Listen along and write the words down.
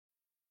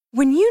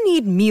When you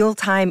need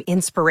mealtime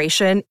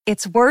inspiration,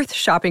 it's worth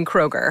shopping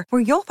Kroger,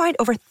 where you'll find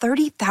over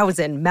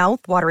 30,000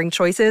 mouth-watering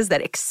choices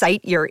that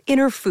excite your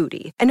inner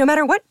foodie. And no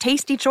matter what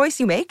tasty choice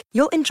you make,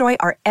 you'll enjoy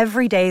our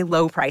everyday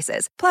low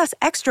prices, plus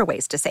extra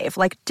ways to save,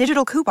 like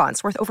digital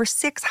coupons worth over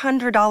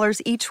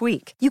 $600 each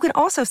week. You can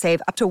also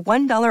save up to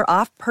 $1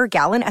 off per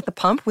gallon at the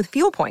pump with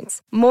fuel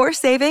points. More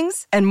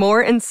savings and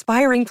more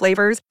inspiring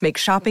flavors make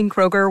shopping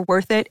Kroger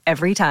worth it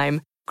every time.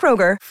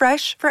 Kroger,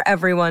 fresh for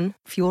everyone.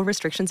 Fuel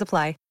restrictions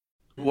apply.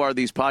 Who Are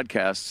These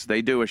Podcasts?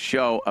 They do a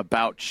show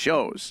about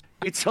shows.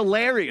 It's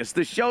hilarious.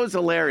 The show's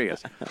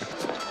hilarious.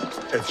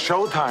 It's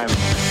showtime.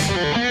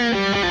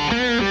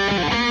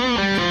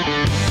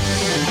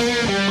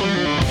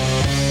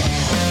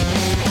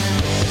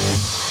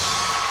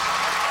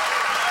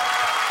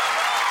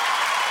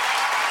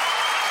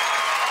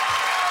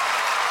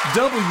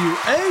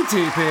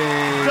 WATP.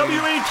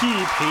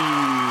 WATP.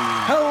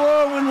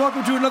 Hello and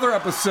welcome to another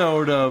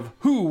episode of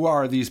Who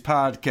Are These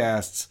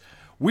Podcasts?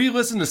 We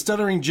listen to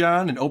Stuttering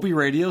John and Opie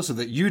Radio so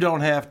that you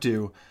don't have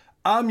to.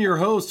 I'm your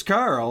host,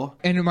 Carl.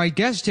 And my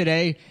guest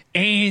today,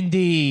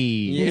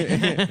 Andy. Yeah.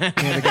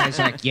 The guy's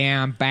like,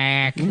 yeah, I'm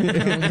back. I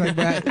was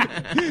like, but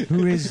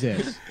who is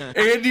this?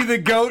 Andy the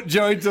Goat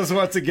joins us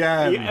once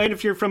again. Yeah, and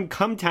if you're from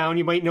Cumtown,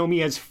 you might know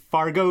me as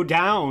Fargo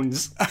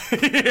Downs.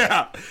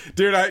 Yeah.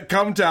 Dude,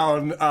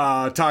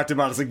 Cumtown talked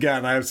about us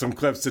again. I have some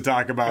clips to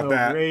talk about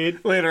that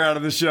great. Later on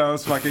in the show.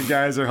 Those fucking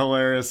guys are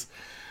hilarious.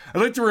 I'd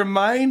like to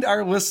remind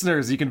our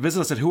listeners you can visit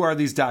us at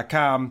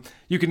whoarethese.com.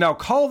 You can now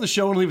call the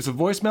show and leave us a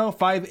voicemail,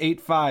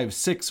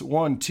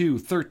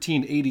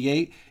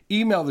 585-612-1388.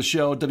 Email the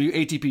show,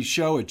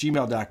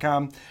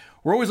 watpshow@gmail.com.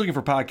 We're always looking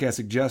for podcast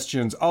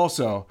suggestions.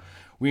 Also,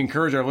 we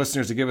encourage our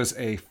listeners to give us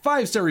a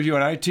 5-star review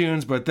on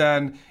iTunes, but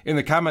then in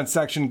the comments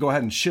section, go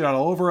ahead and shit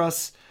all over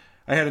us.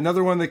 I had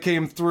another one that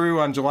came through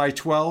on July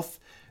 12th.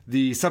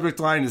 The subject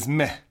line is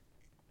meh.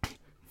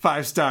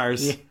 5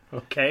 stars. Yeah,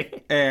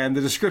 okay. And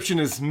the description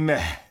is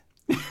meh.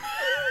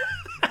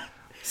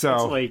 So,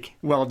 it's like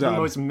well done. The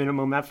most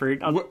minimum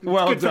effort.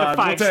 Well good done.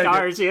 For the 5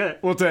 stars, yeah.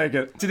 We'll take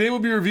it. Today we'll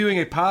be reviewing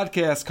a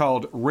podcast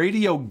called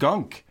Radio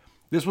Gunk.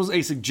 This was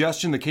a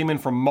suggestion that came in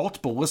from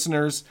multiple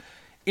listeners.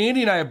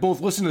 Andy and I have both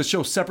listened to the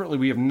show separately.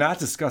 We have not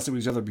discussed it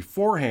with each other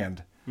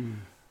beforehand.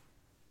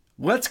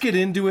 Let's get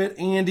into it,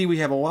 Andy. We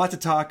have a lot to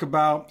talk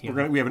about.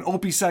 Yeah. We have an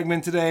Opie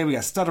segment today. We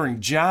got Stuttering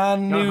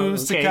John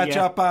news to catch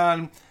up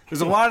on.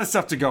 There's a lot of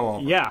stuff to go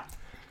over. Yeah.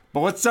 But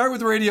let's start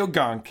with Radio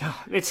Gunk.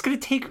 It's going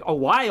to take a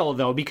while,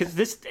 though, because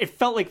it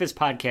felt like this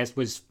podcast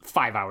was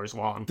 5 hours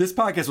long. This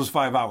podcast was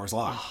 5 hours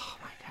long. Oh,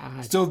 my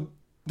God. So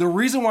the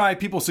reason why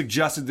people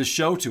suggested this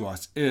show to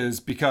us is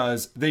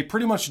because they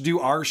pretty much do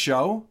our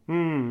show,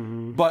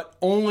 but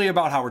only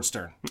about Howard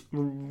Stern.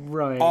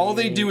 Right. All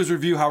they do is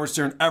review Howard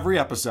Stern every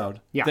episode.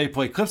 Yeah. They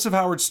play clips of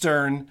Howard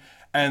Stern,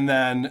 and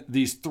then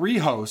these 3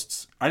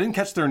 hosts, I didn't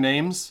catch their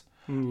names.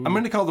 I'm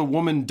going to call the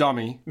woman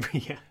Dummy.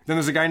 Yeah. Then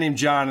there's a guy named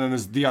John, and then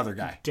there's the other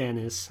guy.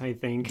 Dennis, I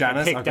think.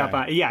 Dennis? Picked up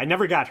on, I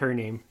never got her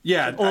name.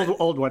 Yeah.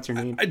 Old what's her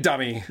name?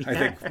 Dummy, I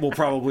think, will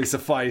probably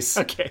suffice.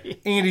 Okay.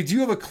 Andy, do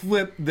you have a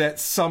clip that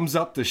sums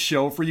up the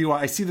show for you?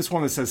 I see this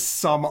one that says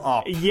sum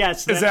up.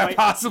 Yes. Is that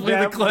possibly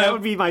the clip? That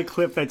would be my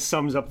clip that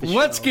sums up the show.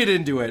 Let's get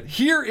into it.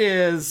 Here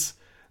is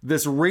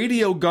this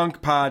Radio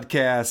Gunk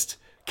podcast.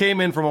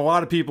 Came in from a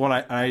lot of people,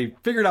 and I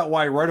figured out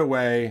why right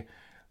away.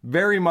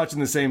 Very much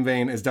in the same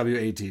vein as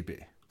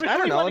WATP. I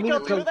don't know. I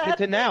mean,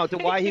 to now, to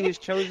why he was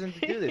chosen to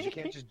do this. You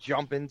can't just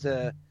jump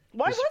into.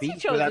 Why was he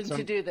chosen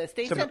to do this?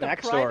 They sent a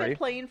backstory. private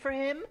plane for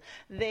him.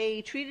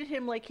 They treated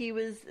him like he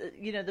was,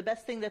 the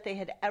best thing that they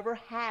had ever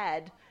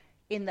had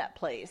in that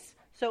place.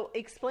 So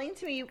explain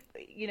to me,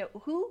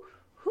 who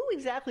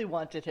exactly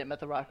wanted him at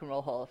the Rock and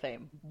Roll Hall of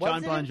Fame?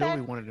 John Bon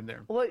Jovi wanted him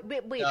there. Wait,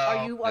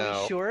 are you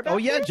sure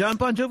about yeah, this? John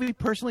Bon Jovi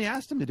personally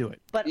asked him to do it.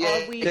 But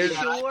are we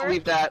sure?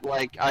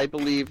 I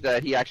believe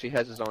that he actually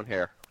has his own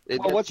hair.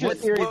 What's your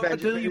theory, Ben?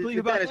 Do you believe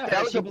about that?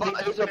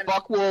 It was a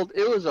Buchwald.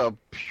 It was a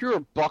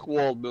pure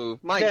Buchwald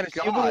move. My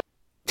God.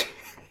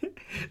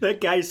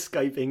 That guy's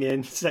Skyping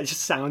in. That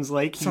just sounds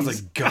like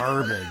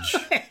garbage.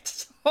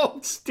 It's so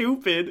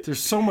stupid. There's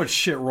so much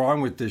shit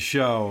wrong with this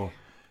show.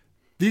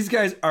 These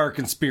guys are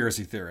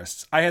conspiracy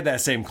theorists. I had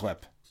that same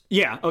clip.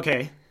 Yeah,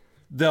 okay.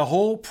 The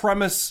whole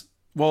premise,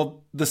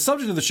 the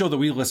subject of the show that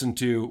we listened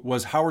to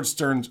was Howard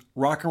Stern's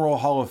Rock and Roll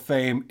Hall of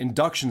Fame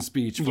induction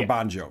speech for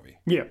Bon Jovi.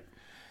 Yeah.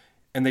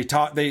 And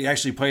they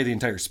actually play the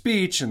entire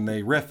speech, and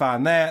they riff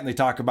on that, and they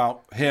talk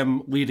about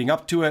him leading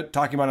up to it,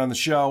 talking about it on the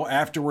show,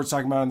 afterwards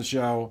talking about it on the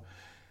show.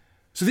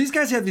 So these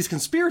guys have these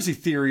conspiracy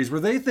theories where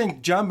they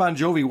think John Bon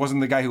Jovi wasn't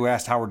the guy who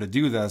asked Howard to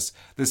do this.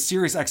 The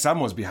Sirius XM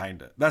was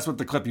behind it. That's what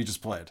the clip you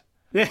just played.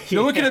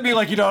 You're looking at me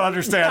like you don't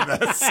understand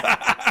this.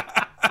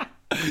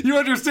 You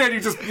understand? We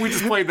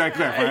just played that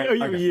clip, right?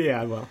 Okay.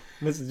 Yeah, well,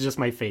 this is just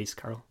my face,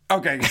 Carl.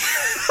 Okay.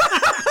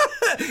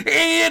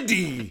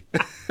 Andy!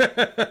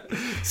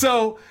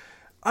 So,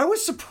 I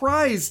was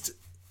surprised.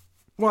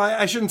 Well,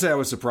 I shouldn't say I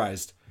was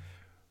surprised.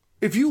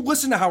 If you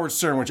listen to Howard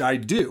Stern, which I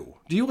do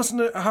you listen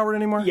to Howard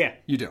anymore? Yeah.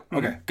 You do?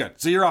 Okay, good.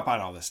 So you're up on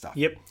all this stuff.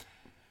 Yep.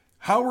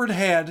 Howard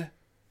had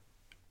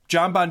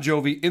John Bon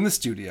Jovi in the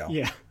studio.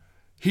 Yeah.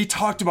 He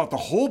talked about the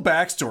whole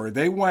backstory.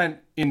 They went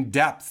in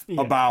depth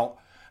about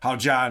how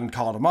John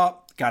called him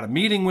up, got a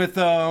meeting with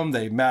them.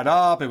 They met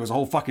up. It was a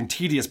whole fucking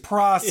tedious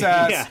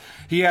process. Yeah.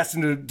 He asked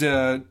him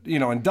to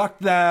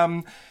induct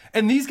them.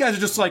 And these guys are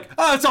just like,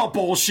 oh, it's all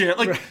bullshit.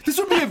 Like, this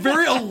would be a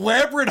very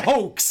elaborate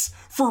hoax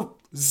for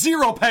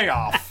zero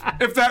payoff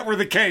if that were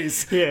the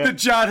case. That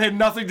John had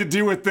nothing to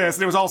do with this.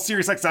 And it was all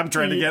Sirius XM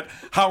trying to get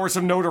Howard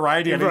some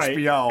notoriety on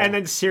HBO. And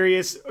then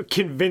Sirius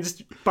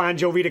convinced Bon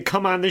Jovi to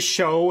come on the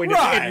show and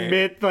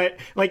admit that,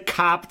 like,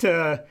 cop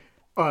to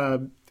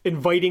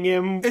inviting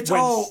him. It's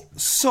all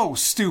so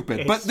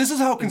stupid. But this is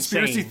how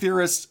conspiracy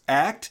theorists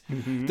act.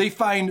 Mm-hmm. They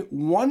find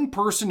one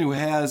person who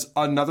has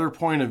another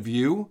point of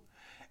view,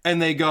 and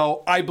they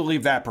go, I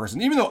believe that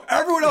person. Even though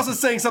everyone else is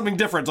saying something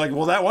different. It's like,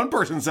 well, that one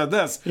person said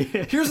this.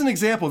 Here's an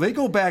example. They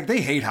go back.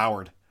 They hate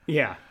Howard.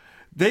 Yeah.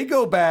 They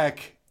go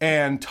back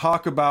and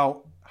talk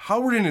about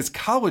Howard in his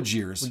college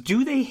years.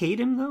 Do they hate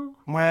him, though?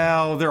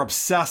 Well, they're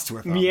obsessed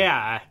with him.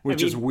 Yeah.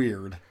 Which is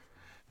weird.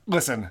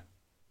 Listen,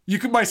 you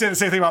might say the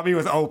same thing about me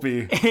with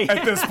Opie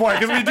at this point,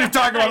 because we do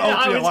talk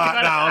about Opie a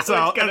lot now.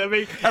 So,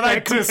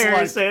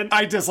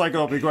 I dislike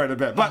Opie quite a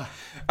bit. But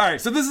all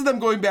right, so this is them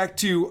going back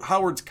to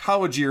Howard's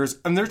college years,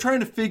 and they're trying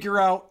to figure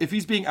out if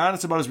he's being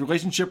honest about his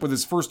relationship with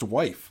his first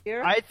wife.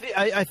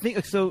 I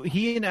think so.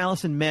 He and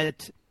Allison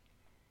met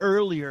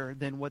earlier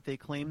than what they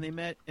claim they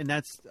met, and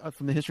that's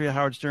from the history of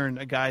Howard Stern.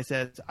 A guy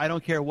says, I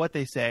don't care what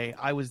they say,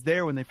 I was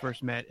there when they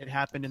first met. It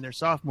happened in their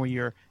sophomore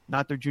year,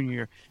 not their junior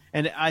year.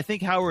 And I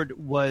think Howard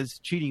was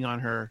cheating on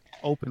her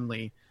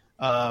openly.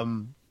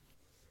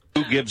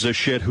 Who gives a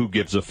shit? Who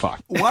gives a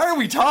fuck? Why are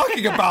we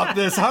talking about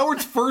this?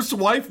 Howard's first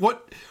wife,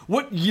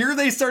 what year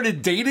they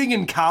started dating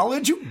in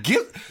college?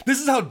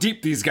 This is how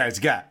deep these guys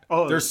get.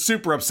 Oh, they're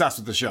super obsessed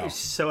with the show.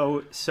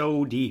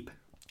 So deep.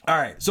 All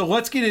right, so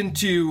let's get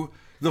into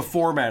the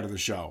format of the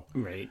show.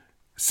 Right.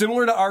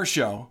 Similar to our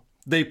show,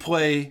 they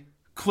play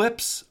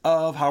clips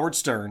of Howard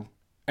Stern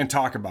and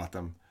talk about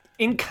them.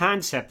 In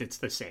concept, it's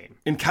the same.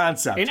 In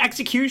concept. In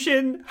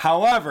execution.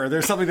 However,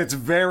 there's something that's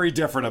very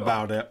different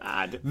about it.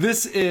 God.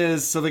 This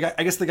is,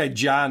 I guess the guy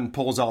John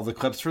pulls all the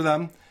clips for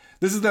them.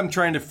 This is them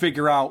trying to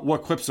figure out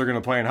what clips they're going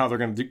to play and how they're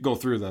going to go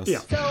through this. Yeah.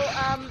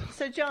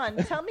 So John,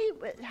 tell me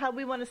how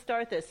we want to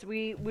start this.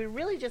 We're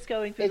really just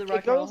going through the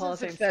Rock and Roll Hall of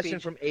Fame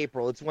speech. From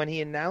April. It's when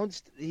he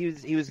announced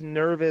he was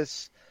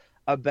nervous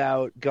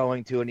about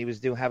going to, and he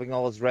was having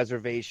all his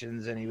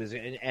reservations,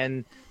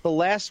 and the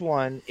last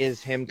one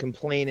is him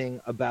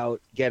complaining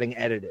about getting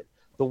edited.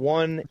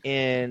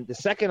 The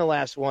second to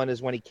last one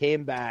is when he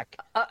came back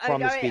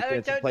from the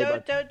speaker.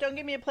 Don't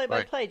give me a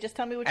play-by-play. Just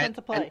tell me which one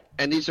to play.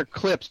 And these are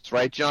clips,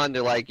 right, John?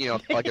 They're like,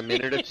 like a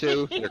minute or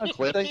two. They're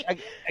clips.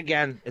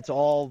 Again, it's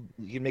all,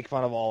 you can make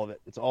fun of all of it.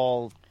 It's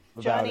all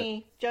about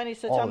Johnny,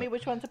 so tell me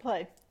which one to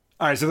play.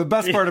 All right, so the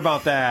best part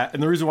about that,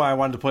 and the reason why I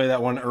wanted to play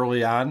that one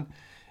early on,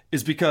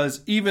 is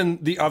because even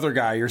the other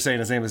guy, you're saying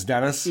his name is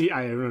Dennis?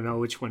 I don't know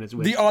which one is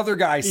which. The other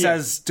guy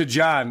says to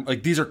John,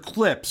 like, these are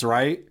clips,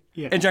 right?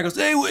 Yeah. And John goes,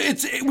 hey,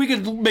 we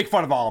can make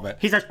fun of all of it.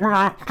 He's like, you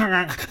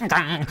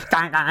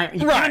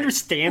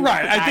understand.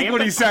 Right, I think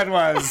what he said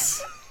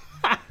was...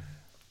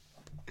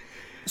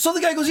 So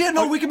the guy goes, yeah,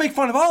 no, we can make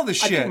fun of all this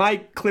shit. I think my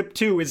clip,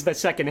 too, is the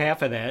second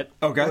half of that.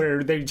 Okay.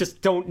 Where they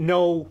just don't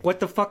know what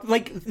the fuck...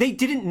 Like, they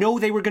didn't know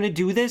they were going to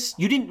do this.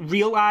 You didn't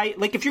realize...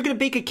 Like, if you're going to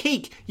bake a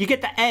cake, you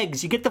get the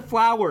eggs, you get the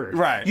flour.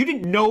 Right. You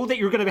didn't know that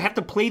you're going to have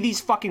to play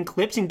these fucking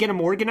clips and get them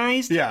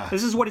organized? Yeah.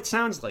 This is what it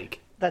sounds like.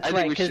 That's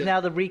right, because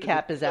now the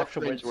recap is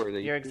afterwards.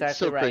 You're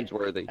exactly right.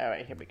 Cringeworthy. All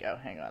right, here we go.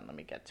 Hang on, let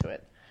me get to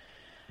it.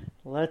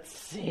 Let's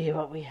see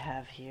what we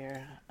have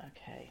here.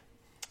 Okay.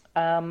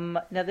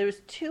 Now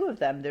there's two of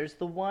them. There's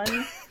the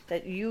one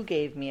that you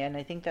gave me, and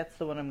I think that's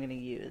the one I'm going to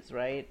use,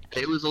 right?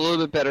 It was a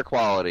little bit better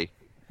quality.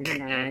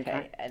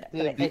 Okay.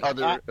 The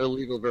other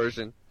illegal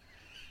version.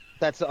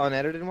 That's the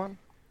unedited one?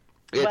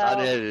 It's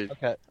unedited.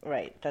 Okay.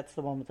 Right, that's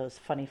the one with those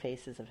funny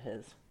faces of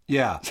his.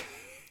 Yeah.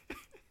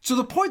 So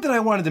the point that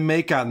I wanted to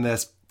make on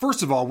this,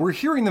 first of all, we're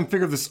hearing them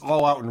figure this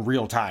all out in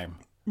real time.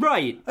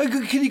 Right.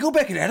 Can you go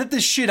back and edit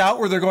this shit out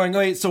where they're going,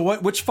 wait, so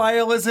which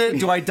file is it?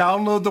 Do I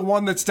download the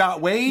one that's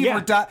 .wave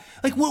or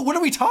what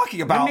are we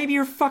talking about? Or maybe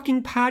your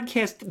fucking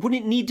podcast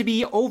wouldn't need to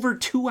be over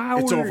 2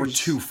 hours. It's over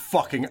 2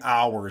 fucking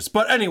hours.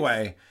 But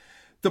anyway,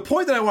 the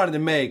point that I wanted to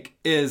make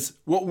is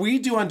what we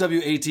do on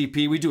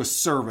WATP, we do a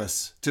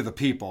service to the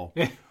people.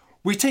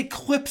 We take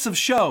clips of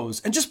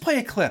shows and just play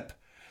a clip.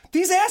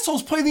 These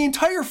assholes play the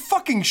entire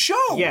fucking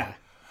show. Yeah.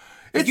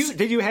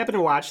 Did you happen to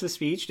watch the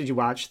speech? Did you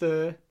watch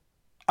the...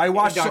 I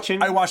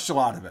watched a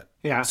lot of it.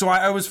 Yeah. So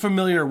I was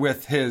familiar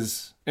with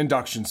his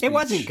induction speech. It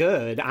wasn't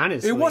good,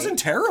 honestly. It wasn't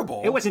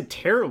terrible. It wasn't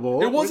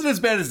terrible. It wasn't as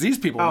bad as these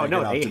people make it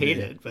out to be. They hate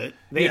it, but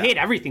they hate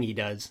everything he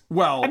does.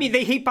 Well... I mean,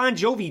 they hate Bon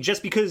Jovi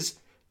just because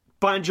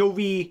Bon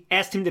Jovi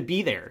asked him to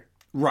be there.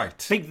 Right.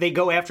 They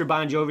go after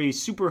Bon Jovi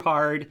super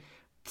hard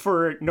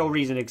for no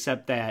reason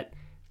except that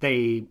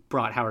they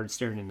brought Howard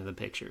Stern into the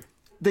picture.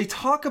 They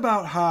talk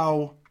about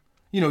how,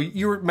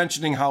 you were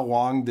mentioning how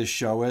long this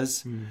show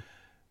is.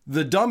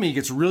 the dummy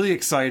gets really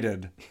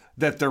excited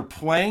that they're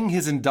playing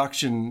his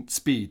induction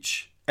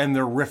speech and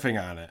they're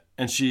riffing on it.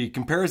 And she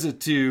compares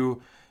it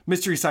to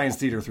Mystery Science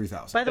Theater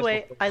 3000. By the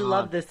way, I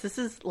love this. This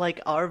is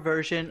like our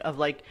version of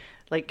like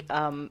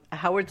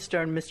Howard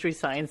Stern Mystery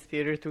Science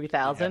Theater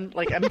 3000. Yeah.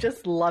 Like, I'm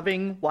just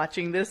loving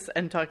watching this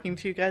and talking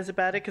to you guys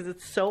about it because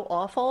it's so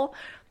awful.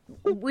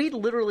 We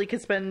literally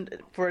could spend,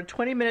 for a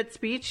 20-minute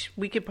speech,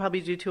 we could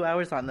probably do 2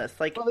 hours on this.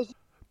 Like,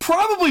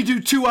 probably do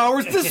 2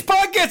 hours. This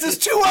podcast is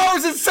 2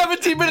 hours and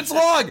 17 minutes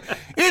long.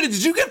 Andy,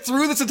 did you get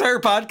through this entire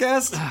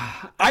podcast?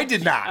 I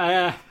did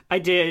not. I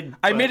did.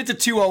 I made it to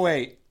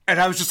 2:08. And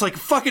I was just like,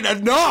 fucking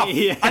enough.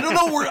 Yeah. I don't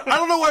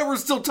know why we're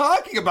still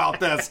talking about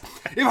this.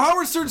 If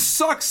Howard Stern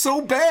sucks so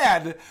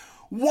bad,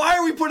 why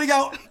are we putting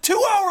out 2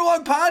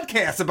 hour-long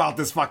podcasts about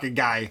this fucking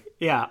guy?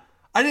 Yeah.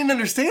 I didn't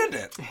understand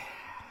it.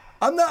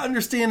 I'm not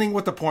understanding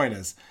what the point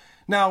is.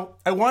 Now,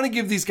 I want to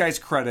give these guys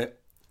credit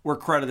where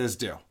credit is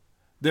due.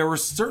 There were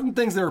certain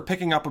things they were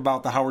picking up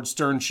about the Howard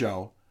Stern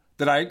show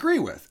that I agree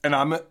with. And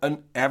I'm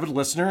an avid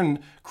listener, and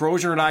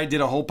Crozier and I did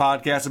a whole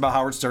podcast about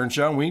Howard Stern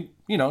show, and we,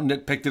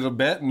 nitpicked it a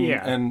bit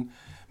and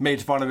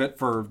made fun of it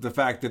for the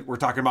fact that we're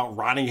talking about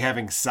Ronnie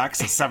having sex,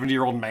 a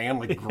 70-year-old man.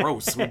 Like,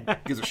 gross. Who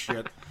gives a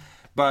shit?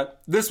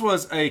 But this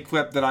was a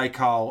clip that I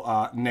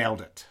call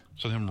Nailed It.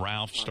 So then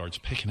Ralph starts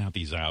picking out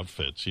these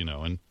outfits,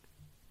 and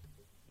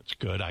it's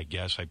good, I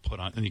guess. I put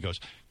on, and he goes,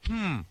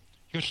 he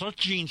goes, those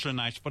jeans are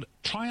nice, but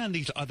try on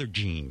these other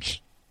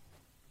jeans.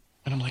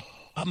 And I'm like,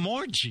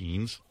 more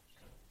jeans?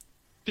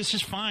 This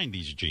is fine,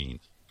 these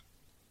jeans.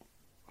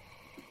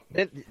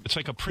 It's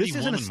like a Pretty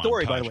This Woman isn't a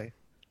story, montage. by the way.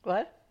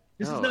 what?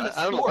 This is No, not a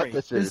I don't know story. what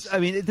this is.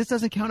 This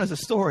doesn't count as a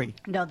story.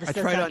 No, this I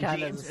does tried not on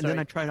count as a jeans, and story. then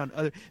I tried on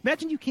other.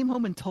 Imagine you came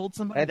home and told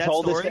somebody And that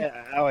told story.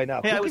 us, oh, I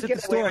know. Hey, Who I could was at get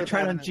the store. away I with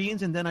tried that? on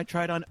jeans, and then I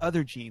tried on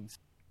other jeans.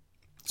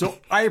 So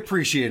I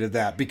appreciated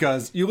that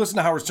because you listen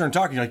to Howard Stern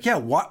talking, you're like, yeah,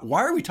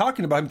 why are we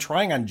talking about him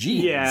trying on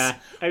jeans? Yeah.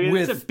 I mean,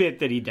 it's a bit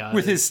that he does.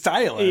 With his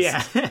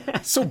stylist.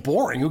 Yeah. So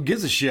boring. Who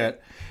gives a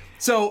shit?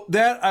 So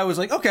that, I was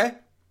like, okay,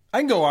 I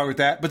can go on with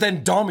that. But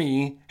then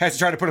Dummy has to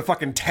try to put a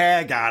fucking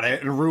tag on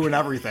it and ruin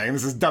everything.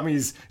 This is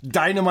Dummy's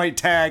dynamite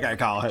tag, I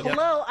call it.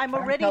 Hello, I'm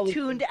already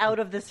tuned out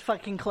of this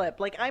fucking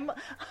clip. Like, I'm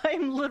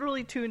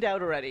literally tuned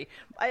out already.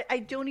 I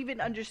don't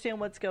even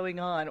understand what's going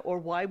on or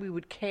why we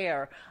would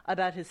care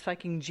about his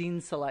fucking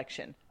jean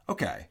selection.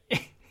 Okay.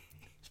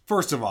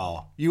 First of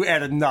all, you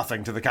added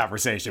nothing to the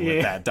conversation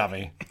with that,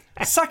 Dummy.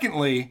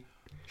 Secondly,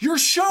 your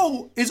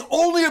show is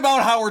only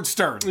about Howard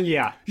Stern.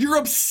 Yeah. You're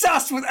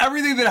obsessed with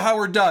everything that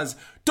Howard does.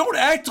 Don't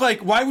act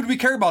like, why would we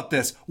care about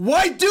this?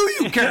 Why do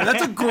you care?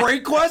 That's a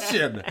great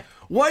question.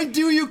 Why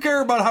do you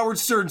care about Howard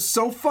Stern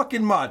so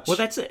fucking much? Well,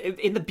 that's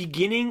in the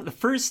beginning, the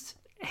first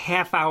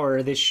half hour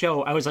of this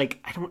show, I was like,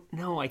 I don't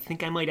know. I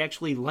think I might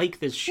actually like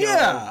this show.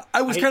 Yeah,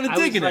 I was kind of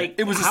digging it.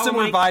 It was a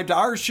similar vibe to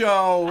our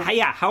show.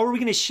 Yeah, how are we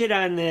going to shit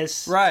on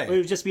this? Right. It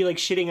would just be like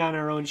shitting on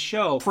our own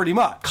show. Pretty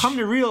much. Come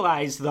to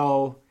realize,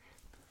 though,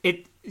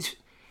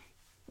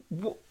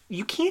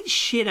 you can't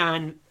shit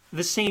on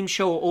the same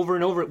show over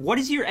and over. What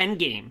is your end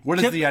game? What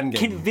is the end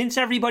game? Convince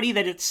everybody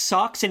that it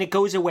sucks and it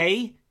goes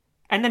away?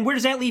 And then where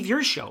does that leave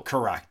your show?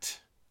 Correct.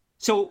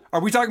 So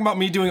are we talking about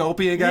me doing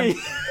Opie again?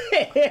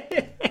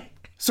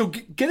 So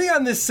getting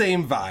on this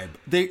same vibe,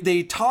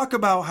 they talk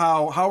about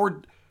how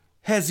Howard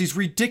has these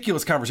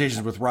ridiculous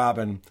conversations with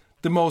Robin,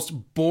 the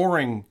most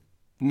boring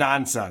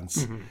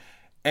nonsense. Mm-hmm.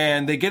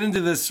 And they get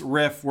into this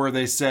riff where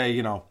they say,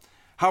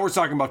 Howard's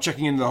talking about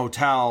checking into the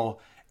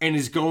hotel and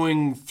he's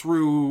going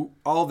through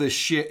all this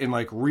shit in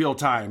like real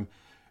time.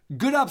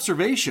 Good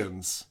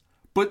observations,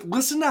 but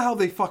listen to how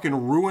they fucking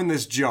ruin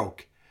this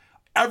joke.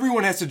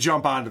 Everyone has to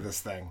jump onto this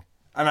thing.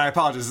 And I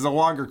apologize, it's a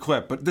longer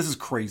clip, but this is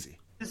crazy.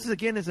 This is,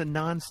 again, is a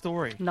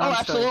non-story. Oh,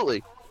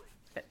 absolutely.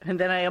 And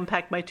then I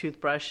unpacked my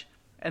toothbrush.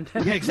 And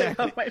then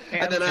exactly. my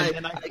pants.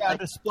 And I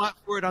got a spot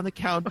for it on the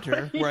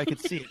counter where I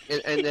could see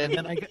it.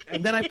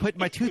 And then I put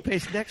my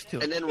toothpaste next to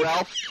it. And then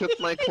Ralph took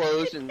my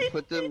clothes and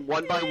put them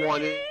one by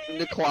one in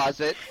the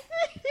closet.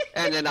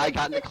 And then I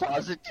got in the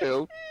closet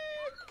too.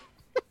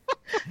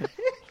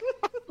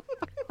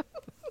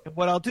 And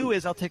what I'll do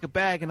is I'll take a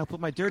bag and I'll put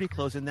my dirty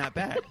clothes in that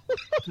bag,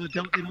 so they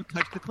don't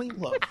touch the clean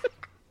clothes.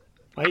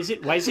 Why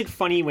is it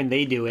funny when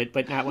they do it,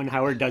 but not when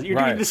Howard does it? You're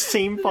doing the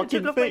same fucking thing.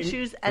 I took off my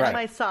shoes and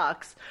my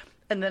socks,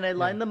 and then I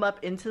lined them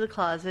up into the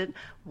closet.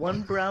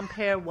 One brown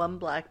pair, one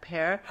black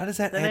pair. How does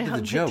that then add to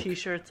the joke? I hung the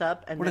T-shirts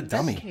up, and what then a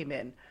dummy. this came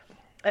in.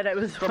 And I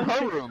was from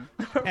her room.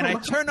 And I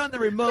turn on the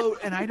remote,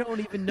 and I don't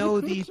even know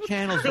these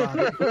channels on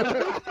it.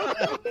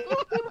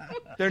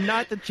 They're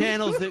not the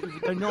channels that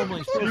are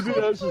normally supposed to be.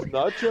 CBS is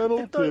not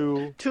channel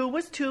 2. 2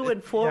 was 2,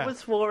 and 4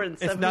 was 4, and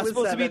 7 was 7. It's not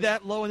supposed to be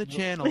that low in the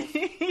channels.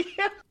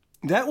 Yeah.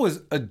 That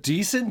was a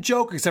decent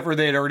joke, except for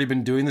they had already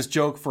been doing this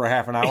joke for a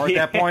half an hour at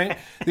that point.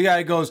 The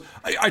guy goes,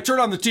 I turned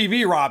on the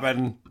TV,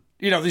 Robin.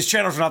 These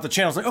channels are not the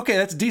channels. Like, okay,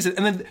 that's decent.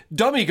 And then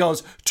Dummy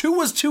goes, 2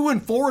 was 2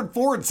 and 4 and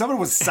 4 and 7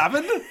 was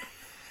 7?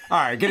 All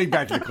right, getting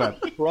back to the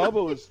clip.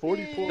 Bravo is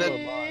 44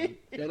 on mine.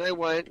 Then I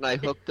went and I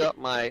hooked up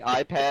my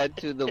iPad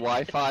to the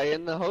Wi-Fi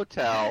in the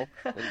hotel.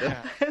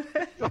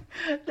 And,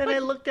 Then I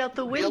looked out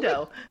the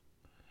window.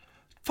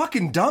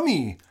 Fucking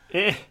dummy.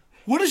 Eh.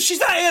 What is she's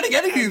not adding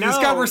anything to this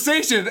know.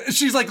 conversation.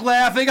 She's like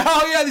laughing.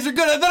 Oh yeah, these are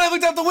good. And then I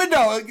looked out the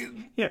window.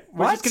 Yeah,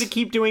 we're just gonna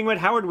keep doing what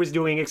Howard was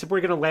doing, except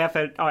we're gonna laugh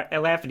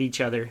at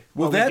each other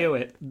while we do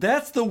it.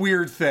 That's the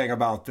weird thing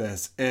about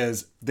this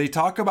is they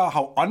talk about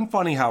how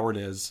unfunny Howard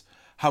is,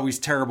 how he's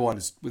terrible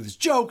at with his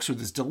jokes, with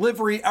his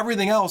delivery,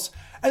 everything else,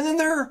 and then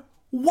they're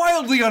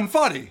wildly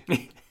unfunny,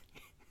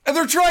 and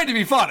they're trying to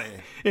be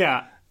funny.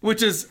 Yeah,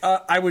 which is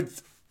I would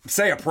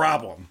say a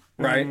problem,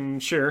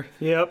 right? Sure.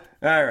 Yep.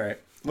 All right.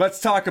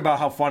 Let's talk about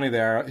how funny they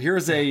are.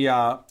 Here's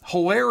a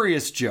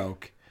hilarious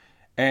joke,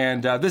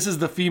 and this is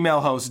the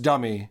female host,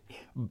 Dummy,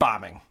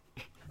 bombing.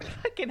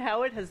 Fucking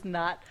Howard has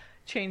not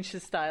changed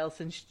his style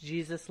since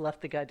Jesus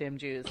left the goddamn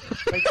Jews.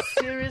 Like,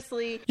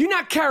 seriously. You're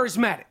not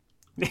charismatic.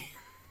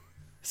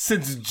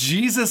 Since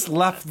Jesus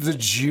left the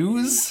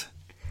Jews?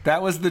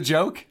 That was the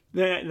joke?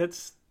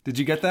 That's. Did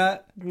you get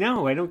that?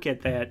 No, I don't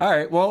get that. All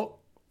right, well,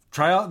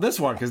 try out this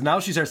one, because now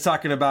she starts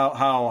talking about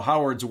how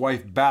Howard's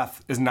wife,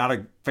 Beth, is not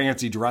a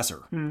fancy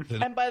dresser.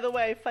 And by the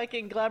way,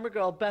 fucking glamour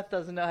girl Beth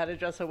doesn't know how to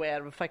dress her way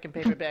out of a fucking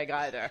paper bag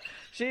either.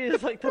 She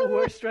is like the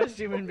worst dressed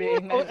human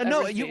being. I've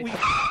ever seen.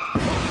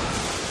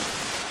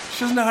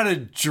 She doesn't know how to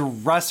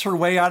dress her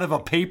way out of a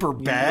paper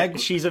bag.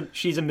 She's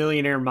a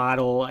millionaire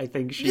model. I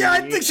think she. Yeah,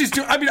 I think she's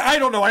too. I mean, I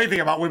don't know anything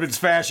about women's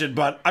fashion,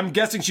 but I'm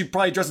guessing she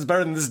probably dresses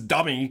better than this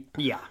dummy.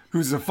 Yeah,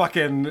 who's a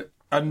fucking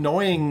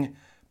annoying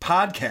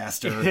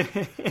podcaster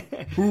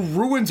who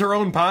ruins her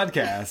own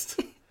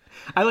podcast.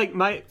 I like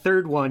my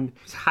third one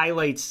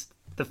highlights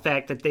the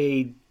fact that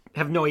they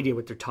have no idea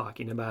what they're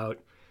talking about.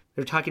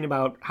 They're talking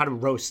about how to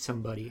roast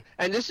somebody.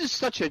 And this is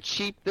such a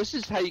cheap, this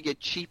is how you get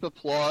cheap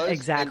applause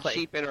Exactly.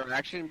 and cheap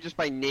interaction just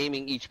by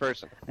naming each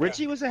person.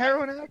 Richie was a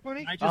heroin addict,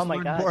 buddy? I just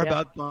learned more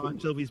about Bon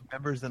Jovi's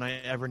members than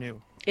I ever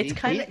knew. It's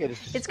kind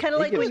of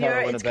like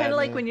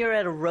when you're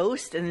at a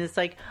roast and it's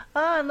like,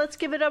 and let's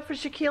give it up for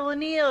Shaquille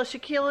O'Neal,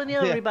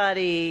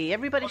 everybody,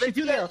 They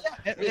do Shaquille.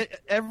 that, yeah.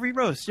 Every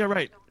roast. Yeah,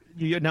 right.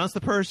 You announce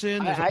the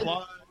person. There's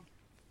applause.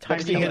 Time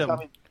to hit them.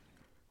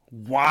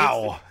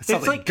 Wow. It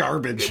sounds like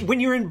garbage. When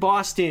you're in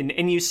Boston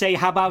and you say,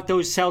 how about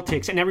those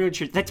Celtics? And everyone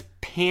cheers. That's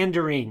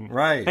pandering.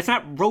 Right. That's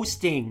not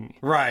roasting.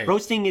 Right.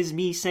 Roasting is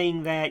me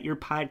saying that your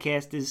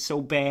podcast is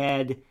so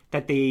bad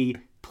that they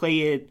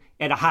play it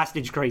at a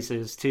hostage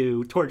crisis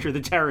to torture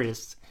the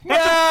terrorists.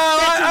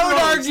 I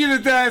would argue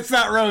that that's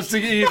not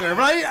roasting either,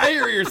 but I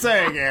hear what you're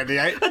saying, Andy.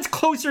 That's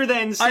closer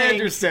than saying, I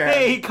understand.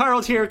 Hey,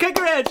 Carl's here.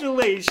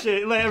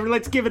 Congratulations.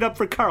 Let's give it up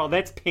for Carl.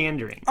 That's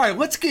pandering. All right,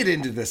 let's get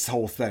into this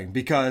whole thing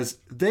because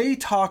they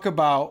talk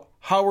about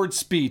Howard's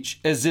speech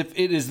as if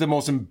it is the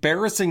most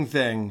embarrassing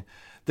thing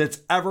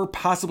that's ever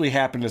possibly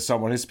happened to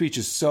someone. His speech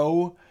is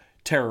so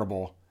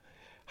terrible.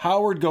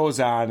 Howard goes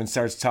on and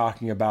starts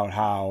talking about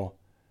how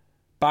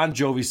Bon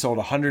Jovi sold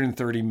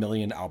 130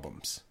 million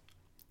albums.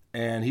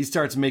 And he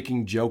starts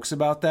making jokes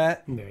about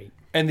that. Right.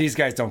 And these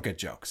guys don't get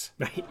jokes.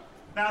 Right.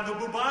 Now, the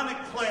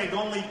bubonic plague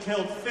only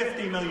killed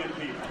 50 million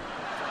people.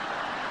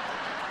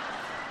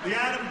 The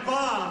atom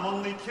bomb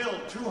only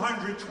killed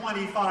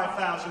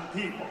 225,000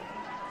 people.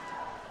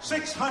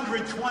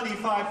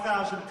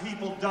 625,000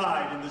 people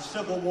died in the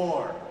Civil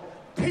War.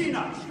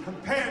 Peanuts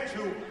compared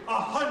to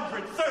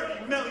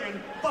 130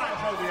 million Bon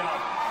Jovi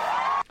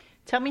albums.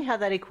 Tell me how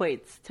that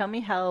equates. Tell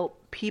me how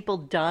people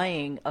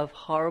dying of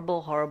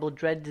horrible, horrible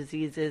dread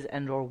diseases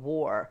and or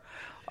war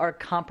are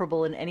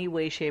comparable in any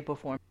way, shape, or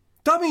form.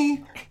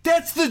 Dummy,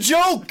 that's the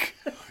joke.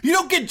 You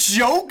don't get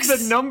jokes.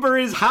 The number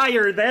is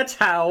higher. That's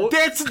how.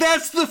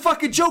 That's the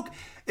fucking joke.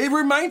 It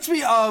reminds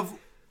me of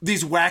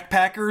these whack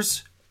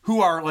packers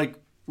who are like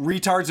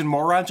retards and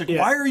morons. Like,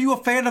 why are you a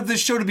fan of this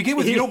show to begin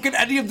with? You don't get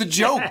any of the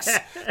jokes.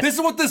 This is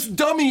what this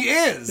dummy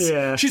is.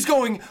 Yeah. She's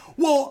going,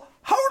 well,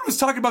 Howard was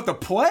talking about the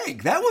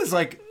plague. That was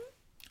like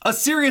a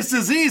serious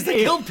disease that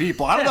killed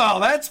people. I don't know how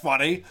that's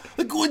funny.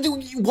 Like,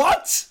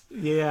 what?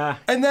 Yeah.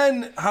 And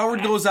then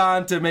Howard goes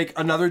on to make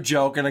another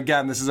joke. And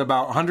again, this is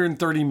about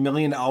 130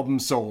 million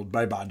albums sold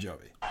by Bon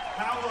Jovi.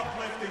 How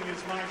uplifting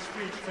is my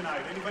speech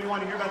tonight? Anybody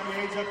want to hear about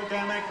the AIDS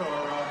epidemic?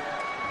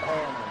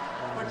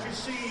 But you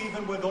see,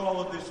 even with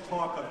all of this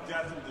talk of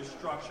death and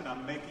destruction,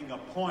 I'm making a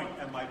point.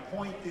 And my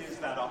point is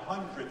that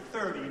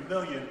 130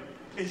 million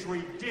is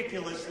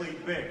ridiculously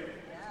big.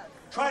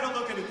 Try to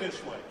look at it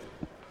this way.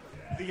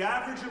 The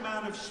average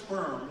amount of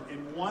sperm in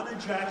one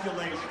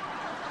ejaculation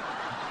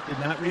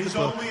is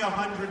only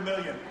 100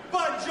 million.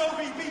 Bon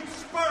Jovi beats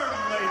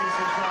sperm, ladies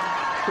and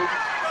gentlemen.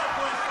 God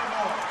bless them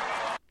all.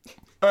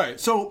 All right,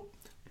 so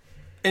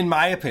in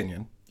my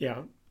opinion,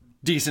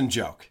 decent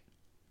joke.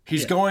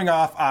 He's going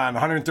off on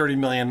 130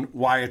 million,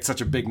 why it's such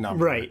a big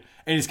number. Right.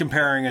 And he's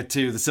comparing it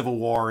to the Civil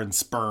War and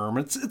sperm.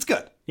 It's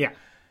good. Yeah.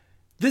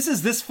 This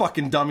is this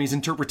fucking dummy's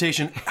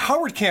interpretation.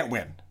 Howard can't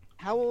win.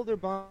 How old are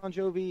Bon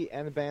Jovi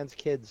and the band's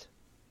kids?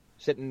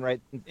 Sitting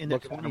right in their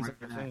 20s,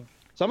 I think.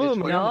 Some of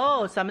them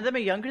No, some of them are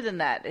younger than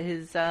that.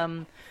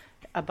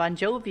 Bon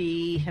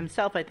Jovi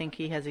himself, I think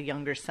he has a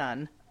younger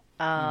son.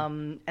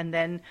 And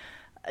then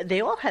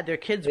they all had their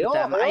kids with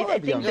them. I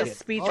think the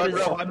speech was.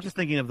 No, I'm just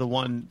thinking of the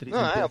one that he's.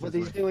 No, but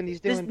he's doing.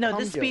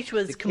 This speech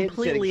was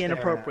completely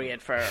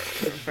inappropriate for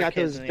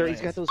kids.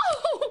 He's got those.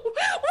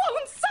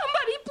 Won't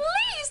somebody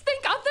please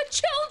think of the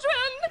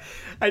children?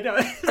 I know.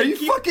 Are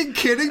you fucking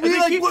kidding me?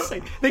 Like,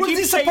 what is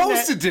he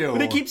supposed to do?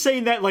 They keep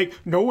saying that, like,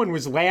 no one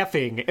was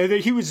laughing. And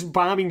that he was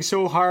bombing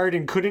so hard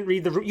and couldn't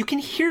read the room. You can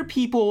hear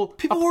people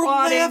were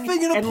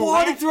laughing and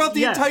applauding throughout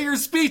the entire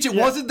speech. It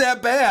wasn't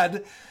that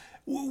bad.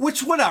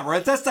 Which, whatever.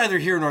 That's neither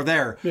here nor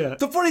there. Yeah.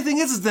 The funny thing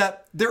is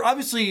that they're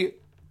obviously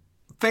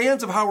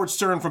fans of Howard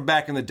Stern from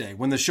back in the day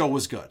when the show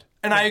was good.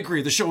 And I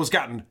agree, the show has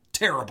gotten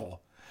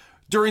terrible.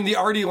 During the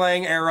Artie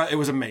Lang era, it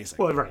was amazing.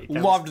 Well, right.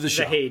 Loved the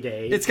show. The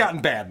heyday. It's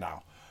gotten bad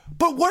now.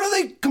 But what are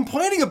they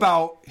complaining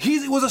about?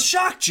 He was a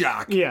shock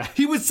jock. Yeah.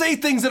 He would say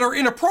things that are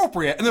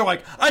inappropriate. And they're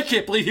like, I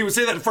can't believe he would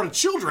say that in front of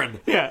children.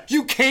 Yeah.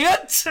 You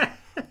can't?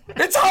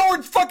 It's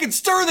Howard fucking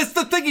Stern. That's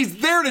the thing he's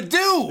there to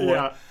do.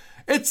 Yeah.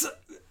 It's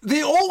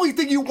the only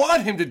thing you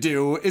want him to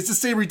do is to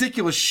say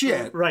ridiculous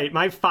shit. Right.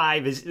 My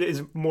 5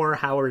 is more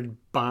Howard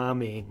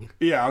bombing.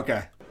 Yeah,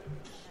 okay.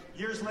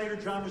 Years later,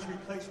 John was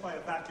replaced by a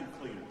vacuum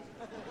cleaner.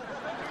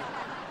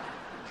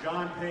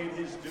 John paid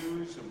his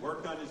dues and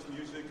worked on his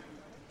music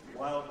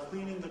while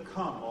cleaning the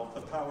cum off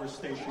the power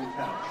station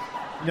couch.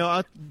 No,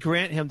 I'll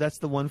grant him that's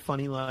the one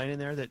funny line in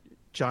there, that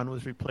John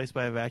was replaced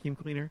by a vacuum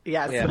cleaner.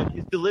 Yes. Yeah.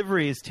 His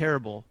delivery is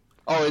terrible.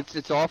 Oh,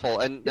 it's awful.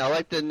 And I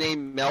like the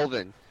name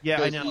Melvin.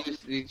 Yeah, I know.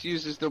 He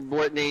uses the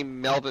word name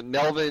Melvin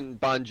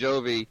Bon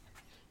Jovi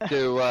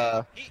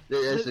to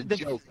as a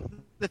joke.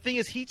 The thing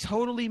is, he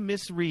totally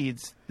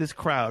misreads this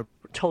crowd.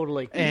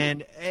 Totally.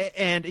 And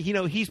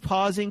he's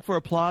pausing for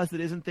applause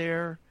that isn't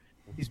there.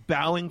 He's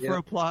bowing for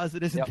applause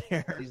that isn't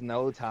there. He's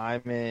no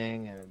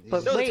timing. And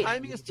the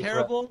timing is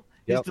terrible.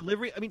 His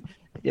delivery, I mean...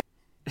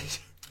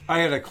 I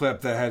had a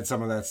clip that had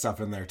some of that stuff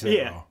in there, too.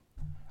 Yeah.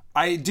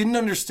 I didn't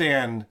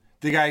understand.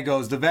 The guy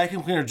goes, the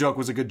vacuum cleaner joke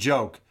was a good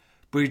joke,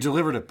 but he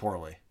delivered it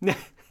poorly. Like,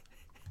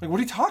 what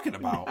are you talking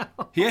about?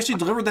 No. He actually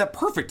delivered that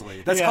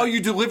perfectly. That's how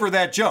you deliver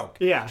that joke.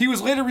 Yeah. He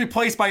was later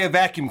replaced by a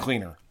vacuum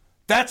cleaner.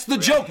 That's the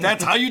joke.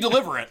 That's how you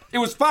deliver it. It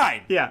was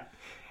fine. Yeah.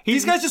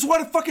 These guys just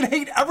want to fucking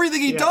hate everything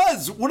he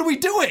does. What are we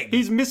doing?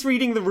 He's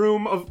misreading the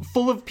room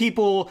full of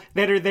people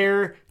that are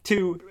there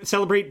to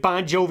celebrate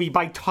Bon Jovi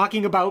by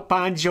talking about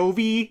Bon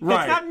Jovi.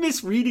 Right. That's not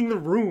misreading the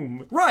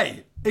room.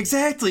 Right.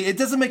 Exactly. It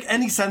doesn't make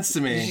any sense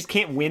to me. You just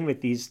can't win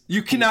with these.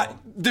 You cannot.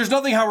 There's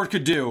nothing Howard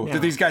could do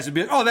that these guys would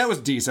be like, oh, that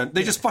was decent.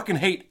 They just fucking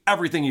hate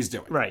everything he's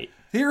doing. Right.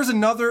 Here's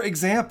another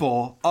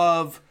example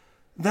of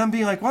them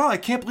being like, wow, I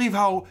can't believe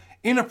how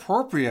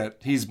inappropriate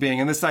he's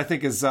being. And this, I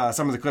think, is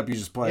some of the clip you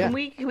just played. Can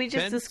we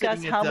just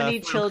discuss how many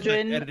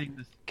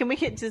children? Can we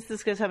just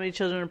discuss how many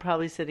children are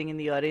probably sitting in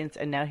the audience?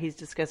 And now he's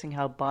discussing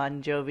how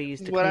Bon Jovi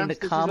used to clean the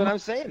cum. This is what I'm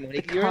saying.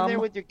 Like, you're in there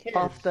with your kids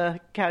off the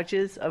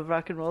couches of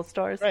rock and roll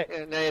stars. Right.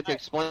 And now you have to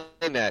explain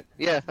that.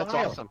 Yeah, that's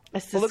awesome.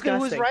 That's well, look at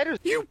who's writers.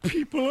 You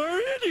people are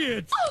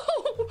idiots.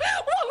 Oh,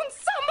 won't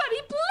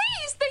somebody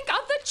please think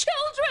of the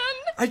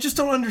children? I just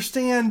don't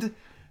understand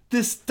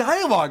this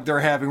dialogue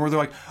they're having where they're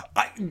like,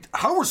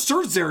 Howard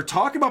Stern's there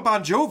talking about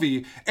Bon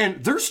Jovi,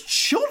 and there's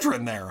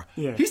children there.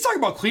 Yeah. He's talking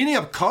about cleaning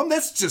up cum?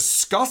 That's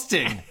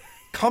disgusting.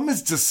 Cum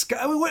is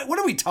disgusting. What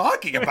are we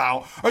talking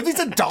about? Are these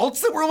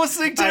adults that we're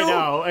listening to?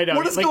 I know.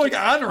 What is going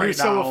on right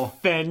now? So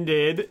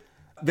offended.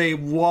 They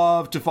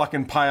love to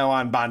fucking pile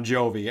on Bon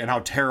Jovi and how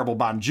terrible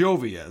Bon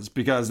Jovi is,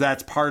 because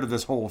that's part of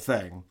this whole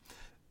thing.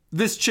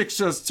 This chick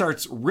just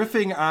starts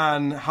riffing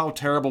on how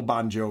terrible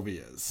Bon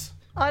Jovi is.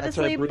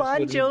 Honestly,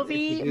 Bon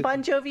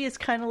Jovi is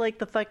kind of like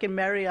the fucking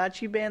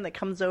mariachi band that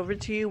comes over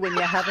to you when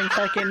you're having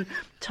fucking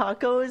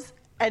tacos,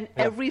 and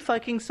every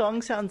fucking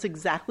song sounds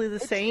exactly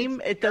the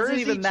same. It doesn't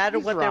even matter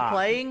what they're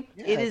playing.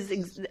 It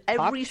is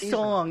every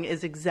song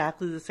is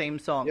exactly the same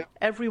song. Yep.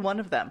 Every one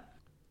of them.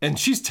 And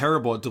she's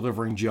terrible at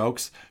delivering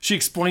jokes. She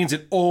explains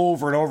it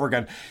over and over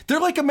again. They're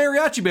like a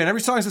mariachi band.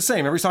 Every song's the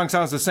same. Every song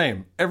sounds the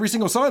same. Every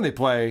single song they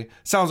play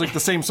sounds like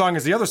the same song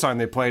as the other song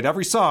they played.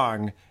 Every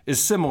song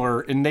is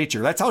similar in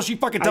nature. That's how she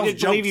fucking tells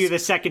jokes. I didn't believe you the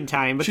second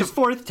time, but the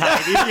fourth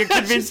time, you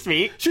convinced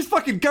me. She's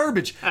fucking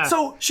garbage.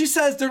 So she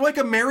says they're like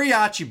a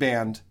mariachi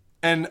band.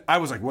 And I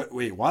was like,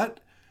 wait, what?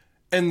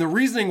 And the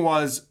reasoning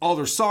was all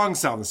their songs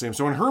sound the same.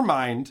 So in her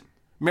mind,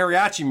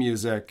 mariachi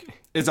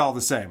music is all the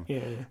same.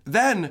 Yeah.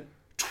 Then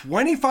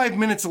 25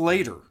 minutes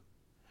later,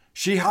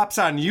 she hops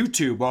on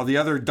YouTube while the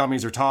other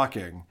dummies are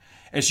talking,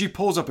 and she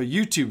pulls up a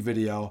YouTube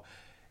video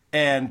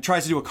and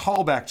tries to do a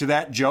callback to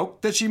that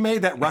joke that she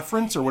made, that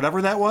reference or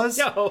whatever that was.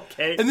 Yeah,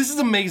 okay. And this is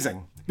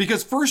amazing,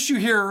 because first you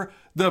hear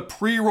the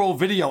pre-roll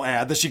video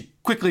ad that she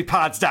quickly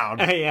pods down,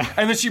 yeah.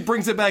 And then she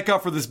brings it back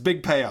up for this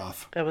big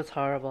payoff. That was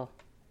horrible.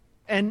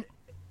 And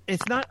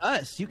it's not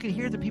us. You can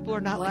hear the people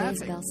are not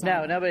laughing.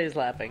 No, nobody's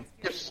laughing.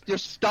 They're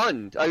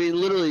stunned. I mean,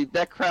 literally,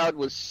 that crowd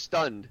was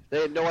stunned.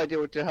 They had no idea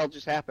what the hell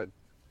just happened.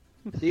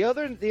 The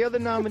other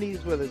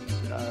nominees were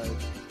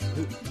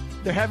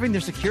They're having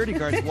their security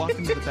guards walk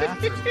into the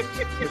bathroom.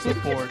 They're so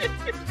bored.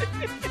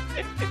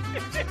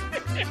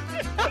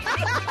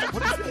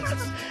 What is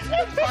this?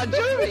 It's Bon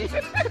Jovi.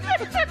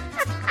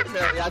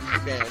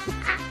 Mariachi band.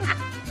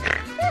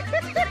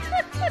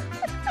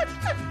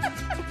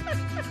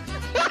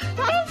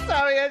 I'm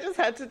sorry, I just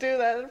had to do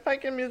that. The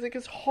fucking music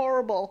is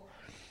horrible.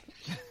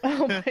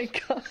 Oh my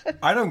god.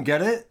 I don't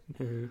get it.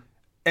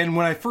 And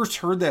when I first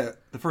heard that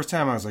the first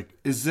time, I was like,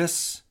 is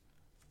this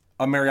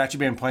a mariachi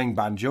band playing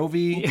Bon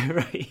Jovi? Yeah,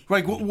 right.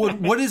 Like,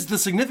 what is the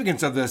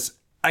significance of this?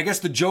 I guess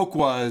the joke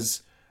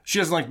was she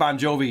doesn't like Bon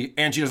Jovi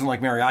and she doesn't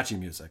like mariachi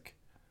music.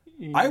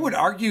 Yeah. I would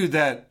argue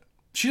that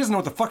she doesn't know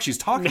what the fuck she's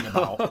talking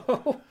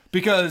about.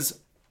 Because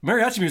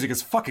mariachi music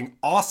is fucking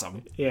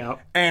awesome. Yeah.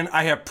 And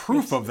I have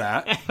proof of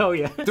that. Oh,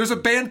 yeah. There's a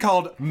band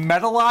called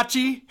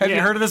Metalachi. Have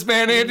you heard of this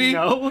band, Andy?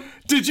 No.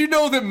 Did you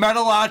know that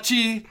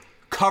Metalachi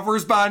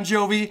covers Bon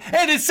Jovi?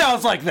 And it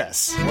sounds like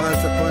this. Once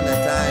upon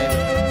a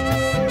time,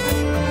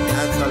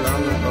 not so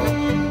long ago,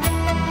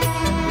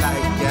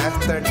 like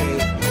yesterday,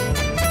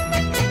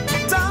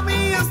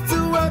 Tommy used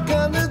to work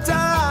on the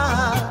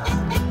job.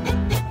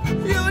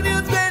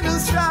 Union's been to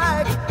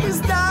strike,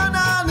 he's down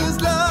on his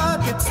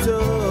luck, it's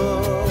tough.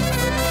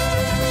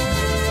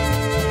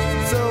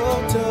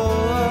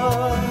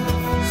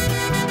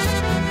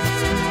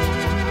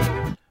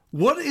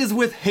 What is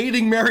with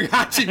hating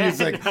mariachi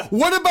music?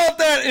 What about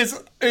that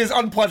is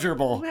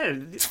unpleasurable?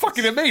 It's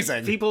fucking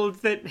amazing. People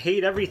that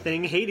hate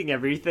everything, hating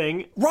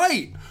everything.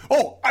 Right.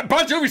 Oh,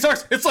 Bon Jovi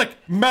sucks. It's like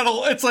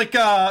metal. It's like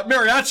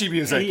mariachi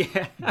music.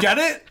 Yeah. Get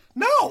it?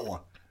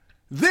 No.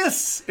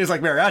 This is like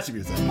mariachi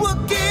music. We'll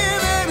give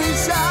it a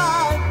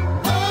shot.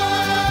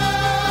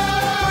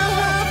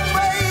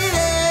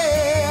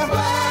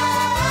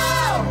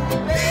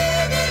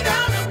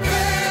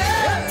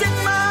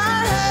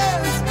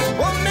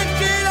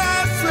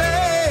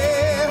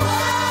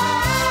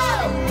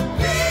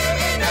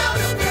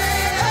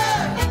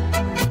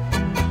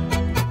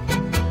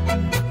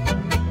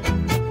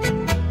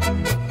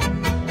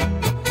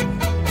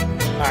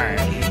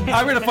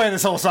 I'm going to play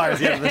this whole song at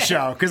the end of the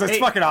show because it's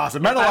fucking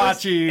awesome.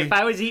 Metalachi. If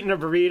I was eating a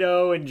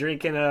burrito and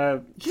drinking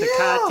a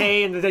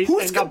Tecate and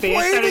who's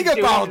complaining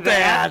about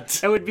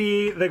that? It would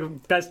be the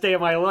best day of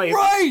my life.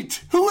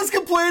 Right. Who is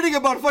complaining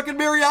about a fucking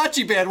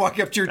mariachi band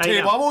walking up to your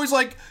table? I'm always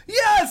like,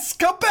 yes,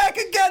 come back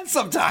again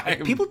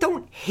sometime. People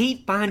don't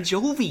hate Bon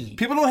Jovi.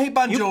 People don't hate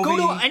Bon Jovi. You go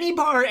to any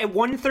bar at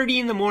 1:30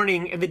 in the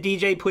morning and the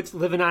DJ puts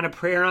Living on a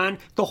Prayer on,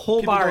 the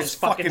whole bar is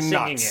fucking singing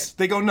nuts. it.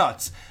 They go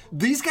nuts.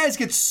 These guys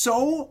get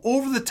so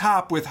over the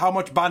top with how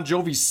much Bon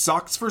Jovi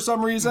sucks for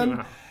some reason.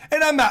 Yeah.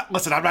 And I'm not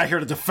here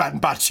to defend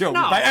Bon Jovi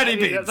by any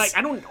means. Like,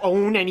 I don't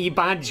own any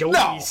Bon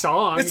Jovi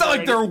songs. It's not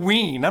like they're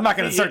Ween. I'm not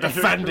going to start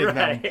defending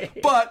them.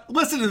 But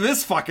listen to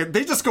this fucking,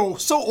 they just go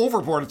so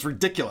overboard, it's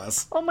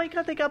ridiculous. Oh my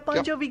god, they got Bon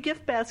Jovi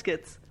gift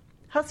baskets.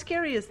 How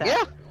scary is that?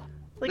 Yeah.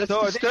 Like,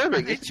 That's disturbing.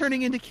 Are they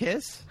turning into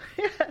Kiss?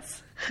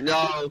 Yes.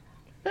 No.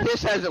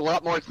 Kiss has a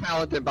lot more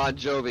talent than Bon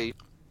Jovi.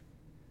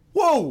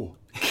 Whoa!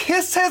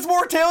 Kiss has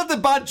more talent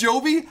than Bon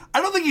Jovi?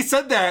 I don't think he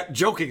said that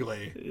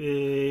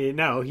jokingly.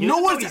 No, you know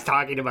what he's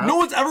talking about. No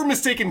one's ever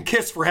mistaken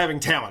Kiss for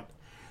having talent.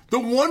 The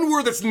one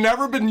word that's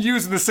never been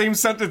used in the same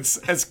sentence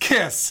as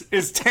Kiss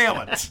is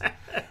talent.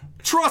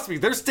 Trust me,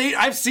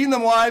 I've seen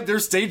them live. Their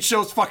stage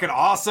show's fucking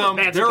awesome.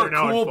 They're a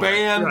cool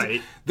band.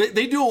 Right.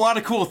 They do a lot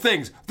of cool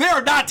things. They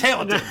are not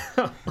talented.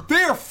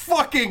 They are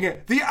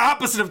fucking the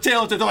opposite of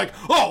talented. They're like,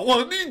 oh,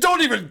 well, you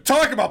don't even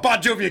talk about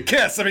Bon Jovi and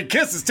Kiss. I mean,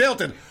 Kiss is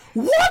talented.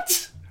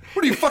 What?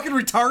 What are you, fucking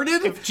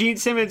retarded? If Gene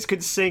Simmons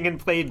could sing and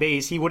play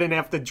bass, he wouldn't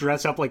have to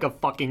dress up like a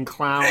fucking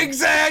clown.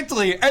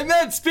 Exactly. And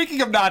then,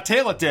 speaking of not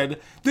talented,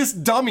 this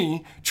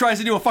dummy tries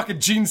to do a fucking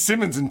Gene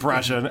Simmons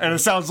impression, and it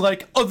sounds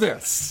like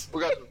this.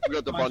 We got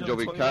the Bon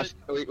Jovi casket.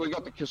 We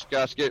got the Kiss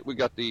casket. We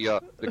got the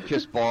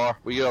Kiss bar.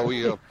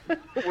 We're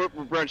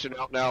branching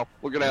out now.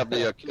 We're gonna have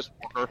the Kiss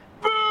bar.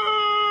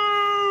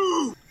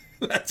 Boo!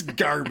 That's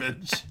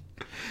garbage.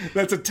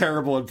 That's a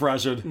terrible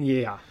impression.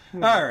 Yeah. All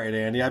right,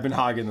 Andy, I've been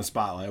hogging the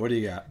spotlight. What do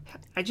you got?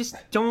 I just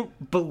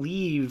don't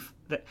believe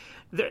that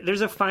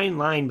there's a fine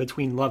line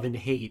between love and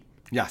hate.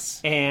 Yes.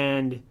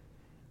 And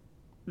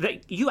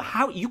that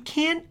you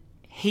can't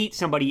hate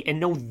somebody and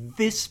know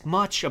this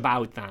much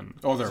about them.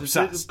 Oh, they're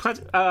obsessed.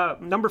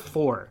 Number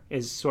 4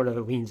 is sort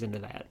of leans into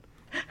that.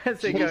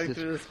 As they go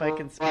through this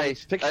fucking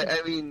space.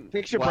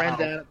 Picture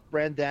wow.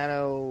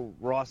 Brandano,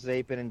 Ross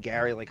Zapin, and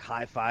Gary like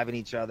high-fiving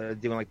each other,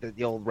 doing like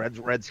the old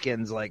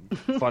Redskins like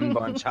fun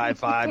bunch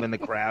high-five in the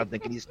crowd,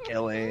 thinking he's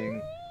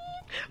killing.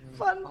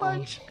 Fun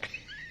bunch.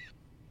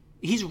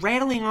 He's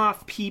rattling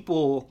off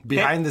people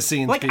behind the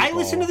scenes. Like people. I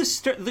listen to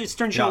the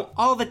Stern Show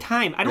all the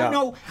time. I don't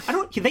know.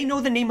 They know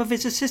the name of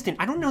his assistant.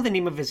 I don't know the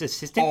name of his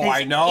assistant. Oh, his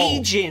I know.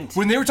 Agent.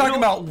 When they were talking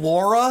about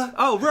Laura.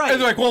 Oh, right.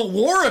 And they're like, well,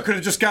 Laura could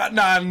have just gotten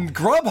on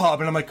Grubhub,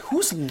 and I'm like,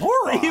 who's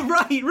Laura?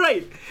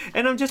 Right.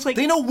 And I'm just like,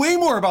 they know way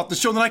more about the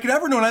show than I could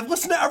ever know, and I've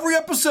listened to every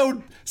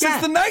episode since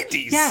the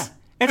 90s. Yeah.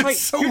 It's like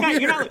so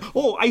you're not like,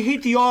 oh, I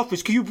hate The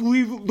Office. Can you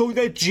believe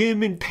that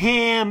Jim and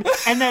Pam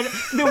and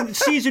then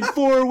season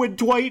 4 with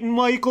Dwight and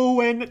Michael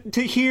went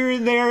to here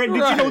and there, and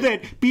did you know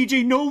that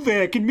BJ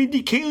Novak and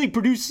Mindy Kaling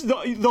produced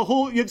the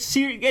whole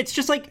series? It's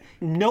just like,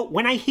 no.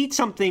 When I hate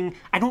something,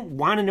 I don't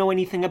want to know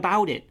anything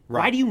about it.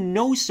 Right. Why do you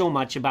know so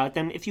much about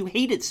them if you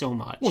hate it so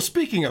much? Well,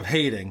 speaking of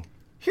hating,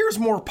 here's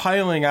more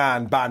piling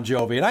on Bon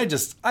Jovi, and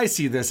I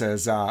see this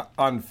as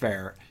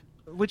unfair.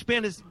 Which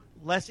band is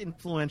less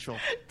influential?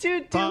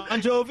 Bon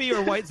Jovi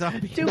or White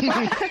Zombie?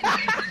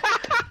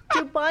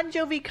 Do Bon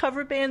Jovi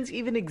cover bands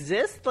even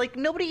exist? Like,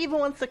 nobody even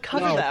wants to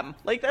cover them.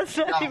 Like, that's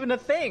not even a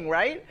thing,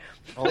 right?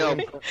 No,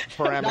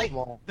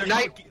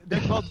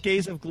 They're called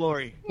Gaze of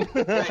Glory.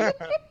 Well,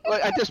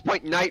 at this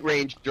point, Night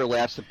Ranger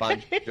laughs at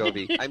Bon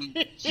Jovi. I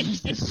mean,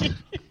 Jesus.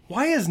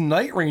 Why is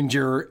Night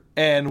Ranger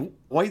and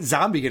White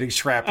Zombie getting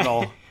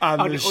shrapnel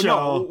on this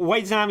show? No,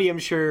 White Zombie, I'm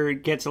sure,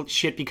 gets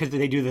shit because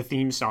they do the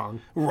theme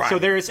song. Right. So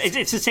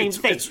it's the same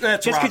thing. Just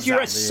because you're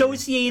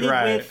associated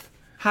with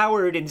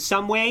Howard in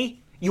some way,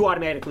 you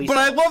automatically. But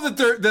I love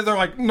that they're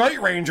like,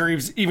 Night Ranger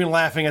is even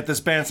laughing at this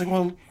band. It's like,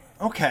 well,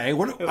 okay,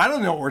 I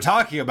don't know what we're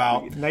talking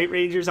about. Night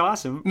Ranger's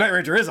awesome. Night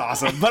Ranger is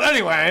awesome. But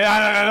anyway,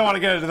 I don't want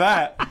to get into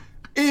that.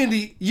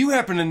 Andy, you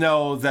happen to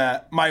know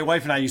that my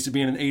wife and I used to be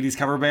in an 80s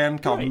cover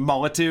band called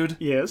Mullitude.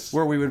 Yes.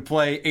 Where we would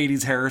play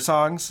 80s hair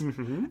songs.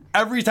 Mm-hmm.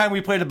 Every time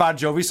we played a Bon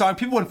Jovi song,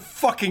 people went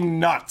fucking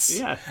nuts.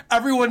 Yeah.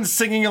 Everyone's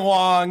singing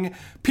along.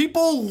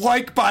 People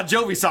like Bon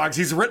Jovi songs.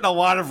 He's written a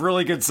lot of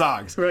really good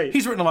songs. Right.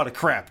 He's written a lot of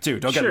crap, too.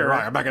 Don't get me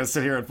wrong. I'm not going to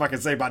sit here and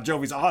fucking say Bon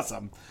Jovi's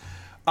awesome.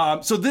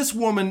 So this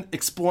woman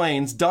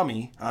explains,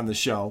 Dummy on the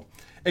show,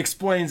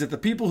 explains that the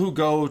people who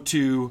go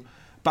to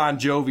Bon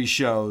Jovi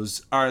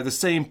shows are the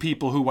same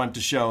people who went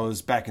to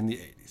shows back in the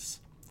 80s,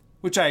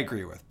 which I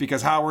agree with,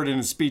 because Howard in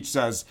his speech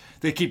says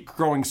they keep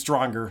growing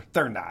stronger.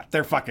 They're not.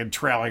 They're fucking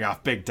trailing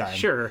off big time.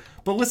 Sure.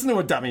 But listen to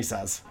what Dummy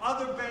says.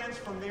 Other bands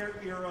from their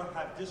era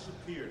have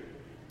disappeared,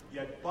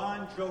 yet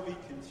Bon Jovi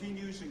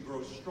continues and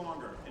grows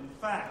stronger. In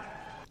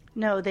fact,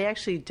 no, they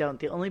actually don't.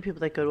 The only people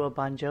that go to a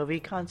Bon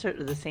Jovi concert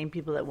are the same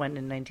people that went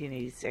in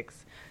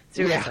 1986.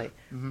 Seriously.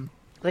 Yeah. Mm-hmm.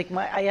 Like,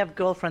 I have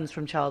girlfriends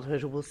from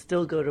childhood who will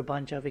still go to a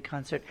Bon Jovi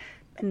concert,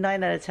 and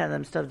 9 out of 10 of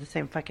them still have the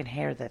same fucking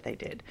hair that they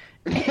did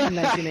in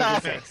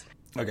 1986.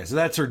 Okay, so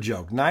that's her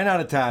joke. 9 out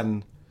of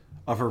 10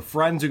 of her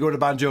friends who go to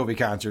Bon Jovi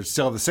concerts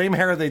still have the same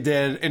hair they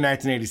did in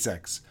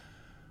 1986.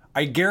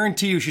 I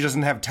guarantee you she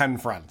doesn't have 10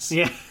 friends.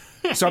 Yeah.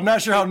 So I'm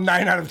not sure how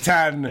 9 out of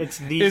 10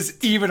 is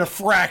even a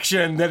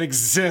fraction that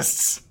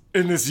exists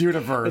in this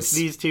universe. It's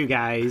these two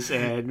guys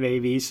and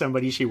maybe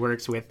somebody she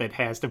works with that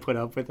has to put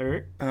up with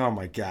her. Oh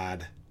my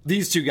God.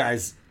 These two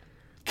guys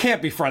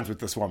can't be friends with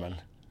this woman.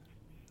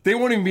 They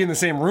won't even be in the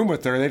same room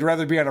with her. They'd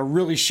rather be on a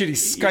really shitty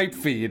Skype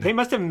feed. They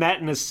must have met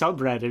in a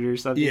subreddit or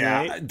something,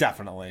 yeah, right?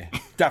 Definitely.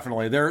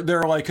 Definitely.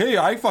 They're like, hey,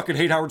 I fucking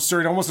hate Howard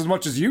Stern almost as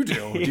much as you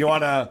do. Do you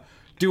want to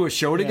do a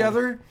show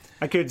together?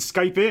 I could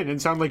Skype in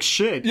and sound like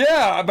shit.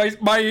 Yeah,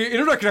 my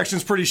internet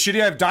connection's pretty shitty.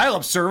 I have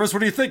dial-up service. What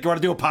do you think? You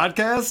want to do a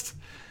podcast?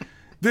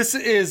 This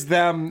is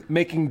them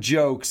making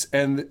jokes,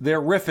 and they're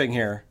riffing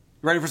here.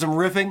 Ready for some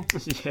riffing?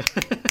 Yeah.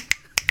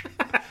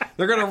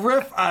 They're going to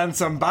riff on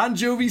some Bon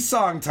Jovi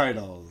song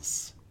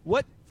titles.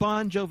 What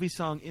Bon Jovi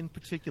song in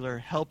particular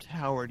helped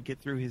Howard get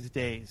through his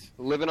days?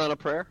 Living on a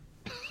Prayer?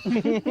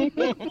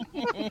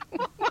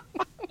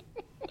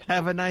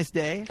 Have a Nice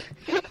Day?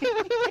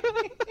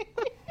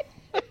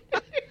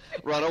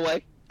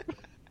 Runaway?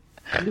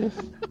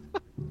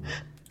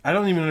 I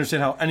don't even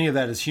understand how any of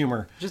that is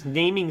humor. Just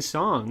naming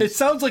songs. It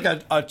sounds like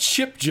a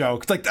chip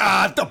joke. It's like,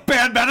 the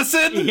Bad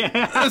Medicine?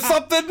 Yeah. Or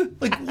something?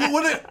 Like,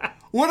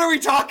 what are we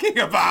talking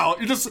about?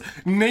 You're just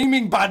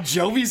naming Bon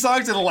Jovi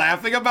songs and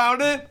laughing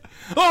about it?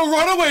 Oh,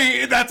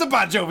 Runaway, that's a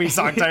Bon Jovi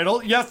song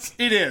title. Yes,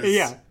 it is.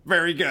 Yeah.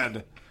 Very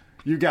good.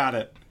 You got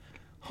it.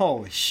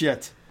 Holy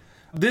shit.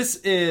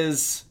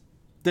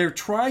 They're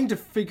trying to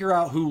figure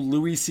out who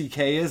Louis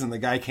C.K. is, and the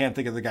guy can't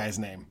think of the guy's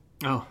name.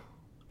 Oh.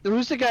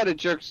 Who's the guy that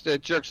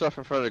jerks off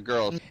in front of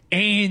girls?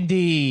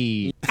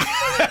 Andy.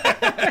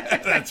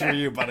 That's for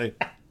you, buddy.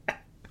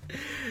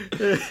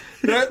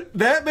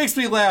 That makes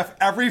me laugh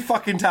every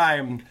fucking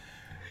time.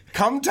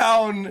 Come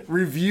Town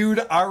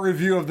reviewed our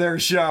review of their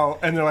show,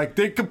 and they're like,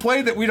 they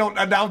complain that we don't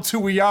announce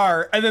who we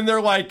are, and then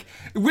they're like,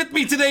 with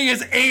me today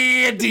is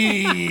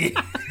Andy.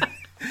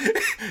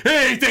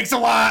 Hey, thanks a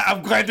lot.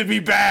 I'm glad to be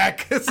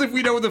back. As if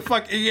we know who the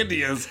fuck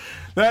Andy is.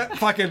 That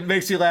fucking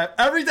makes me laugh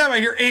every time I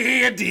hear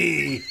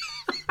Andy.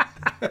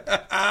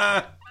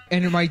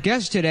 And my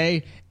guest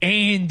today,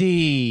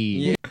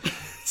 Andy.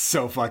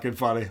 So fucking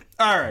funny.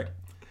 All right,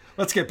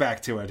 let's get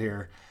back to it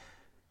here.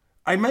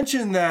 I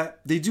mentioned that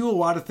they do a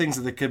lot of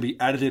things that could be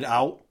edited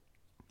out.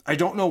 I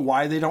don't know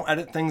why they don't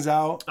edit things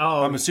out.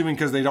 Oh. I'm assuming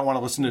because they don't want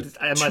to listen to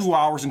 2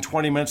 hours and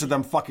 20 minutes of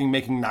them fucking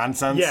making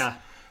nonsense. Yeah.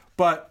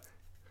 But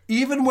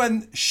even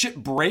when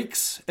shit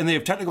breaks and they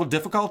have technical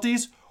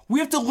difficulties, we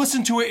have to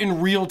listen to it in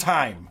real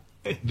time.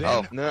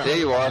 Then, there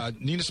you are.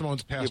 Nina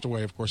Simone's passed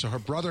away, of course, so her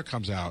brother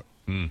comes out.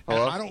 And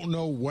Hello? I don't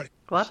know what...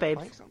 What, babe?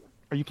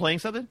 Are you playing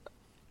something?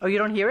 Oh, you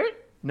don't hear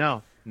it?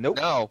 No. Nope.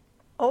 No.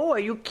 Oh, are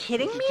you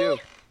kidding me? Oh.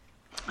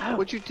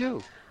 What'd you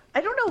do?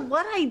 I don't know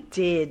what I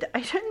did.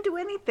 I didn't do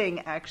anything,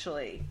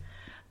 actually.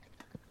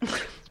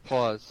 Let's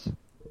pause.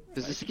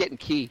 This is getting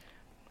key.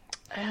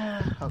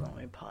 Hold on, let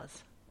me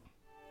pause.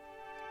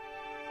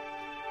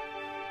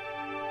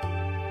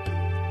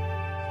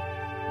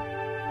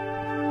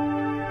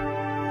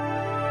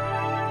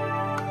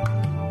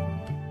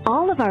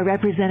 All of our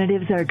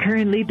representatives are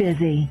currently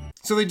busy.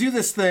 So they do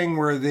this thing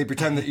where they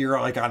pretend that you're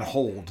like on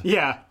hold.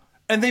 Yeah.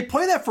 And they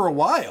play that for a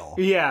while.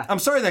 Yeah. I'm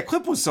sorry that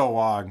clip was so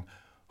long.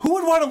 Who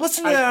would want to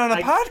listen to that on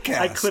a podcast?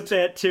 I clipped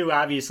that too,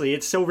 obviously.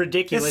 It's so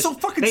ridiculous. It's so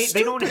fucking They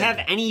stupid. don't have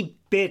any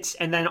bits,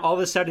 and then all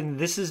of a sudden,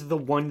 this is the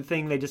one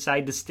thing they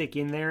decide to stick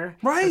in there.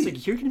 Right. It's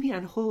like, you're going to be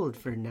on hold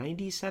for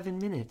 97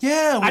 minutes.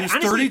 Yeah, when there's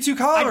 32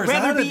 callers I'd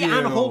rather ahead of be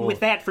on you. hold with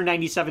that for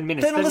 97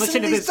 minutes Then than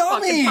listen to these this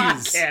fucking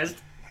dummies. podcast.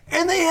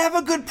 And they have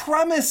a good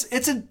premise.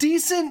 It's a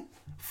decent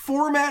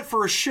format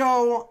for a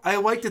show. I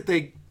like that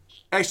they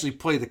actually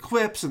play the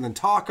clips and then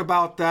talk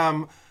about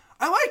them.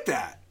 I like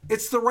that.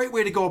 It's the right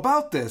way to go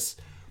about this.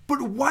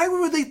 But why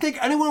would they think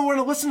anyone would want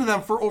to listen to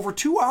them for over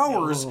 2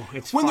 hours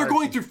when they're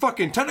going through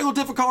fucking technical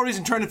difficulties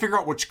and trying to figure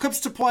out which clips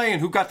to play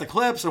and who got the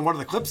clips and what do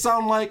the clips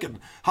sound like and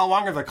how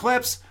long are the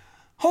clips?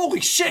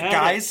 Holy shit,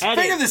 guys.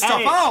 Figure this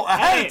stuff out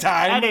ahead of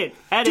time.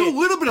 Do a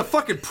little bit of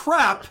fucking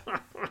prep.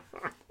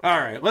 All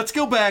right, let's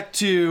go back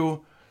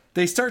to,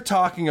 they start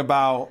talking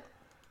about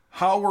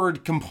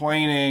Howard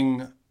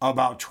complaining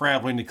about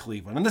traveling to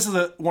Cleveland. And this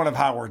is one of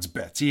Howard's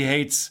bits. He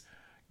hates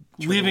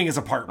leaving his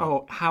apartment.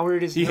 Oh,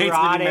 Howard is he hates leaving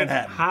neurotic.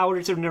 Manhattan.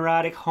 Howard's a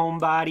neurotic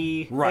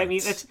homebody. Right. I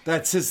mean,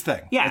 that's his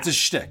thing. Yeah. It's his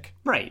shtick.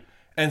 Right.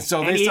 And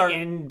so and they start...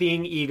 And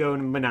being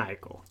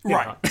egomaniacal.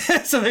 Right.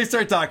 So they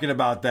start talking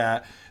about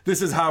that.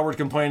 This is Howard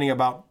complaining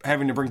about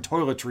having to bring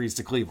toiletries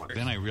to Cleveland.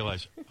 Then I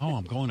realized,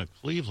 I'm going to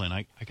Cleveland.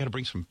 I got to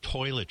bring some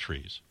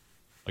toiletries.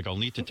 Like, I'll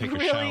need to take a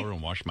shower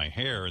and wash my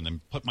hair and then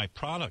put my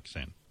products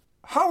in.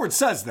 Howard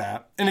says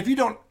that, and if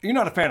you're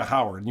not a fan of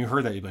Howard, and you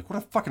heard that, you'd be like, what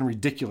a fucking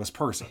ridiculous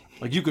person.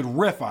 Like, you could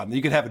riff on that.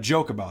 You could have a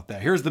joke about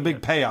that. Here's the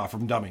big payoff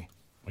from Dummy.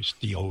 It's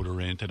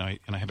deodorant, and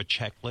I have a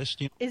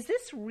checklist. Is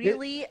this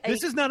really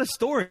This is not a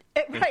story.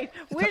 Right.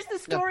 Where's the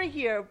story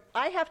here?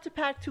 I have to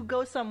pack to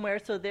go somewhere,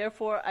 so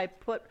therefore I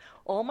put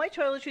all my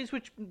toiletries,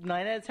 which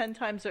 9 out of 10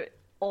 times are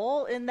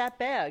all in that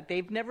bag.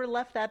 They've never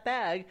left that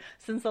bag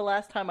since the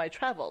last time I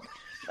traveled.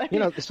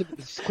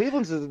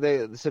 Cleveland's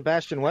the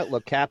Sebastian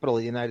Wetlook capital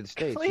of the United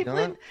States.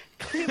 Cleveland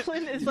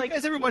is like... You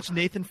guys ever watch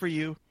Nathan For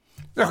You?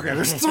 Okay,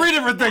 there's 3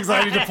 different things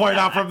I need to point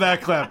out from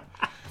that clip.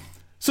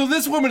 So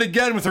this woman,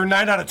 again, with her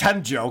 9 out of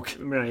 10 joke.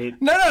 Right.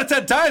 9 out of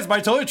 10 times, my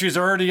toiletries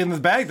are already in the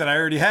bag that I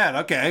already had.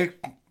 Okay,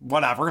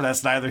 whatever.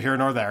 That's neither here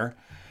nor there.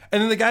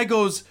 And then the guy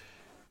goes,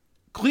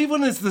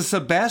 Cleveland is the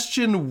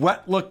Sebastian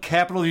Wetlook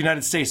capital of the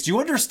United States. Do you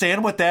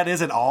understand what that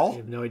is at all? I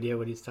have no idea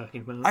what he's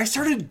talking about. I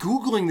started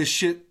Googling this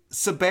shit.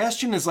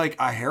 Sebastian is like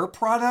a hair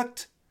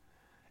product.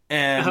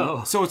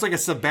 And so it's like a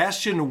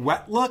Sebastian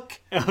Wetlook.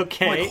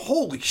 Okay. I'm like,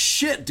 holy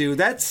shit, dude.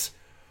 That's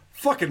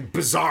fucking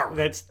bizarre.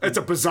 That's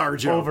a bizarre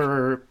joke.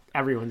 Over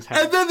everyone's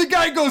head. And then the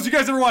guy goes, you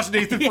guys ever watch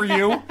Nathan For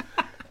You?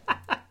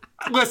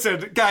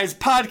 Listen, guys,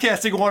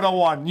 podcasting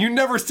 101. You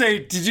never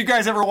say, did you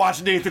guys ever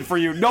watch Nathan For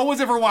You? No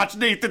one's ever watched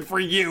Nathan For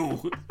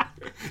You.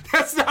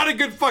 That's not a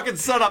good fucking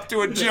setup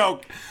to a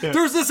joke. Yeah.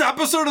 There's this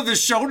episode of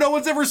this show no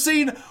one's ever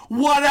seen.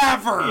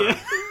 Whatever. Yeah.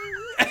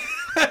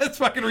 That's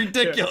fucking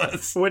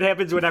ridiculous. Yeah. What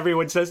happens when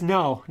everyone says,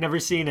 no, never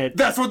seen it?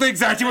 That's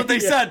exactly what they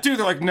said, too.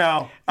 They're like,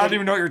 no, I don't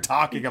even know what you're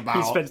talking about.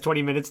 He spends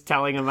 20 minutes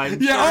telling him. All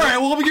right,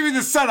 well, let me give you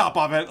the setup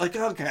of it. Like,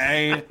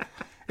 okay.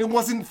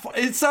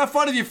 It's not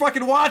fun if you're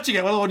fucking watching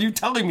it, let alone you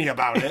telling me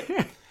about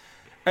it.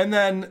 And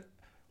then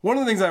one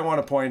of the things I want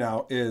to point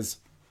out is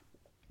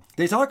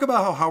they talk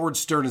about how Howard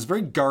Stern is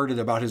very guarded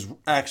about his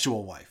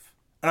actual life.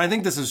 And I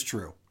think this is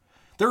true.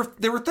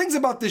 There were things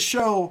about this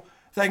show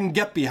that I can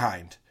get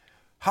behind.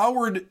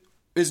 Howard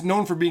is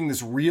known for being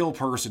this real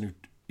person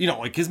who,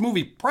 like his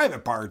movie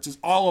Private Parts is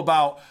all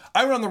about,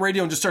 I went on the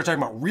radio and just started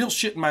talking about real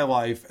shit in my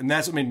life. And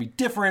that's what made me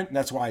different. And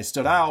that's why I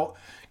stood out.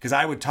 Because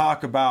I would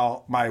talk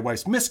about my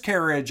wife's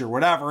miscarriage or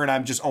whatever, and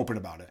I'm just open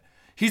about it.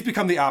 He's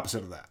become the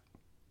opposite of that.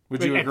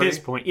 Would you agree? At this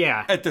point,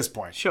 yeah. At this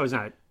point. Show's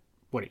not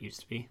what it used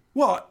to be.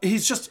 Well,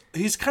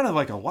 he's kind of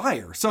like a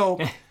liar. So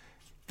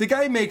the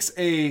guy makes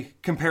a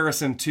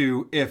comparison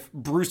to if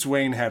Bruce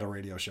Wayne had a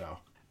radio show.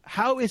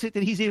 How is it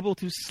that he's able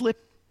to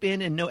slip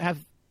in and have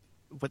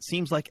what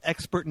seems like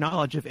expert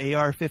knowledge of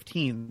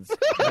AR-15s?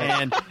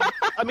 And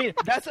I mean,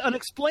 that's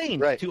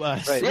unexplained to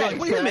us. Right. Yeah,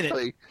 wait a minute.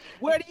 Exactly.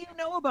 Where do you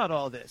know about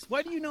all this?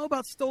 Why do you know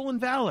about stolen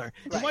valor?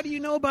 And why do you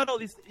know about all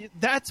these?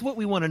 That's what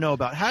we want to know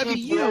about. How do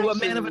you, a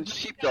man of a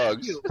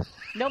sheepdogs?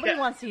 Nobody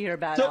wants to hear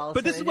about Allison.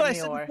 But this is what I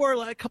said before,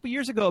 like a couple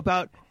years ago,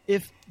 about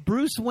if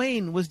Bruce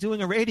Wayne was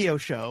doing a radio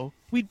show,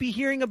 we'd be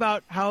hearing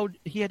about how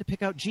he had to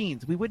pick out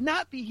jeans. We would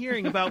not be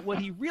hearing about what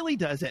he really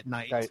does at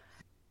night. Right.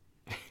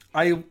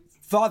 I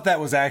thought that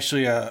was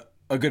actually a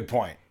good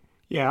point.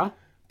 Yeah.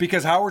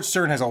 Because Howard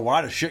Stern has a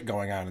lot of shit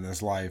going on in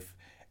his life,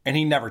 and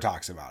he never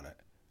talks about it.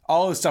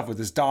 All his stuff with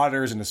his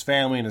daughters and his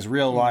family and his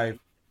real life,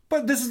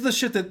 But this is the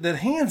shit that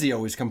Hansy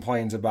always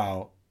complains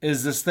about,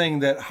 is this thing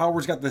that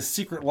Howard's got this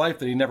secret life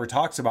that he never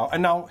talks about.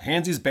 And now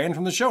Hansy's banned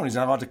from the show and he's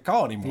not allowed to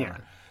call anymore. Yeah.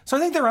 So I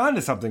think they're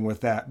onto something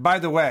with that. By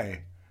the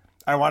way,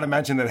 I want to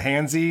mention that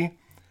Hansy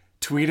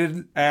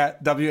tweeted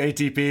at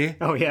WATP.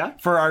 Oh, yeah?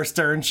 For our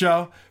Stern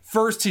show.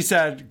 First he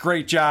said,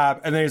 great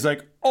job. And then he's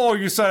like, oh,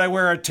 you said I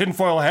wear a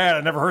tinfoil hat.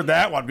 I never heard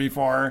that one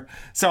before.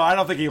 So I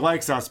don't think he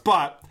likes us.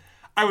 But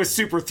I was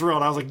super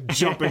thrilled. I was like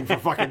jumping for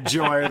fucking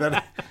joy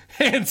that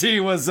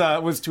Hansy was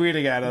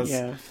tweeting at us.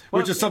 Yeah.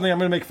 Which is something I'm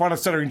going to make fun of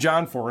Stuttering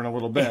John for in a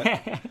little bit.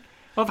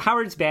 Well, if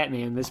Howard's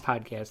Batman, this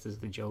podcast is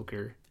the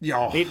Joker.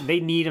 Yo. They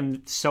need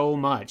him so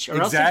much.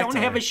 Or else they don't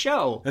have a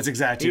show. That's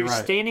exactly You're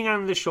right. standing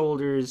on the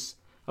shoulders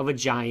of a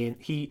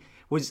giant. He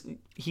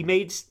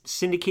made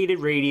syndicated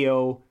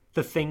radio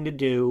the thing to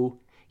do.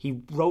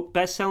 He wrote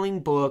best-selling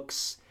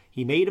books.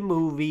 He made a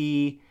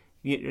movie.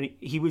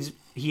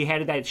 He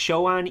had that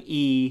show on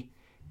E,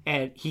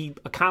 and he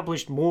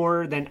accomplished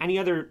more than any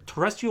other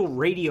terrestrial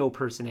radio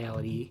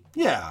personality.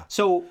 Yeah.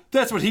 So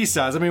that's what he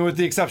says. I mean, with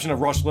the exception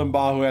of Rush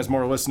Limbaugh, who has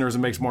more listeners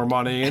and makes more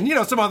money,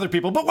 and, some other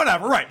people, but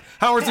whatever, right.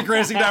 Howard's the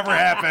greatest thing to ever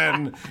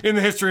happen in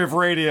the history of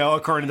radio,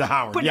 according to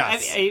Howard. But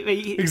yes.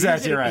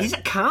 Exactly right. He's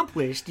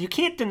accomplished. You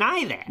can't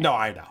deny that. No,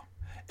 I know.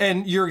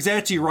 And you're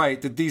exactly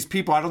right that these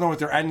people, I don't know what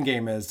their end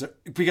game is,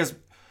 because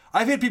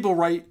I've had people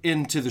write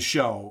into the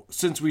show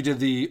since we did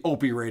the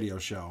Opie radio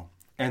show.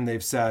 And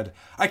they've said,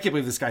 I can't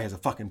believe this guy has a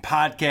fucking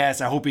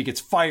podcast. I hope he gets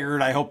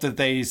fired. I hope that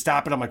they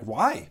stop it. I'm like,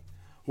 why?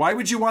 Why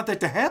would you want that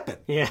to happen?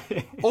 Yeah.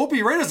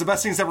 Opie Radio is the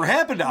best thing that's ever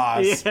happened to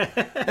us. Yeah.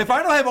 If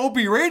I don't have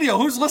Opie Radio,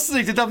 who's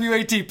listening to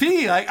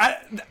WATP? Like,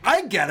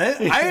 I get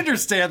it. I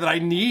understand that I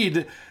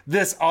need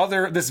this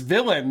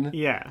villain.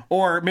 Yeah.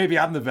 Or maybe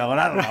I'm the villain.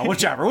 I don't know.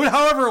 Whichever.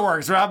 However it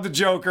works. Or I'm the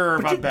Joker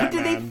or I'm Batman. But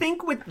do they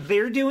think what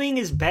they're doing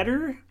is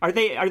better? Are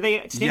they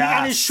standing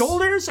on his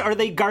shoulders? Or are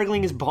they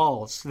gargling his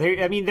balls?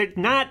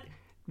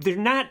 They're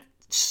not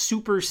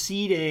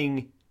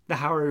superseding the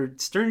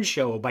Howard Stern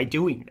show by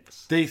doing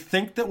this. They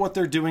think that what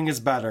they're doing is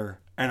better,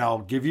 and I'll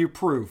give you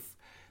proof.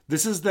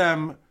 This is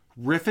them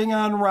riffing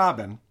on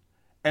Robin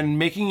and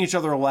making each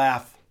other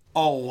laugh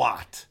a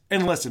lot.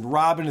 And listen,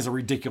 Robin is a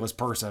ridiculous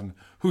person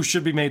who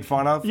should be made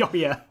fun of. Oh,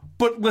 yeah.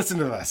 But listen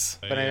to this.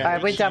 All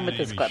right, we're done with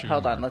this clip.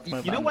 Hold on, let's move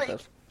on. You know with why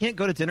this. he can't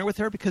go to dinner with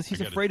her? Because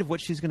he's afraid of what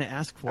she's going to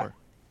ask for.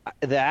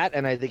 That,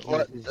 and I think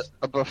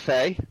a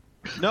buffet.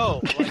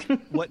 No,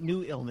 what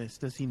new illness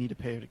does he need to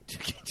pay her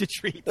to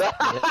treat?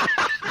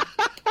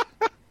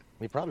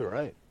 You're probably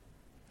right.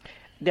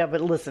 Yeah,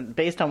 but listen,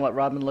 based on what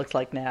Robin looks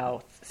like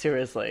now,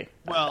 seriously.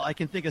 Well, I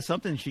can think of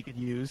something she could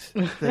use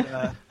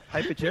that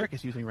Hypogeric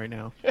is using right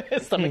now.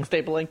 Stomach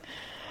stapling.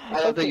 I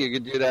don't think you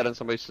could do that on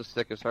somebody so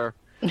thick as her.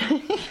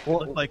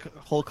 Look like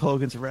Hulk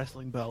Hogan's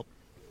wrestling belt.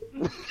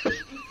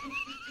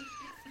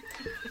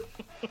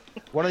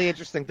 One of the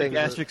interesting things.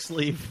 Gastric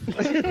sleeve.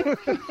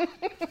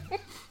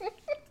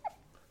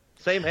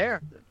 Same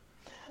hair.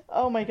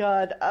 Oh my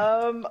God.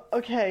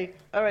 Okay.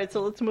 All right.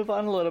 So let's move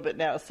on a little bit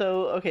now.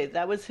 So okay,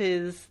 that was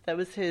his. I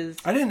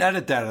didn't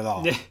edit that at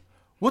all.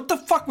 What the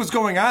fuck was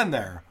going on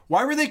there?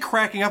 Why were they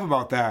cracking up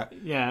about that?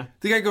 Yeah.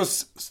 The guy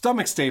goes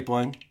stomach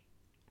stapling,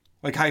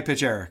 like High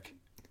Pitch Eric,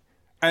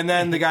 and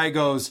then the guy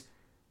goes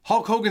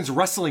Hulk Hogan's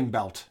wrestling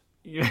belt,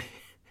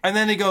 and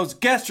then he goes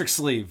gastric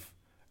sleeve,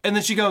 and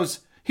then she goes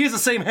he has the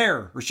same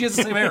hair or she has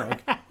the same hair.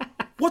 Like,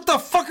 what the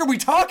fuck are we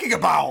talking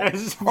about?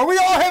 Are we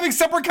all having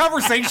separate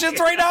conversations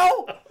right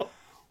now?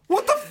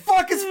 What the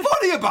fuck is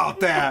funny about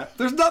that?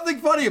 There's nothing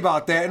funny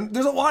about that. And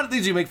there's a lot of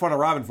things you make fun of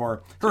Robin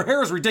for. Her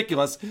hair is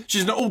ridiculous.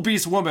 She's an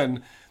obese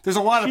woman. There's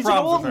a lot of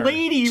problems with her.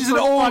 She's an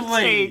old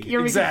lady.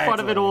 You're making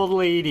fun of an old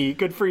lady.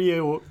 Good for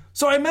you.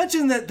 So I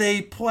mentioned that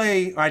they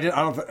play.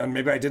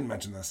 Maybe I didn't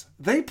mention this.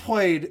 They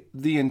played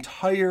the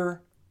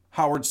entire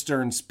Howard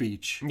Stern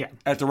speech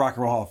at the Rock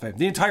and Roll Hall of Fame.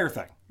 The entire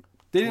thing.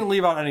 They didn't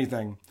leave out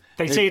anything.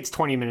 They say it's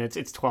 20 minutes.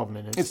 It's 12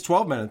 minutes. It's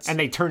 12 minutes. And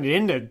they turned it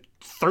into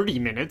 30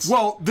 minutes.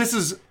 Well, this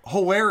is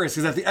hilarious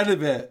because at the end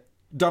of it,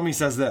 Dummy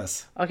says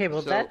this. Okay,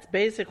 well, that's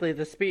basically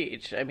the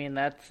speech. I mean,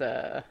 that's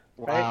wow.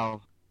 Right?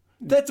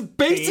 That's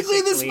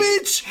basically the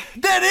speech.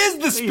 That is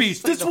the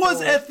speech. This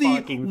was at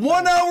the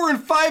 1 hour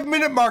and 5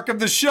 minute mark of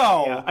the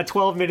show. Yeah, a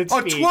 12-minute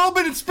speech. A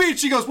 12-minute speech.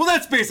 She goes, well,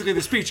 that's basically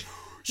the speech.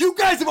 You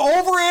guys have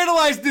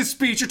overanalyzed this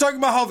speech. You're talking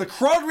about how the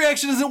crowd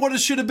reaction isn't what it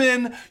should have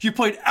been. You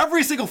played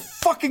every single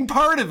fucking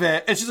part of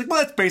it. And she's like,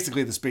 well, that's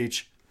basically the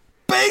speech.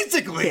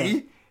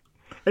 Basically.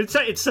 Yeah.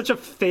 It's such a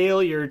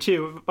failure,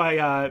 too.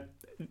 By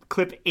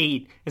clip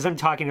 8, as I'm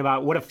talking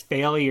about what a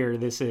failure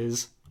this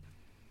is.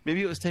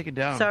 Maybe it was taken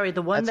down. Sorry,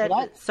 the one that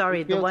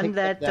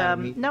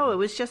no, it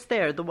was just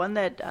there. The one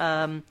that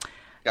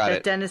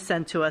that Dennis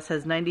sent to us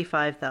has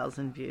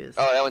 95,000 views.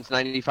 Oh, that one's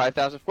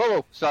 95,000?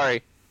 Whoa,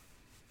 sorry.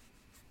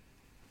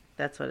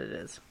 That's what it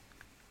is.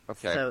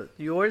 Okay. So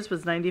yours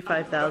was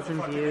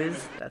 95,000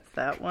 views. That's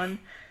that one.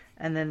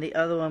 And then the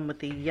other one with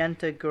the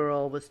Yenta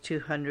girl was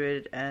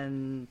 200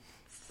 and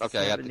Okay,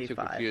 I got the two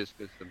 75. confused.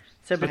 'Cause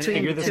So Figure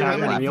between this two out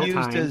in and real views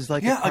time. Does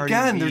like Yeah, a Cardi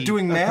again, B, they're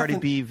doing a math Cardi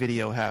and- B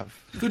video have?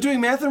 They're doing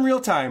math in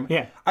real time.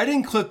 Yeah. I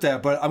didn't clip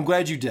that, but I'm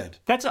glad you did.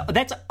 That's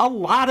a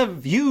lot of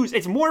views.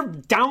 It's more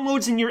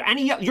downloads than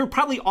you're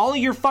probably all of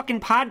your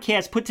fucking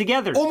podcasts put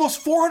together. Almost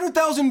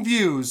 400,000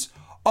 views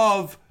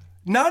of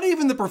not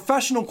even the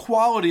professional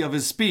quality of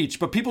his speech,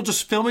 but people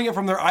just filming it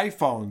from their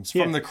iPhones,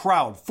 from the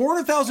crowd.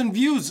 400,000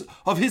 views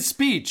of his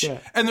speech. Yeah.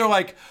 And they're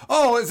like,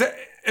 oh, is that...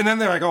 And then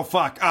they're like, oh,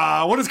 fuck,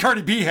 what does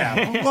Cardi B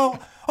have? Well,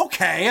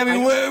 okay, I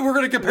mean, we're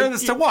going to compare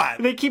this to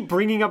what? They keep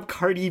bringing up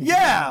Cardi B.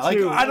 Yeah, like,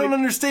 too. I don't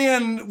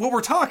understand what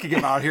we're talking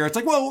about here. It's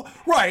like, well,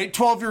 right,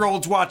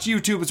 12-year-olds watch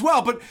YouTube as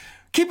well, but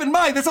keep in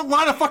mind, that's a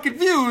lot of fucking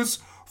views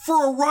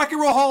for a Rock and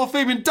Roll Hall of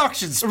Fame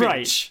induction speech.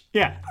 Right.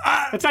 Yeah.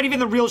 That's not even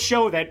the real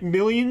show that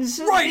millions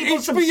of Right, people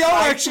HBO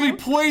subscribe actually to.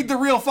 played the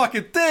real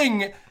fucking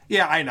thing.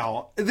 Yeah, I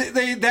know.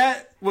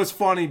 That was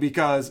funny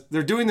because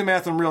they're doing the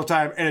math in real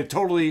time and it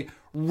totally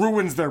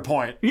ruins their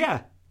point.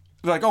 Yeah.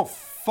 They're like, oh,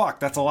 fuck,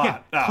 that's a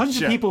lot. Yeah,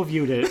 tons of people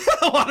viewed it.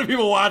 A lot of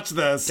people watch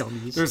this.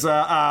 Dummies. There's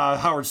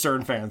Howard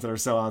Stern fans that are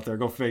still out there.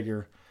 Go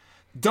figure.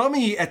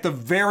 Dummy, at the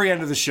very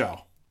end of the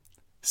show,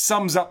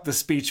 sums up the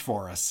speech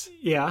for us.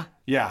 Yeah.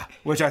 Yeah,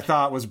 which I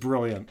thought was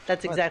brilliant.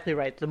 That's exactly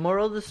right. The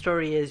moral of the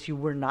story is you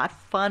were not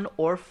fun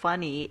or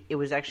funny. It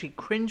was actually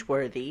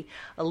cringeworthy,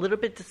 a little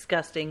bit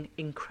disgusting,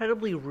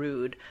 incredibly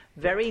rude,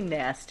 very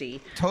nasty.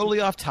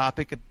 Totally off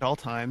topic at all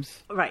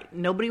times. Right.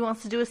 Nobody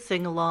wants to do a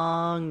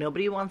sing-along.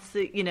 Nobody wants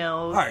to,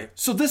 All right,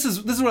 so this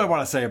is what I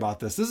want to say about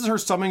this. This is her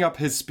summing up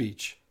his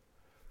speech.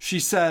 She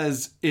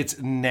says it's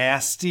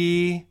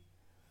nasty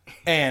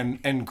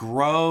and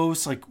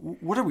gross. Like,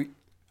 what are we...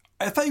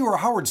 I thought you were a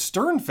Howard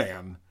Stern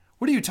fan.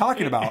 What are you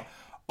talking about?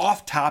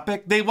 Off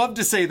topic? They love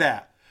to say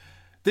that.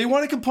 They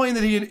want to complain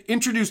that he had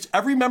introduced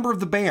every member of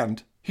the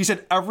band. He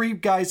said every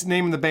guy's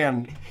name in the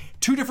band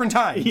 2 different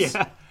times.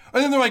 Yeah.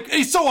 And then they're like,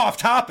 he's so off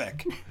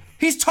topic.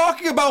 He's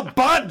talking about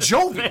Bon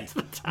Jovi,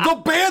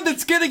 the band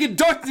that's getting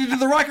inducted into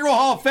the Rock and Roll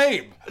Hall of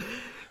Fame.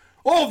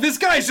 Oh, this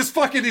guy's just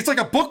fucking, it's like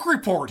a book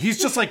report. He's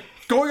just like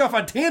going off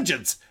on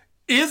tangents.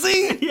 Is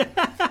he?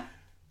 Yeah.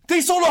 They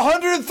sold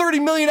 130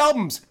 million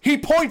albums. He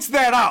points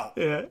that out.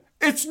 Yeah.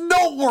 It's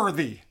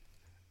noteworthy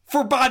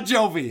for Bon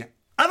Jovi.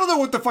 I don't know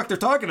what the fuck they're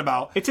talking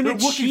about. It's an They're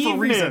looking for achievement.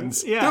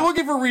 reasons. Yeah. They're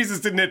looking for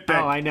reasons to nitpick.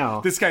 Oh, I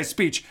know. This guy's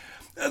speech.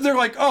 They're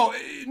like, oh,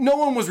 no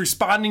one was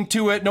responding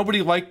to it.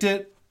 Nobody liked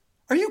it.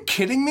 Are you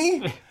kidding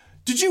me?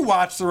 Did you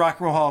watch the Rock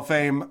and Roll Hall of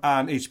Fame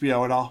on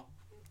HBO at all?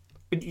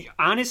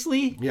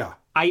 Honestly, Yeah.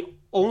 I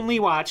only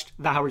watched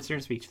the Howard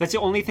Stern speech. That's the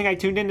only thing I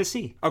tuned in to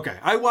see. Okay,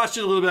 I watched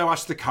it a little bit. I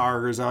watched the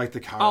Cars. I like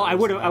the Cars. Oh, I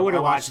would've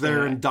watched watched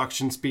their that.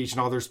 induction speech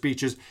and all their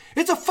speeches.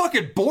 It's a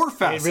fucking bore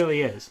fest. It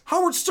really is.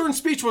 Howard Stern's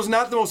speech was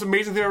not the most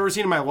amazing thing I've ever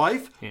seen in my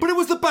life, but it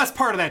was the best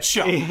part of that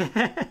show.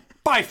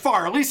 By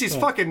far. At least he's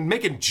fucking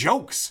making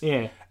jokes.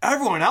 Yeah.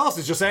 Everyone else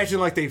is just acting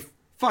like they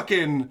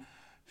fucking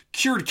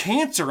cured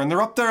cancer, and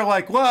they're up there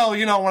like, well,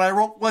 you know, when I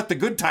let the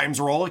good times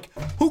roll, like,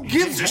 who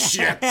gives a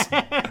shit?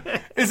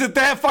 Is it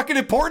that fucking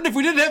important? If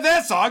we didn't have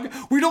that song,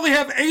 we'd only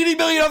have 80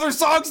 million other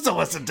songs to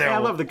listen to. Yeah, I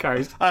love the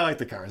Cars. I like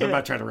the Cars. I'm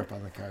not trying to rip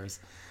on the Cars.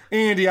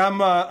 Andy,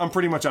 I'm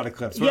pretty much out of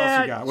clips. What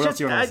else you got? What else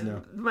you want to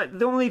listen to? But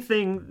the only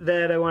thing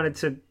that I wanted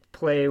to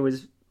play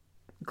was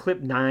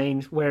clip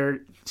 9, where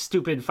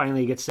Stupid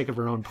finally gets sick of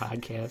her own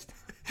podcast.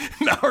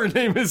 Now her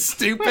name is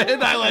Stupid.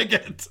 I like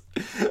it.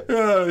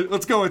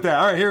 Let's go with that.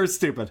 All right, here's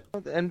Stupid.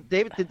 And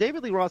to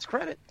David Lee Roth's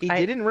credit, he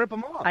didn't rip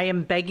him off. I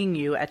am begging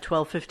you at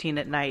 12:15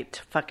 at night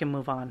to fucking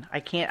move on. I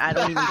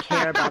don't even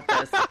care about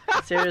this.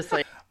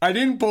 Seriously. I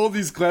didn't pull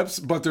these clips,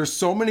 but there's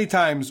so many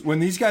times when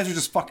these guys are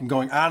just fucking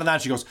going on and on.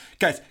 She goes,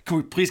 guys, can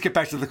we please get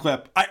back to the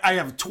clip? I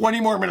have 20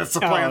 more minutes to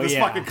play on this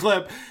fucking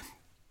clip.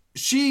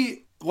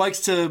 She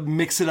likes to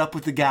mix it up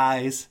with the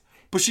guys,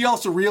 but she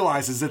also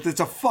realizes that it's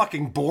a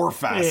fucking bore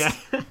fest.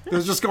 Yeah.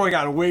 They're just going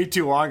on way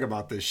too long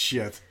about this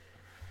shit.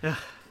 You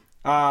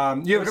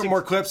have a couple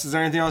more clips. Is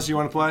there anything else you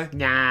want to play?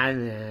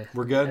 Nah.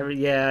 We're good?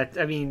 Yeah,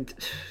 I mean,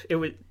 it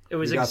was You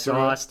got through it?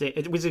 exhausting.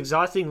 It was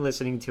exhausting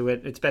listening to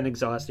it. It's been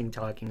exhausting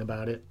talking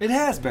about it. It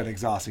has been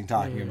exhausting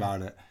talking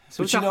about it.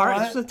 So But it's you a know hard.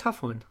 what? It's a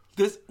tough one.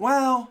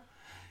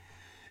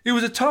 It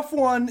was a tough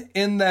one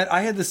in that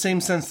I had the same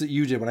sense that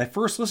you did when I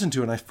first listened to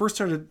it and I first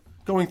started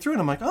going through it.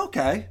 I'm like,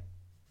 okay,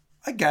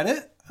 I get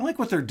it. I like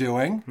what they're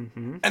doing.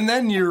 Mm-hmm. And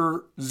then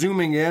you're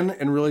zooming in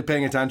and really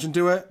paying attention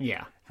to it.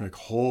 Yeah. You're like,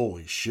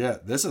 holy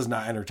shit, this is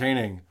not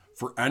entertaining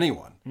for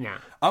anyone. Yeah.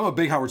 I'm a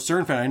big Howard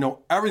Stern fan. I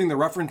know everything they're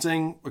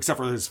referencing, except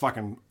for his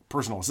fucking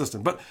personal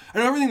assistant. But I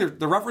know everything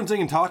they're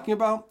referencing and talking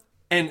about.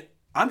 And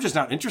I'm just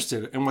not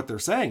interested in what they're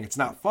saying. It's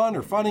not fun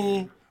or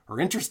funny or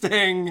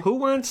interesting. Who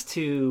wants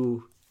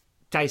to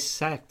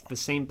dissect the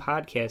same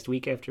podcast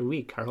week after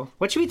week, Carl?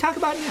 What should we talk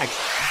about next?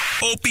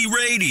 Opie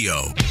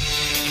Radio.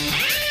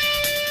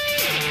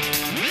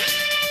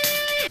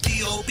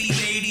 The Opie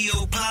Radio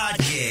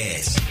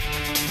Podcast.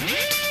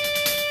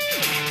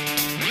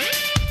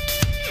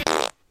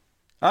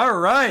 All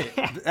right.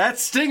 That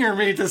stinger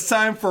means it's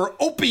time for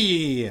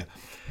Opie.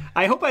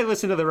 I hope I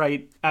listened to the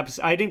right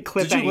episode. I didn't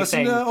clip Did you anything.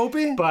 listen to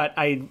Opie? But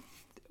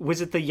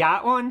was it the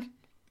yacht one?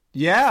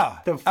 Yeah.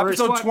 The first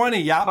Episode one?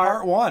 20, Yacht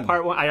Part 1.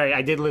 Part 1.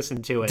 I did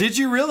listen to it. Did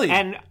you really?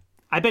 And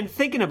I've been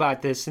thinking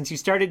about this since you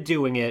started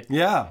doing it.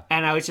 Yeah.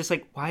 And I was just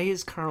like, why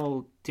is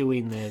Carl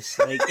doing this?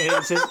 Like,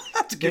 it's just,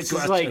 That's a good this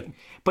is question. like,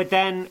 but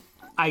then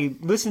I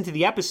listened to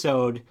the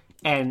episode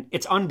and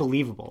it's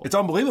unbelievable. It's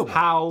unbelievable.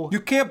 How you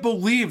can't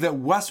believe that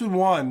Westwood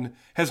One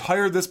has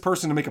hired this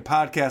person to make a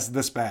podcast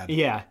this bad.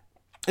 Yeah.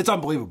 It's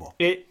unbelievable.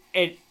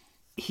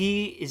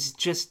 He is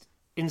just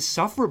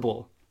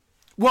insufferable.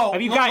 Well, let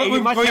me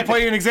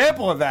play you an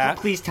example of that.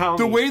 Please tell me.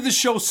 The way the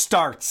show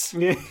starts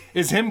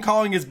is him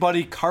calling his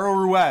buddy Carl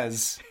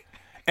Ruiz,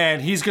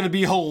 and he's going to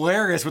be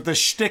hilarious with the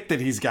shtick that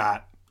he's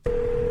got.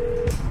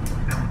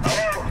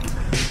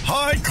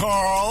 Hi,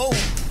 Carl.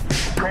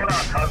 What's going on,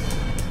 cuz?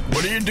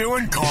 What are you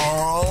doing,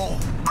 Carl?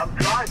 I'm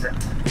driving.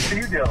 What are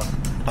you doing?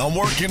 I'm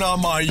working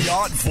on my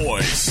yacht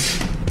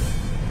voice.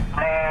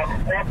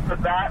 Off the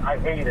bat, I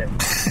hate it.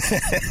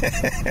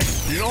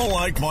 You don't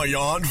like my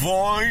yacht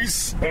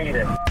voice? Hate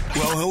it.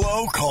 Well,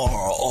 hello,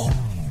 Carl.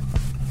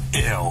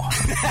 Ew.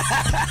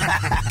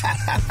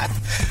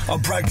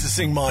 I'm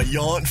practicing my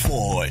yacht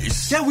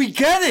voice. Yeah, we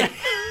get it.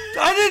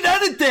 I didn't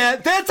edit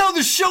that. That's how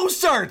the show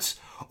starts.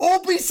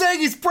 Opie saying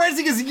he's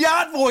practicing his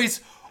yacht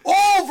voice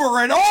over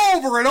and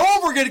over and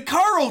over again.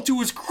 Carl, to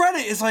his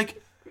credit, is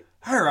like,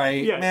 all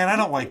right, man, I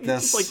don't like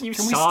this. Like, you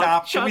Can we suck.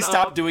 stop? Shut Can we up.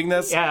 stop doing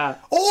this? Yeah.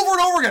 Over and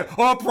over again.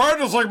 Oh,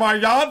 practicing my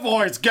yacht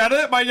voice. Get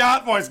it? My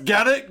yacht voice.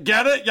 Get it?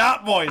 Get it?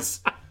 Yacht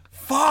voice.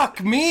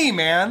 Fuck me,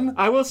 man.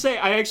 I will say,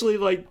 I actually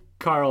like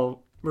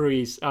Carl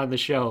Ruiz on the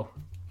show.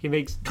 He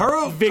makes Vic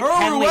Carl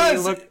Henley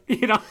Ruiz look,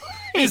 you know.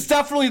 is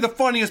definitely the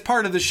funniest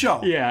part of the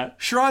show. Yeah.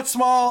 Sherrod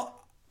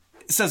Small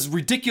says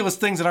ridiculous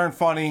things that aren't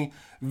funny.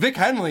 Vic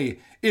Henley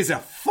is a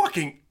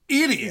fucking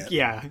idiot.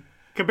 Yeah.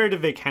 Compared to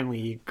Vic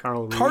Henley,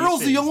 Carl Ruiz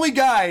Carl's is- the only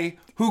guy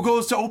who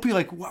goes to Opie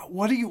like,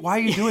 why are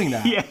you doing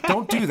that? Yeah.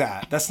 Don't do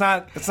that. That's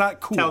not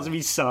cool. Tells him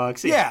he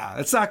sucks. Yeah,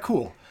 it's not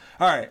cool.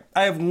 All right,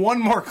 I have one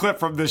more clip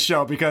from this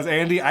show because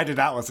Andy, I did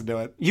not listen to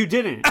it. You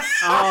didn't.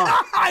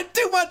 I had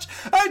too much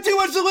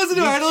to listen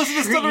to. I had to listen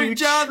to Stuttering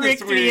John this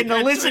tricked me week. into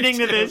I listening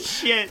to tricked you. this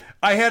shit.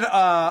 I had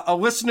a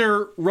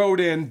listener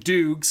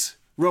Dukes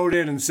wrote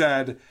in and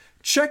said,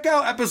 check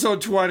out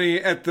episode 20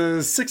 at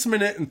the 6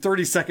 minute and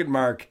 30 second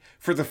mark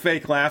for the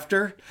fake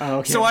laughter. Oh,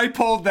 okay. So I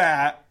pulled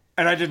that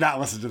and I did not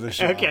listen to the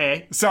show.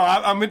 Okay. So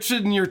I'm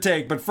interested in your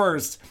take, but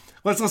first,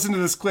 let's listen to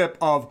this clip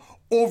of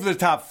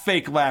over-the-top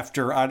fake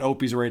laughter on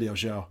Opie's radio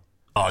show.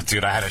 Oh,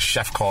 dude, I had a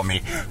chef call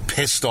me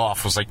pissed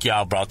off. Was like,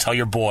 yeah, bro, tell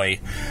your boy,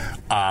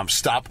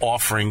 stop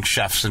offering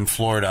chefs in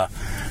Florida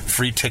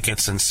free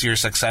tickets and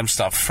SiriusXM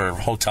stuff for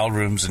hotel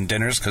rooms and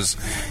dinners because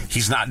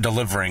he's not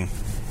delivering.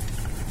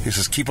 He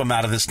says, keep him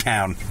out of this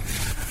town.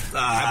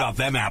 How about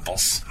them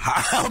apples?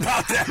 How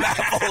about them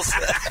apples?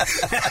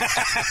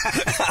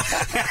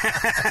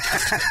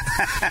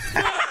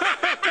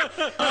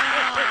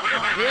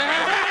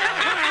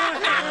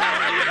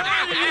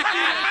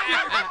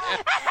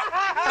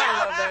 I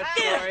love that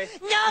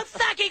story. No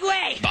fucking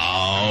way!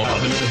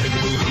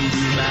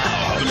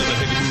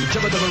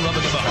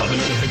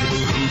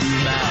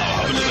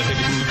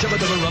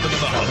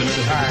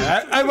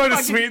 I might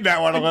have sweetened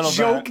that one a little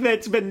joke bit.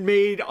 that's been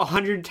made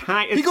 100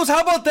 times. He goes,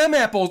 how about them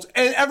apples?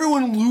 And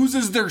everyone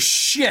loses their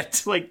shit.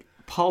 It's like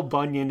Paul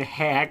Bunyan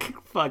hack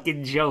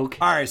fucking joke.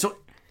 All right, so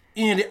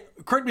Andy,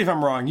 correct me if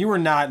I'm wrong. You were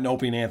not an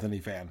Opie and Anthony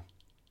fan.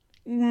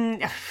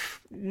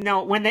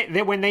 No, when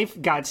they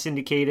got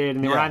syndicated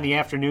and they were Yeah. on the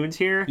afternoons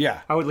here,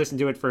 Yeah. I would listen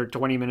to it for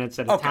 20 minutes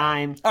at a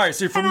time. All right,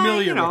 so you're And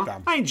familiar with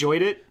them. I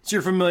enjoyed it. So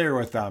you're familiar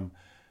with them.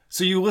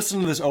 So you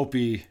listened to this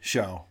Opie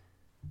show.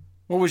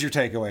 What was your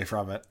takeaway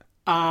from it?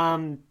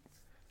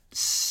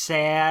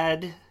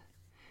 Sad.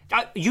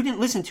 You didn't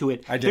listen to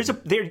it. I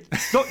didn't.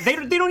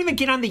 They don't even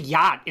get on the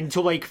yacht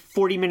until like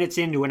 40 minutes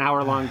into an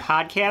hour-long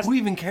podcast. Who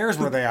even cares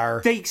where they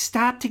are? They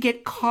stop to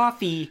get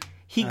coffee.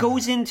 He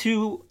goes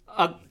into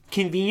a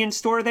convenience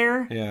store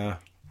there. Yeah.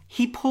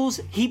 He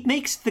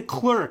makes the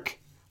clerk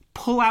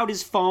pull out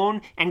his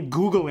phone and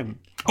Google him.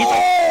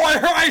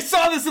 I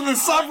saw this in the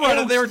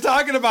subreddit. They were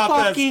talking about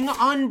fucking this.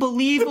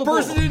 Unbelievable. The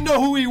person didn't know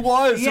who he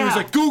was. So Yeah. he's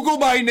like, Google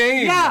my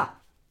name. Yeah.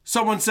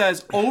 Someone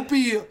says,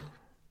 Opie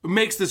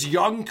makes this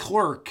young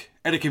clerk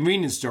at a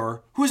convenience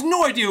store who has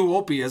no idea who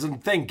Opie is,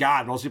 and thank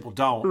God most people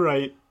don't.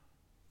 Right.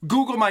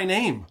 Google my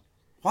name.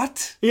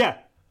 What? Yeah.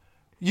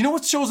 You know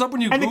what shows up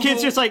when you And Google? the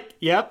kid's just like,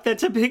 yep,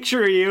 that's a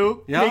picture of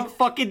you. Yeah. Big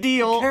fucking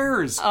deal. Who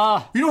cares? You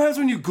know what happens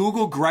when you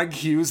Google Greg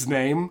Hughes'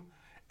 name?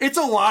 It's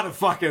a lot of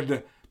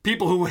fucking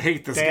people who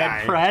hate this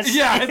Bad guy. press.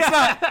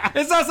 Yeah,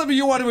 it's not something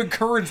you want to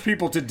encourage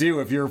people to do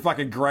if you're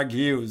fucking Greg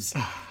Hughes.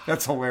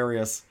 That's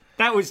hilarious.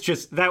 That was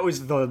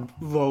the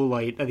low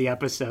light of the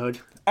episode.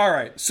 All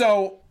right,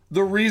 so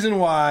the reason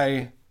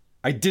why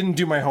I didn't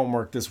do my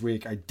homework this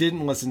week, I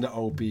didn't listen to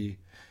Opie,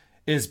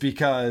 is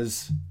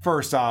because,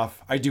 first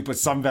off, I do put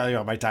some value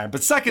on my time.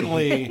 But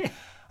secondly,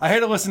 I had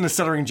to listen to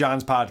Stuttering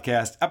John's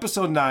podcast,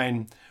 episode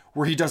 9,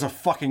 where he does a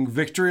fucking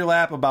victory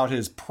lap about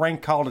his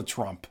prank call to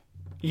Trump.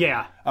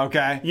 Yeah.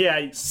 Okay?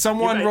 Yeah.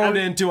 Someone Yeah, wrote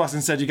into us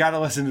and said, you got to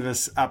listen to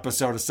this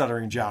episode of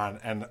Stuttering John,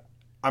 and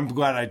I'm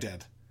glad I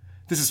did.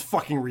 This is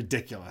fucking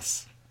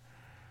ridiculous.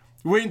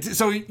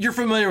 So you're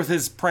familiar with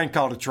his prank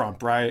call to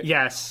Trump, right?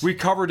 Yes. We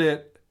covered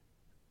it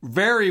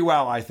very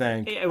well, I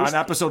think, on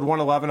episode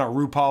 111, our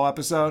RuPaul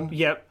episode.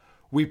 Yep.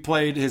 We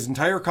played his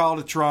entire call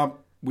to Trump.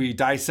 We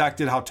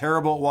dissected how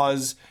terrible it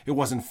was. It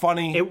wasn't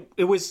funny.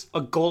 It was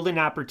a golden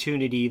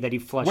opportunity that he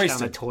flushed down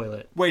the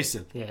toilet.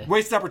 Wasted. Yeah.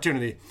 Wasted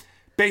opportunity.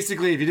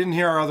 Basically, if you didn't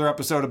hear our other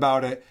episode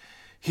about it,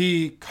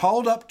 he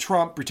called up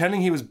Trump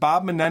pretending he was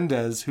Bob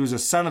Menendez, who's a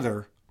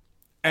senator,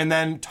 and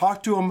then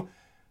talked to him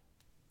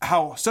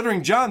how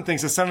Stuttering John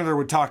thinks a senator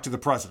would talk to the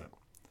president.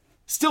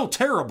 Still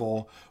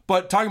terrible,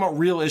 but talking about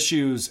real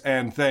issues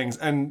and things.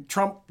 And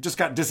Trump just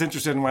got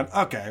disinterested and went,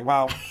 okay,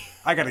 well,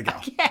 I got to go.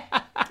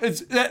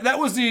 That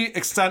was the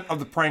extent of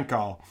the prank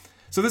call.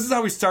 So this is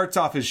how he starts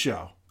off his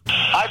show.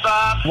 Hi,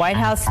 Bob. White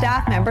House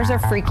staff members are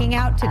freaking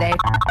out today.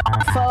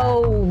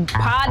 Faux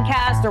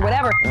podcast or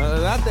whatever.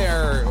 That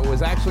there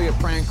was actually a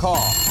prank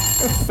call.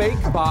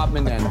 Fake Bob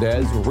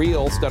Menendez,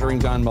 real Stuttering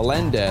John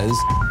Melendez.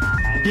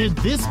 Did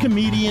this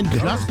comedian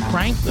just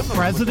prank the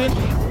president?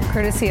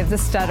 Courtesy of the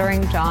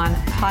Stuttering John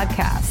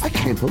podcast. I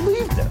can't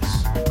believe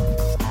this.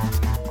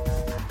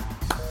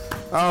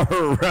 All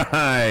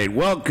right.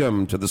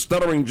 Welcome to the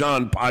Stuttering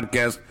John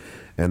podcast.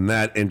 And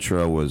that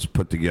intro was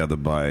put together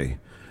by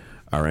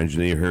our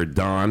engineer here,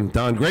 Don.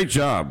 Don, great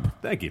job.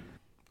 Thank you.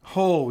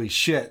 Holy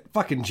shit.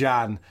 Fucking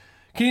John.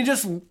 Can you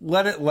just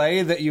let it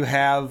lay that you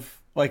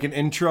have like an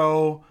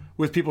intro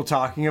with people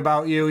talking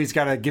about you? He's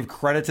got to give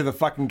credit to the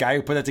fucking guy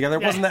who put that together.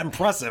 It wasn't that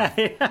impressive.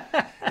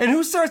 And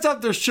who starts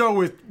out their show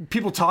with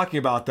people talking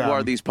about them? Who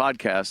are these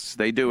podcasts?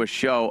 They do a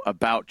show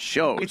about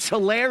shows. It's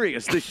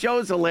hilarious. The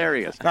show's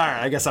hilarious. All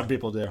right, I guess some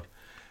people do.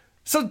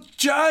 So,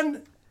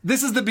 John,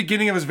 this is the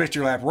beginning of his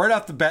victory lap. Right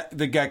off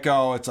the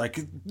get-go, it's like,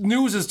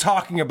 news is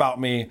talking about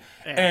me.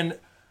 And,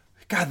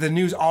 God, the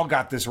news all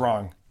got this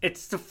wrong.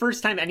 It's the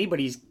first time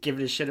anybody's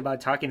given a shit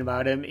about talking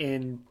about him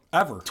in...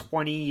 Ever.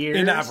 20 years.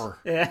 In ever.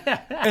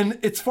 And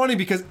it's funny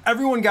because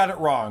everyone got it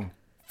wrong.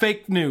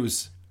 Fake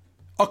news.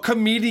 A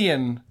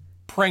comedian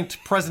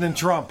pranked President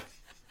Trump.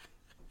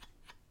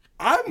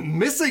 I'm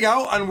missing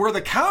out on where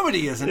the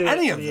comedy is in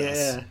any of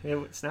this. Yeah,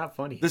 it's not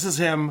funny. This is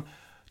him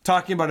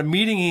talking about a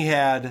meeting he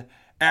had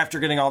after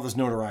getting all this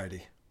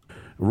notoriety.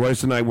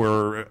 Royce and I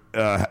were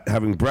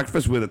having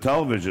breakfast with a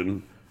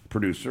television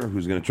producer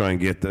who's going to try and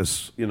get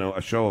this,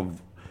 a show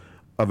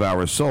of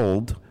ours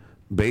sold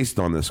based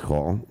on this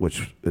call,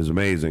 which is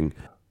amazing.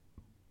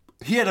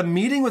 He had a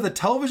meeting with a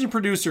television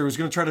producer who's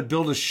going to try to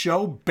build a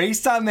show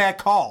based on that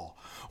call.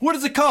 What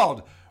is it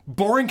called?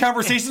 Boring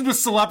Conversations with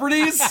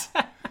Celebrities?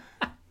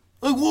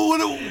 Like, what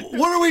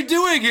are we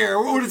doing here?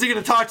 What is he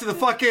going to talk to the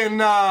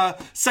fucking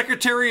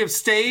Secretary of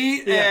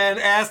State and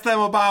ask them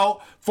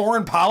about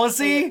foreign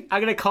policy?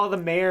 I'm going to call the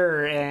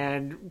mayor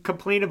and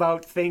complain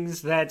about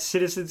things that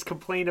citizens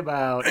complain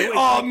about.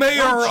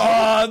 Mayor,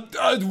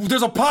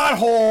 there's a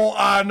pothole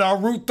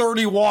on Route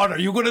 31. Are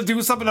you going to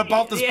do something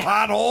about this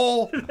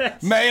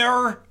pothole,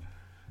 Mayor?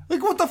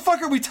 Like, what the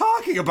fuck are we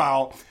talking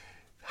about?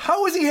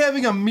 How is he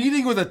having a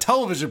meeting with a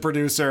television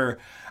producer?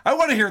 I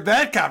want to hear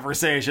that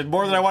conversation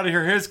more than I want to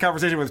hear his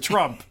conversation with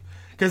Trump,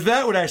 because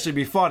that would actually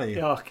be funny.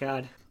 Oh,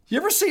 God. You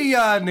ever see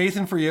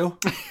Nathan For You?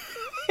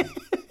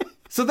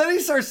 So then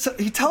he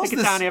tells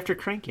this... on after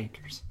Crank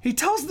Yankers. He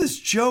tells this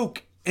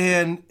joke,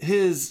 and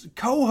his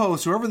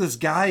co-host, whoever this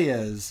guy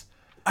is,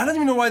 I don't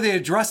even know why they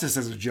address this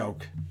as a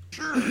joke.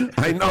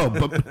 I know,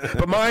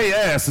 but my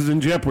ass is in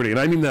jeopardy, and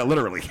I mean that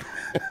literally.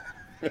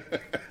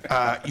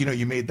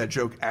 You made that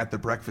joke at the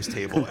breakfast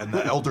table, and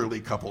the elderly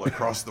couple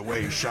across the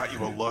way shot you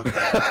a look.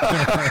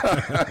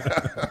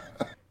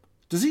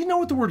 Does he know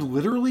what the word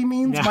literally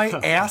means? No. My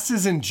ass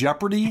is in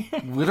jeopardy?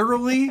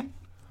 Literally?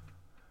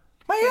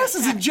 My ass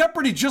is in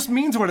jeopardy just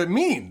means what it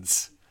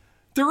means.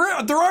 There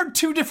are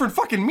two different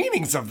fucking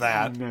meanings of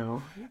that.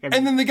 No.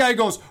 And then the guy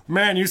goes,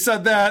 man, you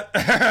said that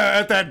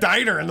at that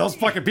diner, and those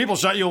fucking people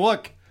shot you a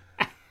look.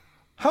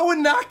 How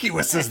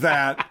innocuous is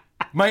that?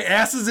 My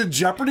ass is in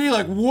jeopardy?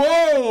 Like,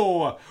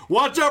 whoa!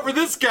 Watch out for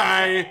this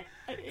guy.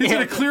 He's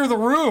going to clear the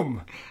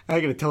room.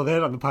 I got to tell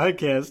that on the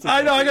podcast.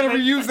 I know, I got to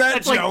reuse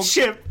that joke. Like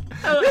Chip.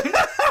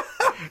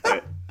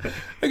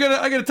 I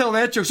got to tell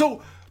that joke.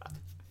 So,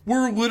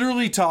 we're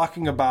literally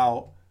talking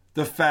about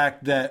the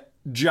fact that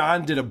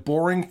John did a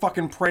boring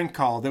fucking prank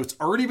call that's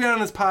already been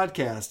on his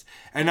podcast,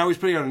 and now he's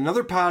putting out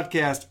another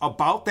podcast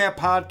about that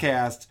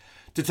podcast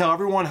to tell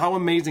everyone how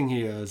amazing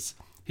he is.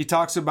 He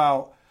talks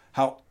about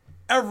how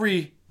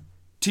every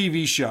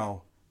TV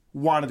show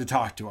wanted to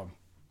talk to him.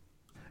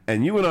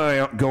 And you and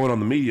I going on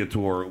the media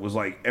tour, it was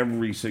like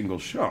every single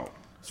show.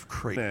 It's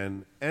crazy.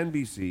 And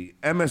NBC,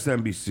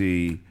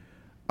 MSNBC,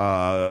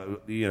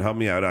 help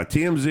me out,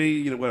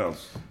 TMZ, what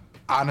else?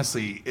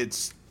 Honestly,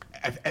 it's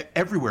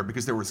everywhere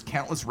because there was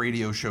countless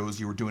radio shows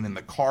you were doing in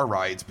the car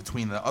rides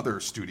between the other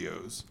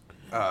studios.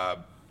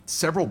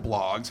 Several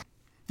blogs.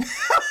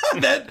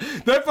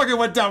 that fucking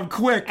went down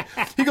quick.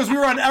 He goes, we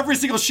were on every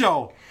single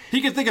show.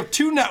 He could think of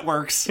 2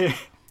 networks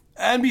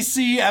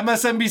NBC,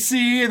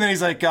 MSNBC, and then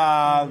he's like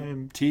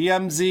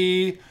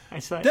TMZ.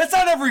 That's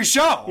not every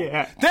show.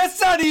 Yeah. That's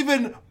not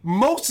even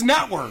most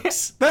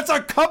networks. That's a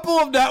couple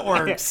of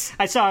networks.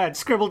 I saw it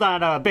scribbled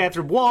on a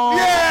bathroom wall.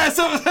 Yeah,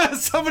 so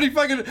somebody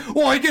fucking...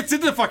 Well, he gets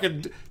into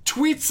fucking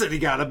tweets that he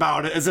got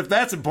about it, as if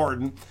that's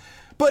important.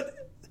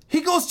 But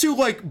he goes to,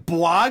 like,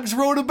 blogs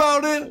wrote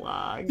about it.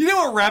 You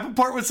know what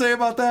Rappaport would say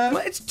about that?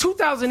 Well, it's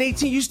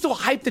 2018. You still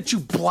hyped that you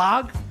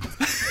blog? What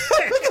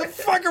the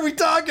fuck are we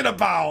talking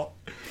about?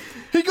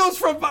 He goes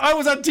from, I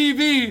was on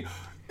TV...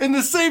 in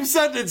the same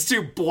sentence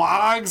to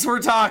blogs were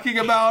talking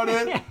about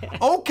it.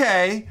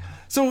 Okay.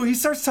 So he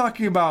starts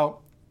talking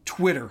about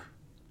Twitter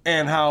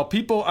and how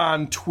people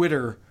on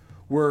Twitter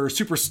were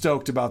super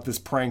stoked about this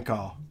prank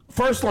call.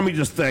 First, let me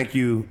just thank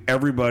you,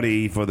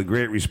 everybody, for the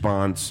great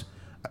response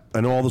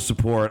and all the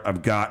support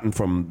I've gotten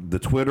from the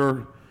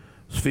Twitter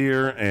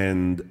sphere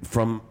and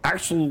from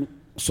actual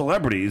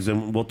celebrities.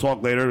 And we'll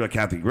talk later.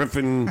 Kathy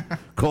Griffin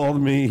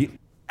called me.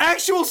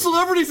 Actual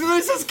celebrities? And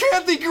this is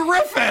Kathy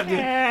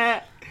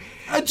Griffin!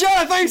 John,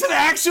 I thought you said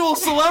actual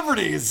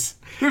celebrities.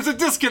 There's a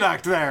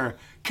disconnect there.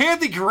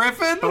 Kathy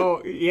Griffin?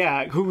 Oh,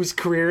 yeah, whose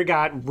career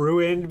got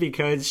ruined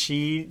because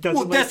she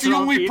doesn't like that's Trump the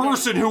only either.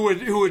 person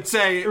who would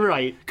say...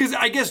 Right. Because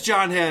I guess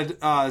John had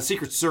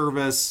Secret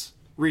Service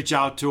reach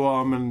out to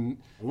him, and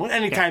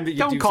anytime that you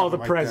don't do call the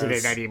something president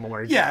like this,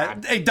 anymore, Yeah,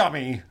 John. a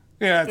dummy.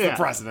 Yeah, it's the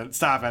president.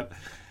 Stop it.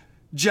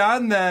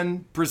 John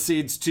then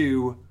proceeds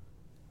to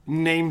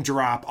name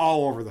drop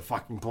all over the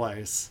fucking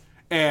place.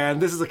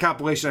 And this is a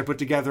compilation I put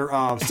together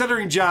of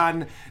Stuttering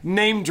John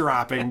name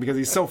dropping because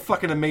he's so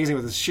fucking amazing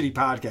with his shitty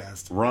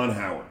podcast. Ron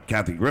Howard,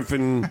 Kathy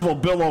Griffin,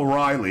 Bill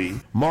O'Reilly,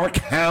 Mark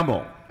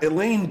Hamill,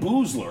 Elaine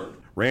Boozler,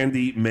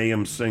 Randy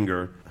Mayhem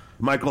Singer,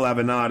 Michael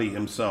Avenatti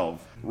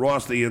himself,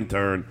 Ross the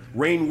Intern,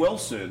 Rainn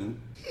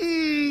Wilson.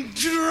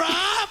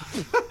 Drop!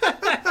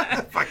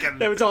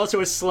 There was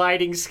also a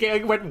sliding scale.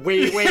 It went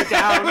way, way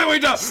down. Way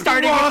down.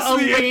 Starting Ross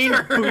with the Elaine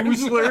Intern.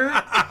 Boozler.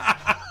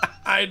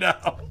 I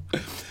know.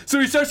 So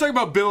he starts talking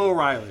about Bill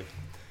O'Reilly.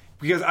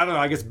 Because, I don't know,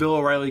 I guess Bill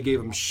O'Reilly gave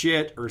him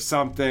shit or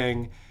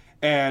something.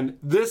 And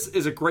this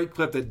is a great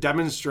clip that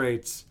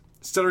demonstrates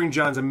Stuttering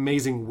John's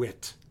amazing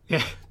wit.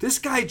 Yeah. This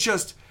guy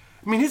just...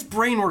 I mean, his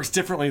brain works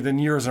differently than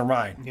yours or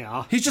mine.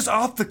 Yeah. He's just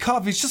off the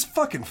cuff. He's just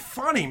fucking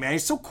funny, man.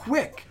 He's so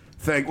quick.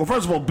 Well,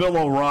 first of all, Bill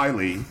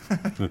O'Reilly,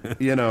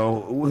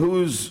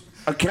 whose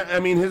account,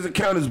 his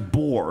account is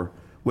Bohr,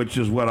 which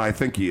is what I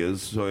think he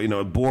is. So,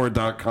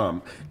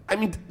 Bohr.com. I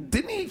mean,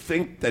 didn't he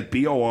think that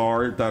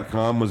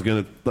BOR.com was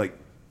going to,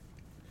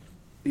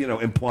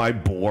 imply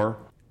bore?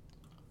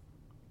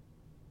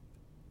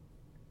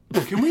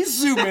 Can we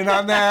zoom in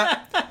on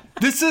that?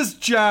 This is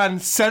John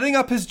setting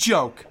up his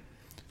joke.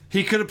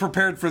 He could have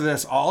prepared for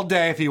this all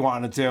day if he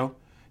wanted to.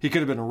 He could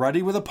have been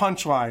ready with a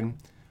punchline.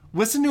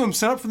 Listen to him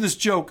set up for this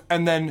joke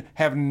and then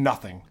have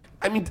nothing.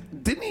 I mean,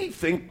 didn't he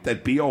think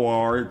that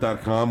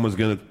BOR.com was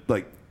going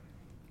to,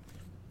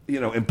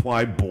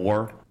 imply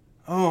bore?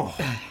 Oh,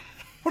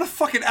 what a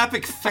fucking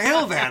epic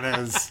fail that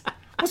is.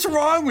 What's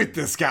wrong with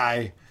this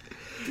guy?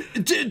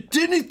 Didn't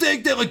he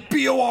think that,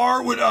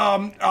 BOR would,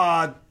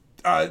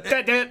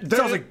 it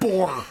sounds like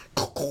bore.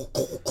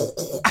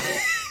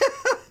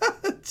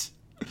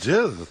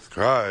 Jesus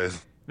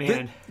Christ.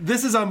 Man.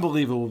 This is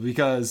unbelievable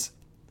because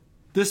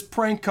this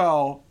prank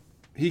call,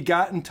 he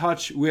got in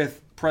touch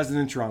with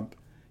President Trump,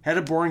 had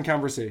a boring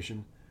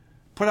conversation,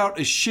 put out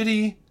a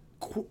shitty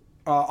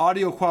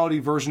audio quality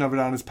version of it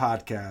on his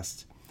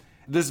podcast.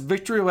 This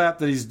victory lap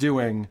that he's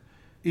doing,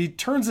 he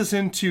turns this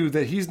into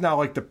that he's now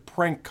like the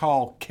prank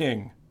call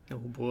king. Oh,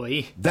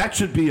 boy. That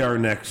should be our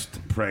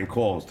next prank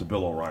calls to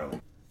Bill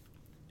O'Reilly.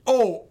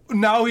 Oh,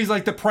 now he's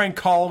like the prank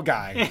call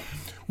guy.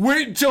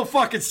 Wait until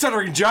fucking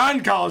Stuttering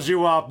John calls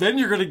you up, then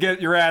you're going to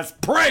get your ass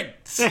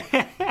pranked.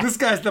 This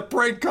guy's the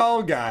prank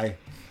call guy.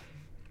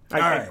 All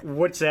right.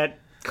 What's that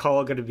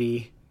call going to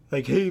be?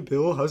 Like, hey,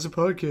 Bill, how's the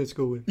podcast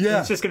going?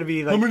 Yeah. It's just going to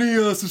be like... How many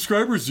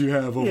subscribers do you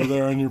have over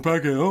there on your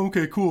podcast? Oh,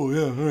 okay, cool.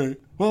 Yeah, all right.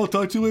 Well, I'll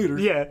talk to you later.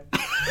 Yeah.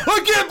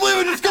 I can't believe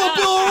I just called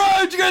Bill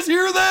O'Reilly. Did you guys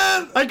hear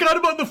that? I got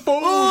him on the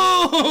phone.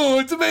 Oh,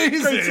 it's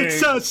amazing. Great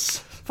success.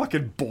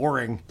 Fucking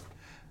boring.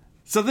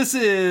 So this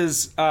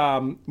is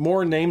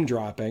more name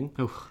dropping.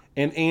 Oof.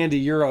 And Andy,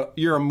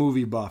 you're a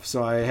movie buff,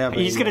 so I have.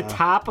 He's gonna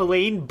top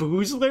Elaine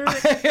Boozler.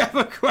 I have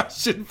a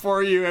question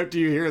for you after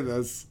you hear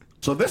this.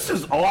 So this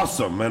is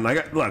awesome, and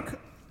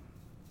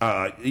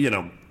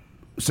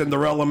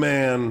Cinderella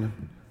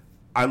Man.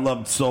 I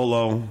loved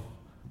Solo.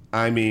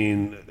 I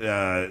mean,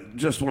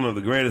 just one of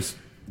the greatest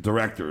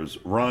directors,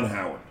 Ron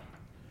Howard.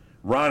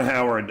 Ron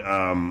Howard,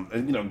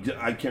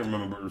 I can't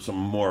remember some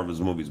more of his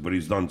movies, but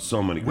he's done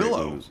so many great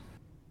movies.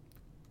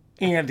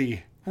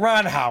 Andy,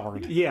 Ron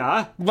Howard.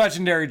 Yeah.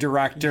 Legendary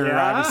director,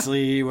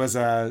 obviously. He was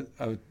a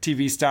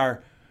TV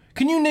star.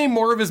 Can you name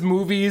more of his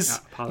movies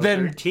Apollo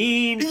than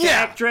 13,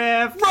 Yeah.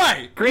 Backdraft?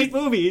 Right. Great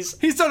movies.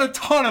 He's done a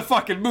ton of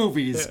fucking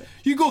movies. Yeah.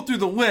 You go through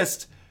the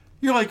list,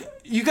 you're like,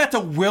 you got the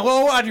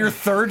Willow on your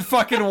third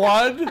fucking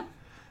one?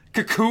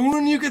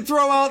 Cocoon you could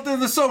throw out there.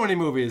 There's so many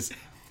movies.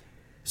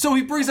 So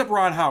he brings up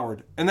Ron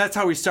Howard, and that's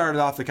how we started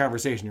off the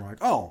conversation. You're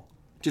like, oh,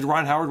 did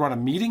Ron Howard want a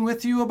meeting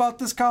with you about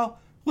this, Kyle?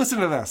 Listen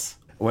to this.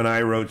 When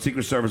I wrote,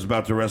 Secret Service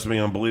about to arrest me,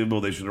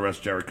 unbelievable. They should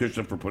arrest Jared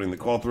Kushner for putting the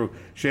call through.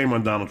 Shame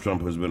on Donald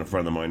Trump, who's been a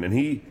friend of mine. And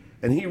he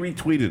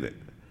retweeted it.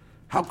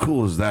 How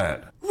cool is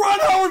that? Ron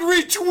Howard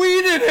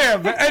retweeted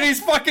him, and he's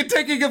fucking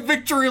taking a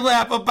victory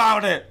lap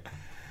about it.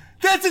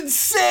 That's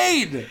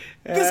insane.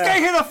 This guy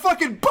hit a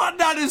fucking button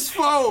on his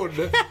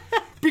phone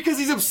because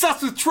he's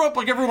obsessed with Trump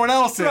like everyone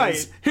else is.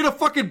 Right. Hit a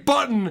fucking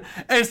button,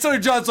 and Sonny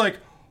John's like,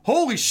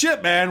 holy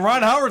shit, man,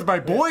 Ron Howard's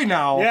my boy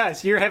now.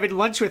 Yes, you're having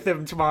lunch with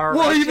him tomorrow.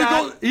 Well,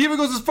 right, he even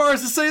goes as far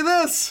as to say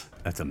this.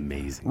 That's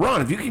amazing.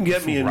 Ron, if you can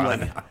get me in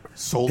like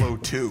Solo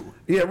 2.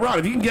 Yeah, Ron,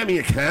 if you can get me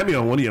a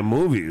cameo in one of your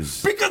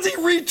movies. Because he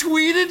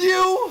retweeted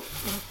you?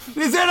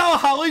 Is that how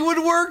Hollywood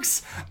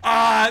works?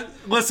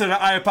 Listen,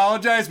 I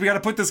apologize. We got to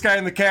put this guy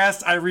in the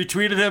cast. I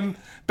retweeted him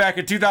back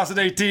in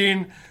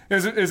 2018. It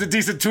was a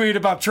decent tweet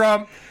about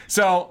Trump.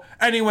 So,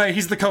 anyway,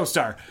 he's the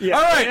co-star. Yeah.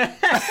 All right.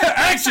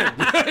 Action.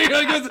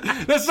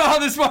 That's not how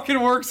this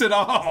fucking works at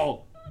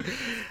all.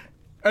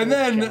 And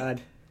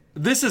then,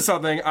 this is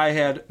something I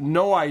had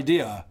no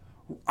idea.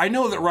 I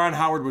know that Ron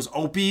Howard was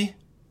Opie.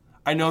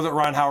 I know that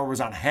Ron Howard was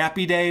on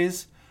Happy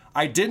Days.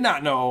 I did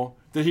not know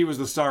that he was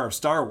the star of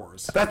Star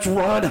Wars. That's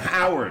Ron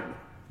Howard.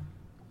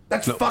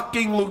 That's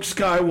fucking Luke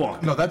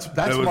Skywalker. No, that's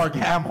Mark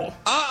Hamill.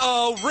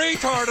 Uh-oh,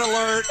 retard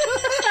alert.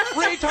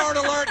 Retard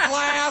alert,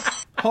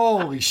 class.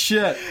 Holy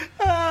shit.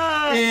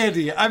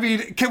 Andy, I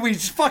mean, can we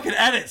fucking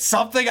edit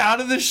something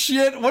out of this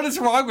shit? What is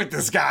wrong with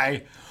this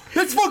guy?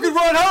 That's fucking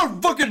Ron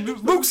Howard, fucking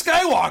Luke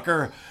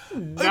Skywalker.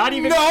 Not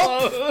even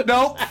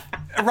Nope.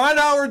 Ron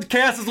Howard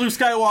cast as Luke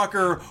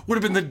Skywalker would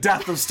have been the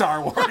death of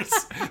Star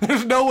Wars.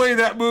 There's no way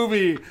that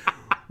movie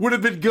would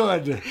have been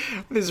good.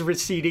 This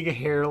receding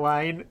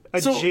hairline.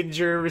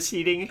 Ginger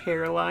receding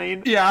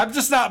hairline. Yeah, I'm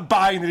just not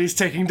buying that he's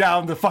taking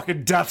down the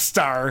fucking Death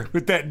Star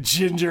with that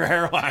ginger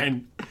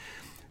hairline.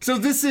 So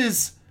this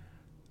is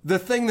the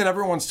thing that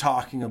everyone's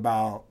talking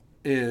about,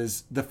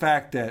 is the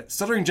fact that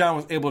Stuttering John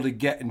was able to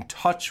get in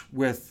touch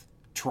with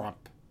Trump.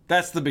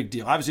 That's the big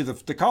deal. Obviously,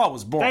 the call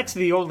was born. That's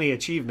the only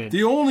achievement.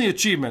 The only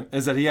achievement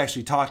is that he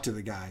actually talked to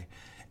the guy.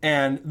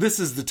 And this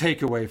is the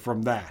takeaway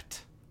from that.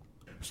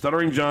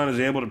 Stuttering John is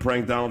able to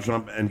prank Donald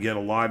Trump and get a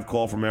live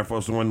call from Air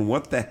Force One.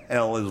 What the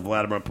hell is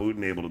Vladimir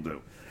Putin able to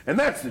do? And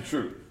that's the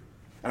truth.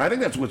 And I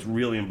think that's what's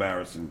really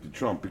embarrassing to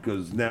Trump,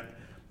 because now,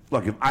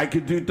 look, if I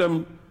could dupe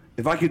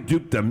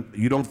them,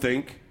 you don't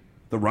think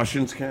the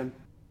Russians can?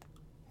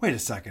 Wait a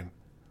second.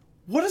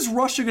 What is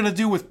Russia going to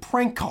do with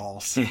prank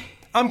calls?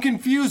 I'm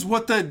confused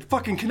what the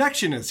fucking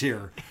connection is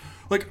here.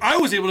 Like, I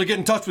was able to get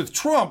in touch with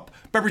Trump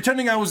by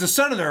pretending I was a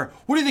senator.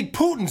 What do you think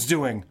Putin's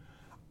doing?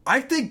 I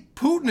think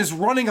Putin is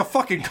running a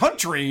fucking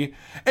country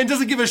and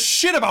doesn't give a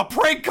shit about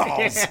prank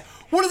calls.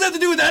 What does that have to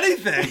do with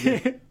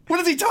anything? What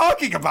is he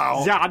talking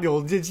about?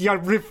 Daniel, is your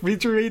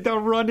refrigerator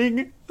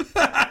running?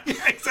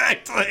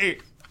 Exactly.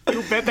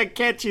 You better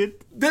catch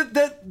it.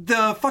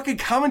 The fucking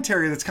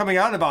commentary that's coming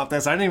out about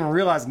this, I didn't even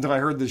realize until I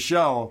heard the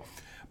show.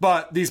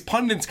 But these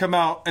pundits come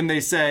out and they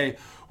say,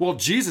 well,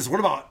 Jesus,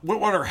 what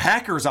are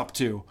hackers up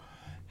to?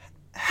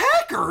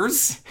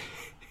 Hackers?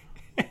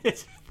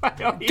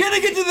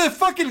 Getting into the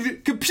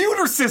fucking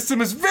computer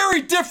system is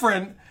very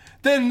different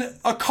than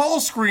a call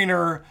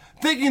screener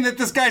thinking that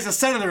this guy's a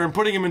senator and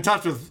putting him in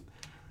touch with...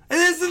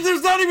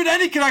 There's not even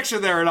any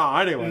connection there at all.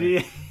 Anyway,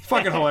 it's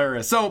fucking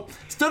hilarious. So,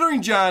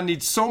 Stuttering John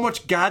needs so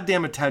much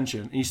goddamn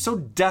attention, and he's so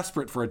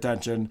desperate for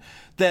attention,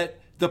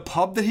 that the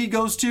pub that he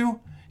goes to,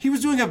 he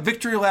was doing a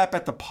victory lap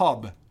at the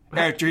pub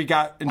after he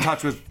got in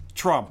touch with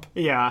Trump.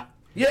 Yeah.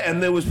 Yeah,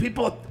 and there was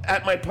people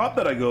at my pub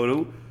that I go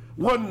to,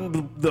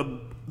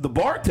 the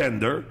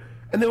bartender,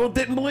 and they all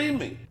didn't believe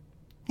me.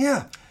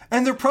 Yeah,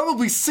 and they're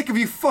probably sick of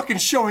you fucking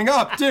showing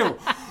up, too.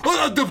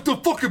 The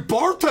fucking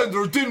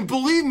bartender didn't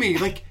believe me.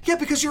 Like, yeah,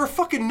 because you're a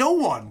fucking no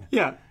one.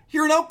 Yeah.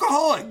 You're an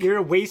alcoholic. You're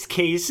a waste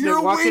case. You're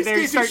a waste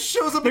case who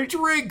shows up and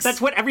drinks. That's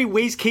what every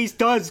waste case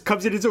does.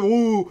 Comes in and says,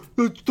 oh,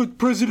 the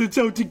president's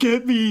out to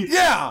get me.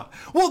 Yeah.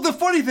 Well, the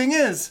funny thing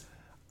is,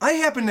 I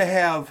happen to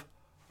have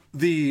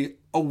the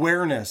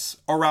awareness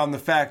around the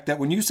fact that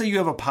when you say you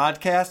have a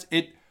podcast,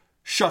 it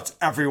shuts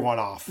everyone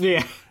off.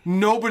 Yeah.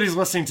 Nobody's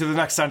listening to the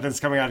next sentence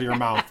coming out of your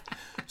mouth.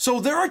 So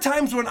there are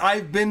times when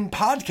I've been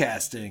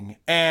podcasting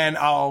and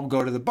I'll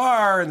go to the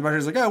bar and the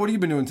bartender's like, oh, what have you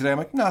been doing today? I'm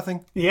like,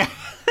 nothing. Yeah.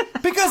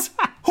 Because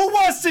who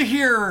wants to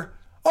hear,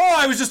 oh,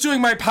 I was just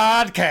doing my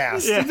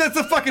podcast? Yeah. That's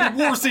the fucking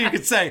worst thing you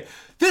could say.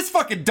 This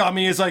fucking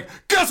dummy is like,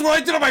 guess what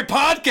I did on my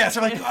podcast?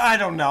 I'm like, I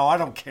don't know. I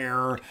don't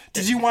care.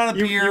 Did you want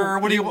a beer?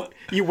 What do you want?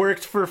 You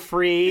worked for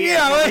free.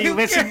 Yeah. Like, you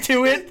listened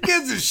to it. Who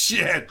gives a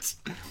shit?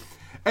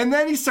 And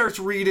then he starts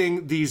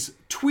reading these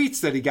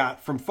tweets that he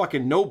got from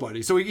fucking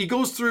nobody. So he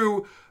goes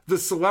through the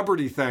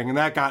celebrity thing, and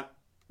that got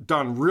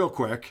done real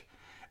quick.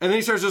 And then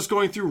he starts just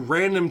going through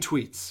random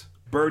tweets.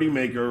 Birdie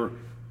Maker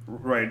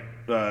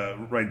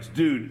writes,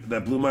 dude,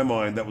 that blew my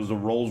mind. That was a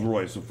Rolls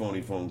Royce of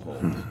phony phone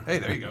calls. Hey,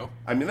 there you go.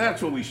 I mean,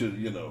 that's what we should,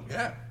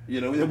 Yeah.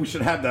 We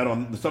should have that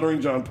on the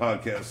Stuttering John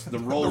podcast. The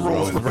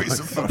Rolls Royce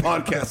of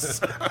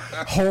podcasts.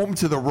 Home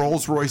to the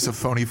Rolls Royce of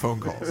phony phone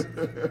calls.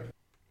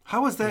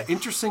 How is that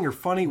interesting or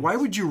funny? Why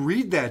would you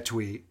read that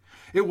tweet?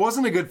 It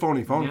wasn't a good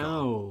phony phone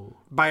call. No.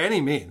 By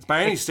any means,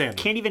 by any standard.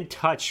 Can't even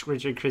touch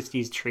Richard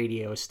Christie's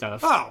Tradio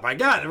stuff. Oh my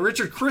God,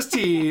 Richard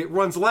Christie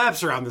runs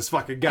laps around this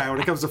fucking guy when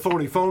it comes to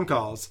phony phone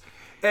calls.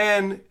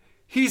 And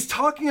he's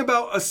talking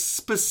about a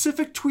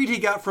specific tweet he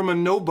got from a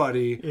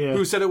nobody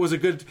who said it was a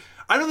good...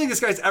 I don't think this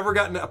guy's ever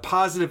gotten a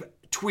positive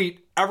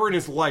tweet ever in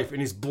his life,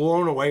 and he's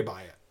blown away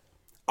by it.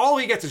 All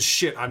he gets is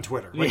shit on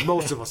Twitter, like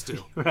most of us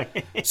do.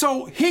 Right.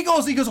 So he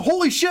goes,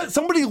 holy shit,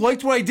 somebody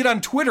liked what I did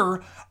on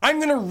Twitter. I'm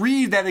going to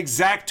read that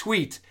exact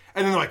tweet.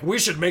 And then they're like, we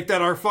should make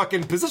that our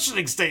fucking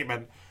positioning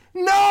statement.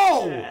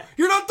 No!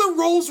 You're not the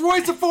Rolls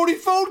Royce of phony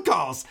phone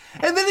calls.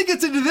 And then he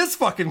gets into this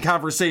fucking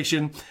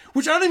conversation,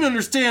 which I don't even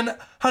understand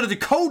how to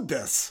decode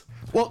this.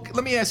 Well,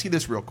 let me ask you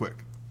this real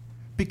quick.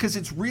 Because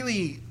it's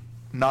really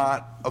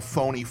not a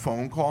phony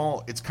phone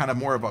call. It's kind of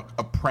more of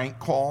a prank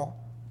call.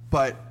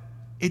 But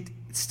it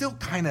still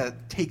kind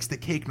of takes the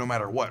cake no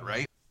matter what,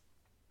 right?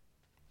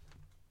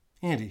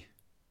 Andy,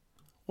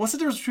 what's the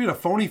difference between a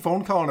phony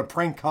phone call and a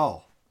prank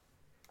call?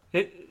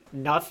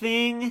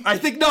 Nothing. I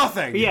think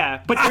nothing.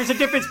 Yeah, but there's a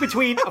difference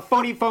between a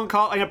phony phone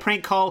call and a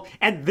prank call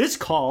and this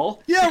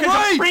call. Yeah, because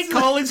right. A prank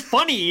call is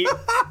funny.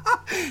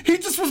 He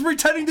just was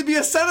pretending to be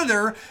a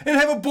senator and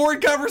have a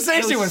boring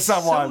conversation with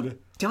someone. So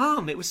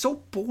dumb. It was so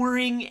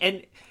boring,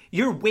 and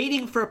you're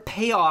waiting for a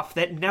payoff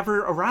that never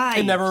arrives.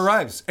 It never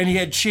arrives. And he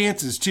had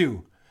chances,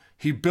 too.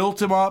 He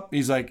built him up.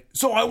 He's like,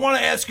 so I want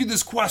to ask you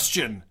this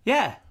question.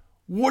 Yeah.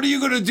 What are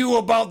you going to do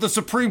about the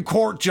Supreme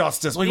Court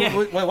justice? Like,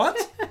 wait,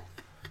 what?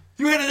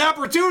 You had an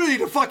opportunity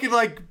to fucking,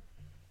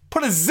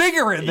 put a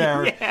zinger in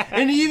there. Yeah.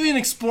 And he even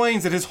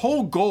explains that his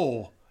whole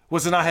goal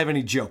was to not have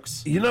any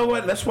jokes. You know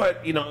what? That's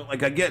what, I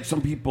get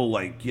some people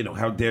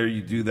how dare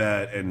you do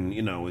that? And,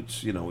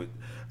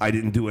 I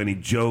didn't do any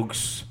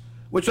jokes,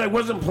 which I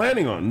wasn't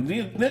planning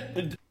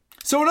on.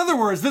 So in other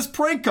words, this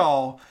prank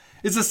call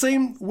is the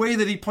same way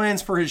that he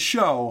plans for his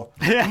show.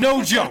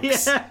 No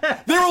jokes.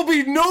 Yeah. There will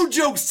be no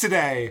jokes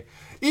today.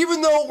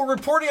 Even though we're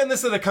reporting on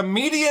this that a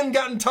comedian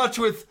got in touch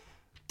with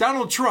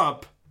Donald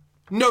Trump,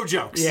 no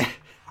jokes. Yeah.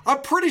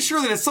 I'm pretty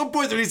sure that at some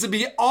point there needs to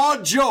be a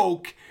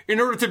joke in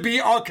order to be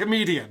a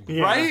comedian,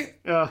 right?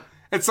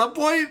 At some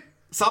point,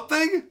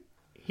 something?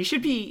 He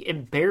should be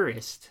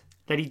embarrassed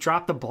that he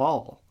dropped the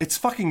ball. It's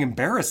fucking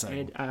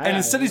embarrassing. And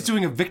instead he's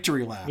doing a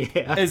victory lap.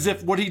 Yeah. As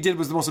if what he did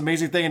was the most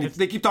amazing thing. And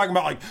they keep talking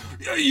about,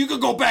 you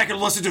could go back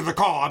and listen to the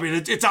call. I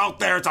mean, it's out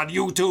there. It's on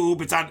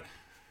YouTube. It's on...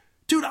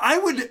 Dude, I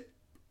would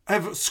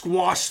have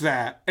squashed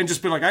that and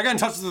just been like, I got in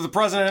touch with the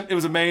president. It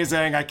was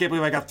amazing. I can't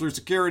believe I got through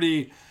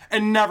security.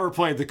 And never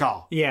played the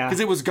call. Yeah. Because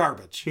it was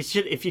garbage.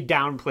 If you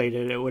downplayed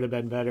it, it would have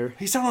been better.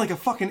 He sounded like a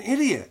fucking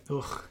idiot.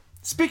 Ugh.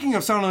 Speaking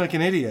of sounding like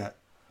an idiot,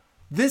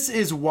 this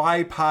is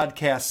why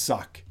podcasts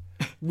suck.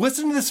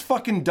 Listen to this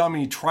fucking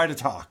dummy try to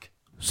talk.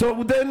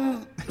 So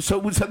then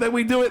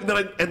we do it,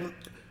 and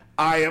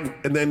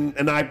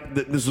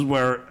this is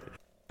where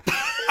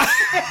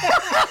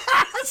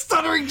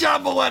Stuttering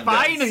John Melendez.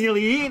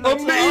 Finally,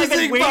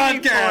 amazing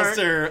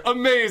podcaster,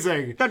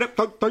 amazing.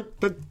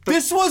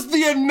 This was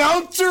the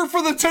announcer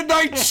for the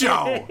Tonight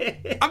Show.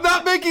 I'm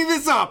not making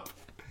this up.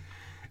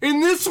 In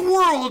this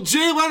world,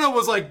 Jay Leno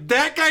was like,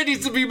 that guy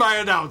needs to be my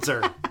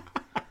announcer.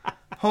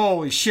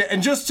 Holy shit!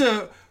 And just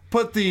to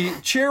put the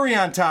cherry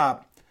on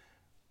top,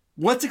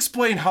 let's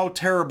explain how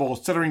terrible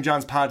Stuttering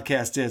John's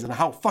podcast is and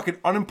how fucking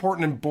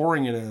unimportant and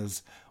boring it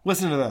is.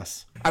 Listen to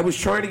this. I was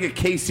trying to get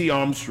Casey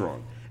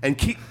Armstrong and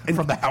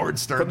from the Howard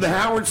Stern from the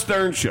Howard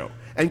Stern show,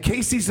 and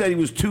Casey said he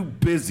was too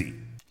busy.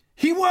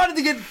 He wanted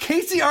to get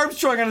Casey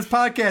Armstrong on his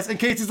podcast, and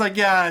Casey's like,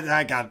 "Yeah,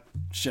 I got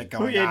shit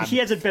going on." And he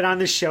hasn't been on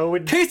the show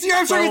in Casey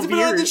Armstrong hasn't been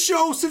on the years.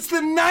 show since the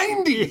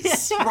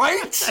 90s,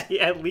 right?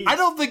 At least. I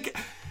don't think...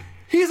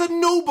 He's a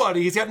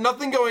nobody. He's got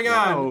nothing going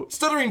on.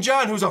 Stuttering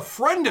John, who's a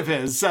friend of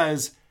his,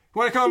 says, "You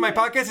want to come on my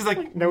podcast?" He's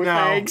like, no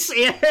thanks.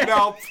 Yeah.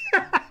 No.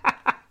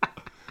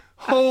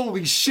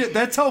 Holy shit.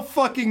 That's how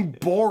fucking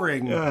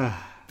boring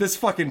this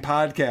fucking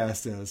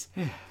podcast is.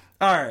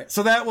 All right.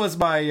 So that was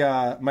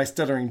my my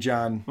Stuttering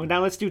John. Well,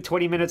 now let's do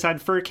 20 minutes on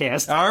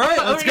Furcast. All right.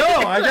 Let's go.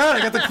 I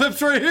got the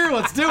clips right here.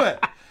 Let's do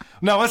it.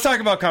 No, let's talk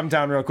about Come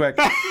Town real quick.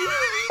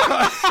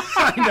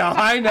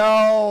 I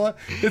know.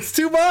 It's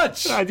too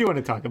much. I do want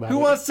to talk about it. Who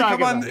wants to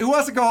come on? Who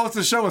wants to go host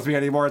the show with me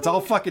anymore? It's all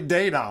fucking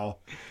day now.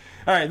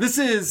 All right, this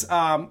is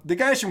the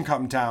guys from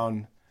Come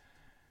Town.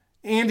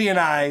 Andy and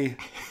I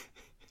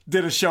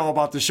did a show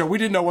about the show. We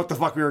didn't know what the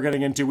fuck we were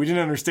getting into. We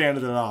didn't understand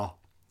it at all.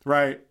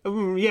 Right?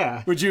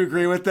 Yeah. Would you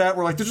agree with that?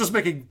 We're like, they're just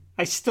making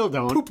I still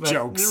don't. poop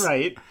jokes.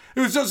 Right. It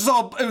was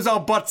all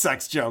butt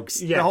sex jokes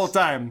the whole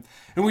time.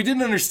 And we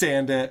didn't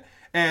understand it.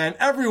 And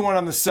everyone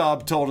on the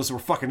sub told us we're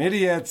fucking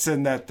idiots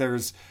and that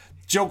there's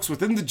jokes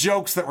within the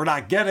jokes that we're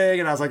not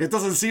getting. And I was like, it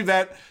doesn't seem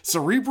that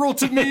cerebral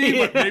to me,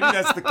 but maybe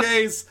that's the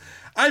case.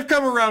 I've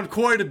come around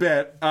quite a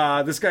bit.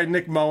 This guy,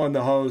 Nick Mullen,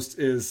 the host,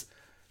 is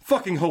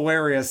fucking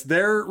hilarious.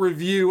 Their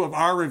review of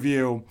our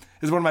review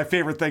is one of my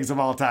favorite things of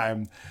all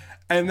time.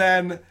 And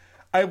then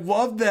I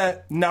love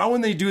that now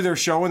when they do their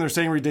show and they're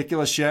saying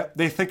ridiculous shit,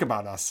 they think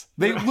about us.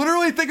 They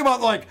literally think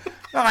about, like,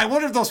 oh, I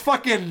wonder if those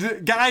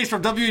fucking guys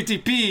from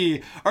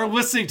WATP are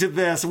listening to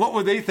this. What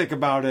would they think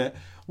about it?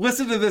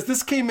 Listen to this.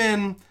 This came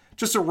in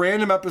just a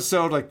random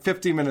episode, like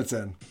 15 minutes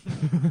in.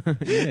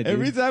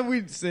 Every time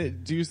we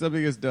do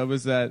something as dumb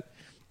as that,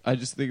 I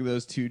just think of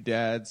those two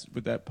dads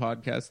with that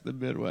podcast in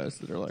the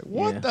Midwest that are like,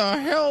 what the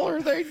hell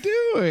are they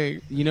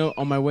doing? You know,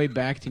 on my way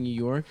back to New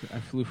York, I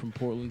flew from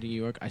Portland to New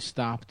York. I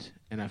stopped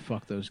and I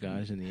fucked those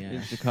guys in the ass.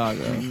 In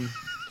Chicago.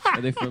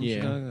 Are they from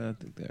Chicago? I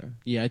think they are.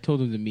 Yeah, I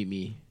told them to meet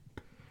me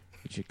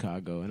in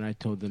Chicago, and I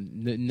told them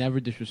never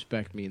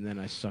disrespect me, and then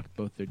I sucked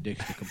both their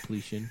dicks to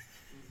completion.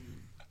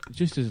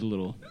 Just as a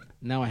little.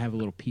 Now I have a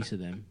little piece of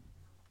them,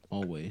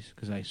 always,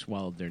 because I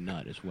swallowed their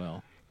nut as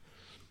well.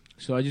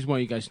 So I just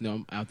want you guys to know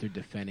I'm out there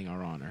defending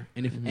our honor.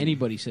 And if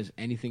anybody says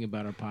anything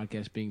about our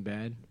podcast being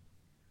bad,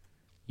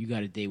 you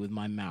got a date with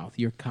my mouth.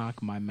 Your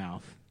cock, my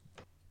mouth.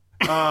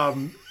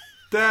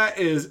 That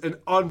is an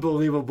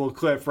unbelievable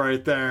clip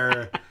right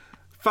there.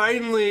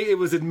 Finally, it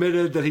was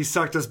admitted that he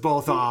sucked us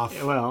both off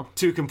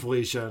to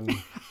completion.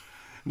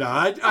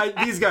 No,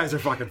 these guys are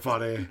fucking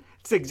funny.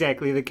 It's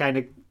exactly the kind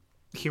of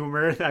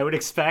humor I would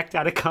expect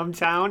out of Cum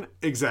Town.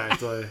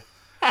 Exactly.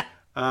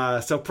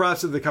 So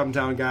props to the Cum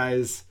Town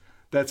guys.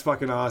 That's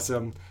fucking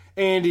awesome.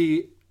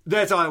 Andy,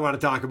 that's all I want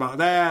to talk about.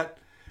 That.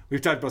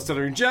 We've talked about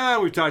Stuttering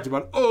John. We've talked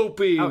about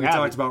Opie. We've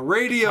talked about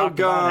Radio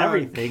Gun. About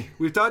everything.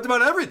 We've talked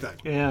about everything.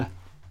 Yeah.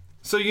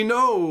 So you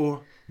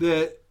know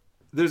that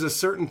there's a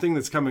certain thing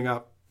that's coming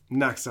up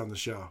next on the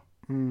show.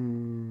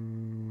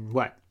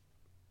 What?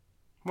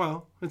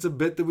 Well, it's a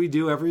bit that we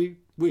do every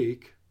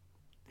week.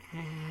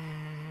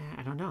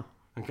 I don't know.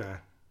 Okay.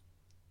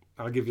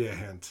 I'll give you a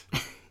hint.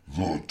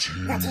 The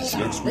teaser.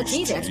 Next week's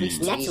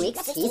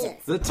teaser.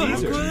 The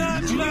teaser.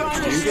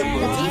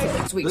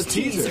 The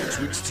teaser.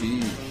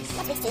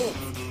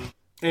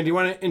 And do you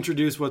want to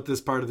introduce what this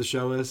part of the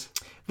show is?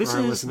 This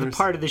is the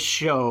part of the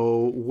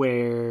show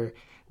where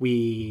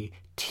we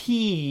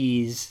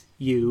tease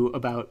you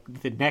about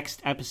the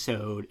next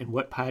episode and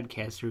what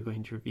podcast we're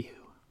going to review.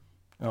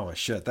 Oh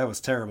shit, that was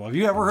terrible. Have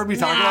you ever heard me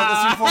talk about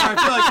this before?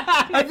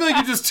 I feel like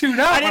you just tune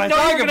out when I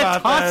talk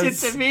about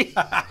this. Toss it to me.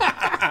 All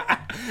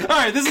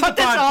right, this is Cut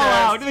the this podcast. all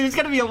out. There's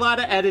going to be a lot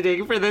of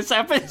editing for this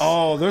episode.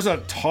 Oh, there's a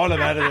ton of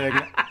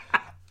editing.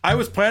 I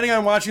was planning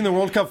on watching the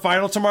World Cup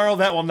final tomorrow.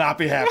 That will not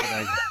be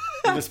happening. I'm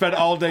going to spend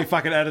all day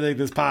fucking editing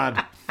this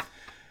pod.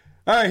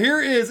 All right,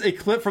 here is a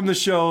clip from the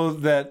show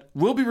that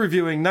we'll be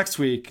reviewing next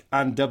week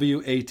on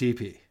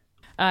WATP.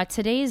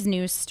 Today's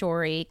news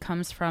story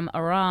comes from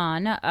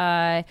Iran.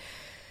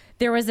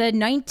 There was a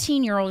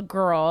 19-year-old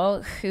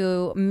girl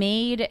who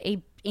made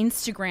a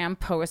Instagram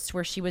post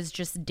where she was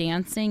just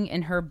dancing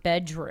in her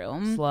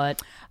bedroom. Slut.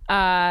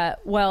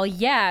 Well,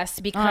 yes,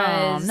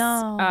 because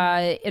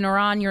in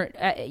Iran,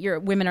 your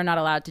women are not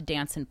allowed to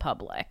dance in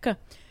public.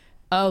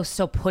 Oh,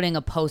 so putting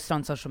a post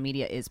on social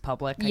media is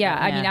public?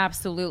 I mean,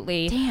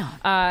 absolutely.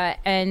 Damn.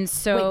 And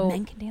so wait,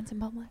 men can dance in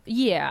public?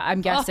 Yeah,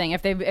 I'm guessing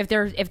if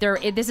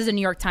this is a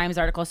New York Times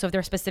article, so if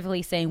they're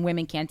specifically saying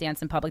women can't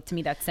dance in public, to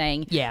me that's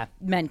saying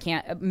men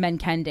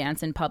can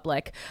dance in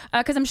public,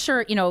 because I'm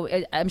sure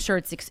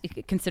it's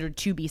considered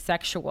to be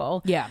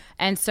sexual. Yeah.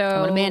 And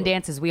so when a man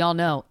dances, we all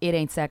know it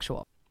ain't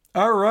sexual.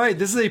 All right,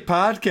 this is a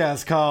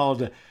podcast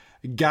called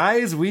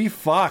Guys We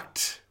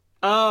Fucked.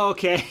 Oh,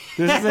 okay.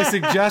 This is a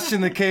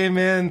suggestion that came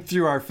in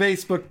through our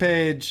Facebook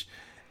page,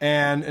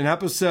 and an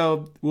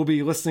episode we'll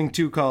be listening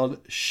to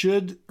called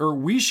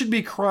We Should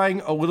Be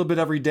Crying a Little Bit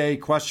Every Day, ?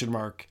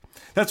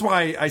 That's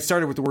why I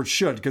started with the word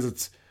should, because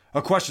it's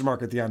a question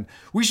mark at the end.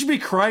 We should be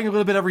crying a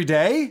little bit every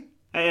day?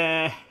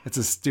 That's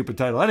a stupid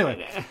title.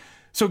 Anyway,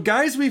 so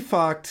Guys We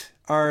Fucked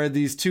are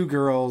these two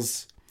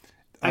girls.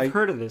 I've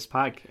heard of this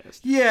podcast.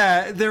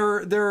 Yeah,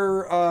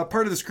 they're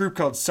part of this group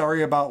called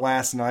Sorry About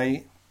Last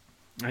Night.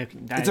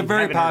 It's a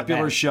very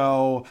popular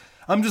show.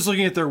 I'm just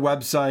looking at their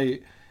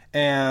website,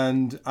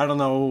 and I don't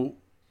know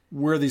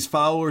where these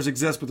followers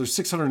exist, but there's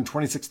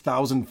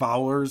 626,000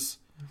 followers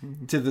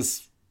to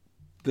this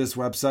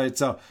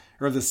website,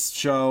 or this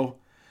show.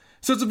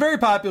 So it's a very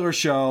popular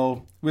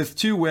show with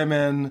two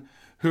women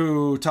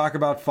who talk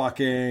about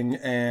fucking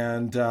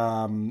and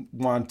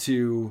want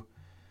to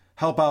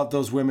help out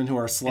those women who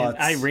are sluts.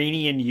 And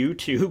Iranian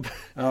YouTube.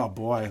 Oh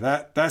boy,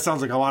 that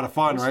sounds like a lot of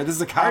fun, right? This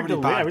is a comedy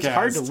podcast. It was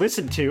hard to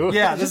listen to.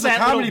 Yeah, this is a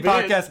comedy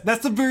podcast.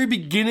 That's the very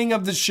beginning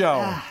of the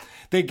show.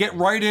 They get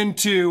right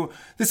into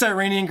this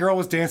Iranian girl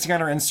was dancing on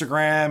her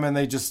Instagram, and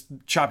they just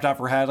chopped off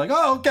her head like,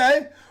 oh,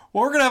 okay.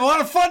 Well, we're going to have a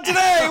lot of fun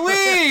today.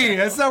 Wee!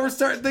 That's how we're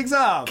starting things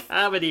off.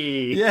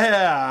 Comedy.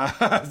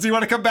 Yeah. Do you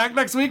want to come back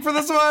next week for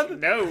this one?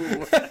 No.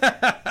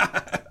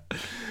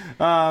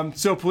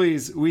 So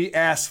please, we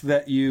ask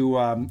that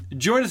you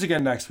join us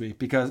again next week,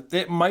 because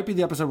it might be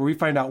the episode where we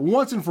find out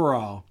once and for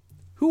all,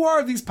 who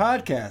are these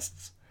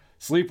podcasts?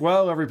 Sleep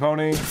well, every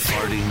pony.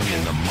 Farting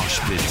in the mosh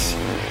pits.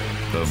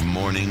 of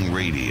morning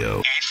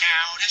radio.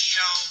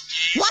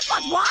 What?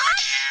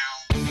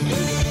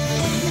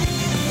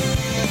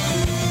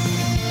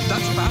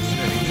 That's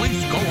fascinating.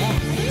 Please go on.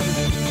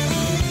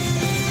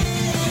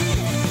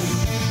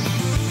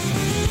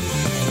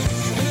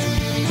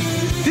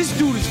 This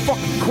dude is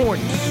fucking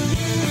corny.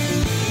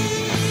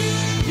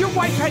 Your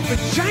wife had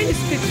vagina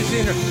stitches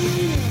in her.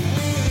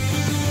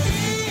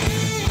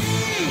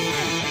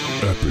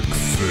 Epic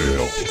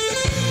fail.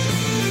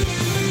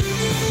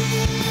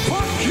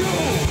 Fuck you!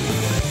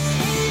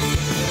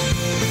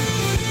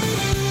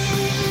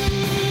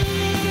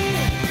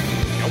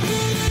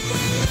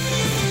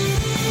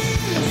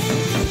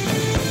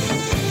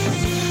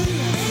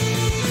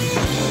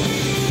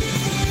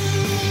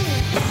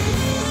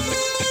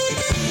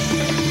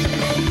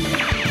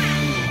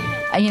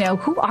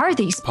 Who are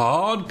these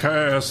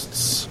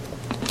podcasts?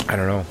 I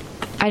don't know.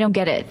 I don't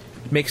get it.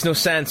 Makes no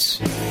sense.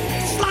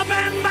 Slap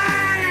and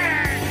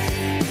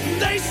bang!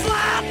 They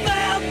slap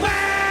their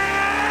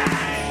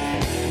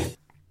bang!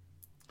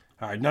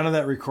 All right, none of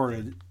that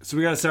recorded. So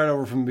we got to start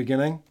over from the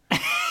beginning.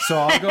 So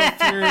I'll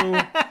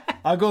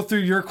go through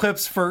your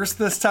clips first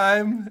this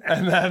time,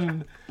 and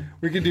then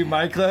we can do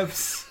my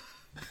clips.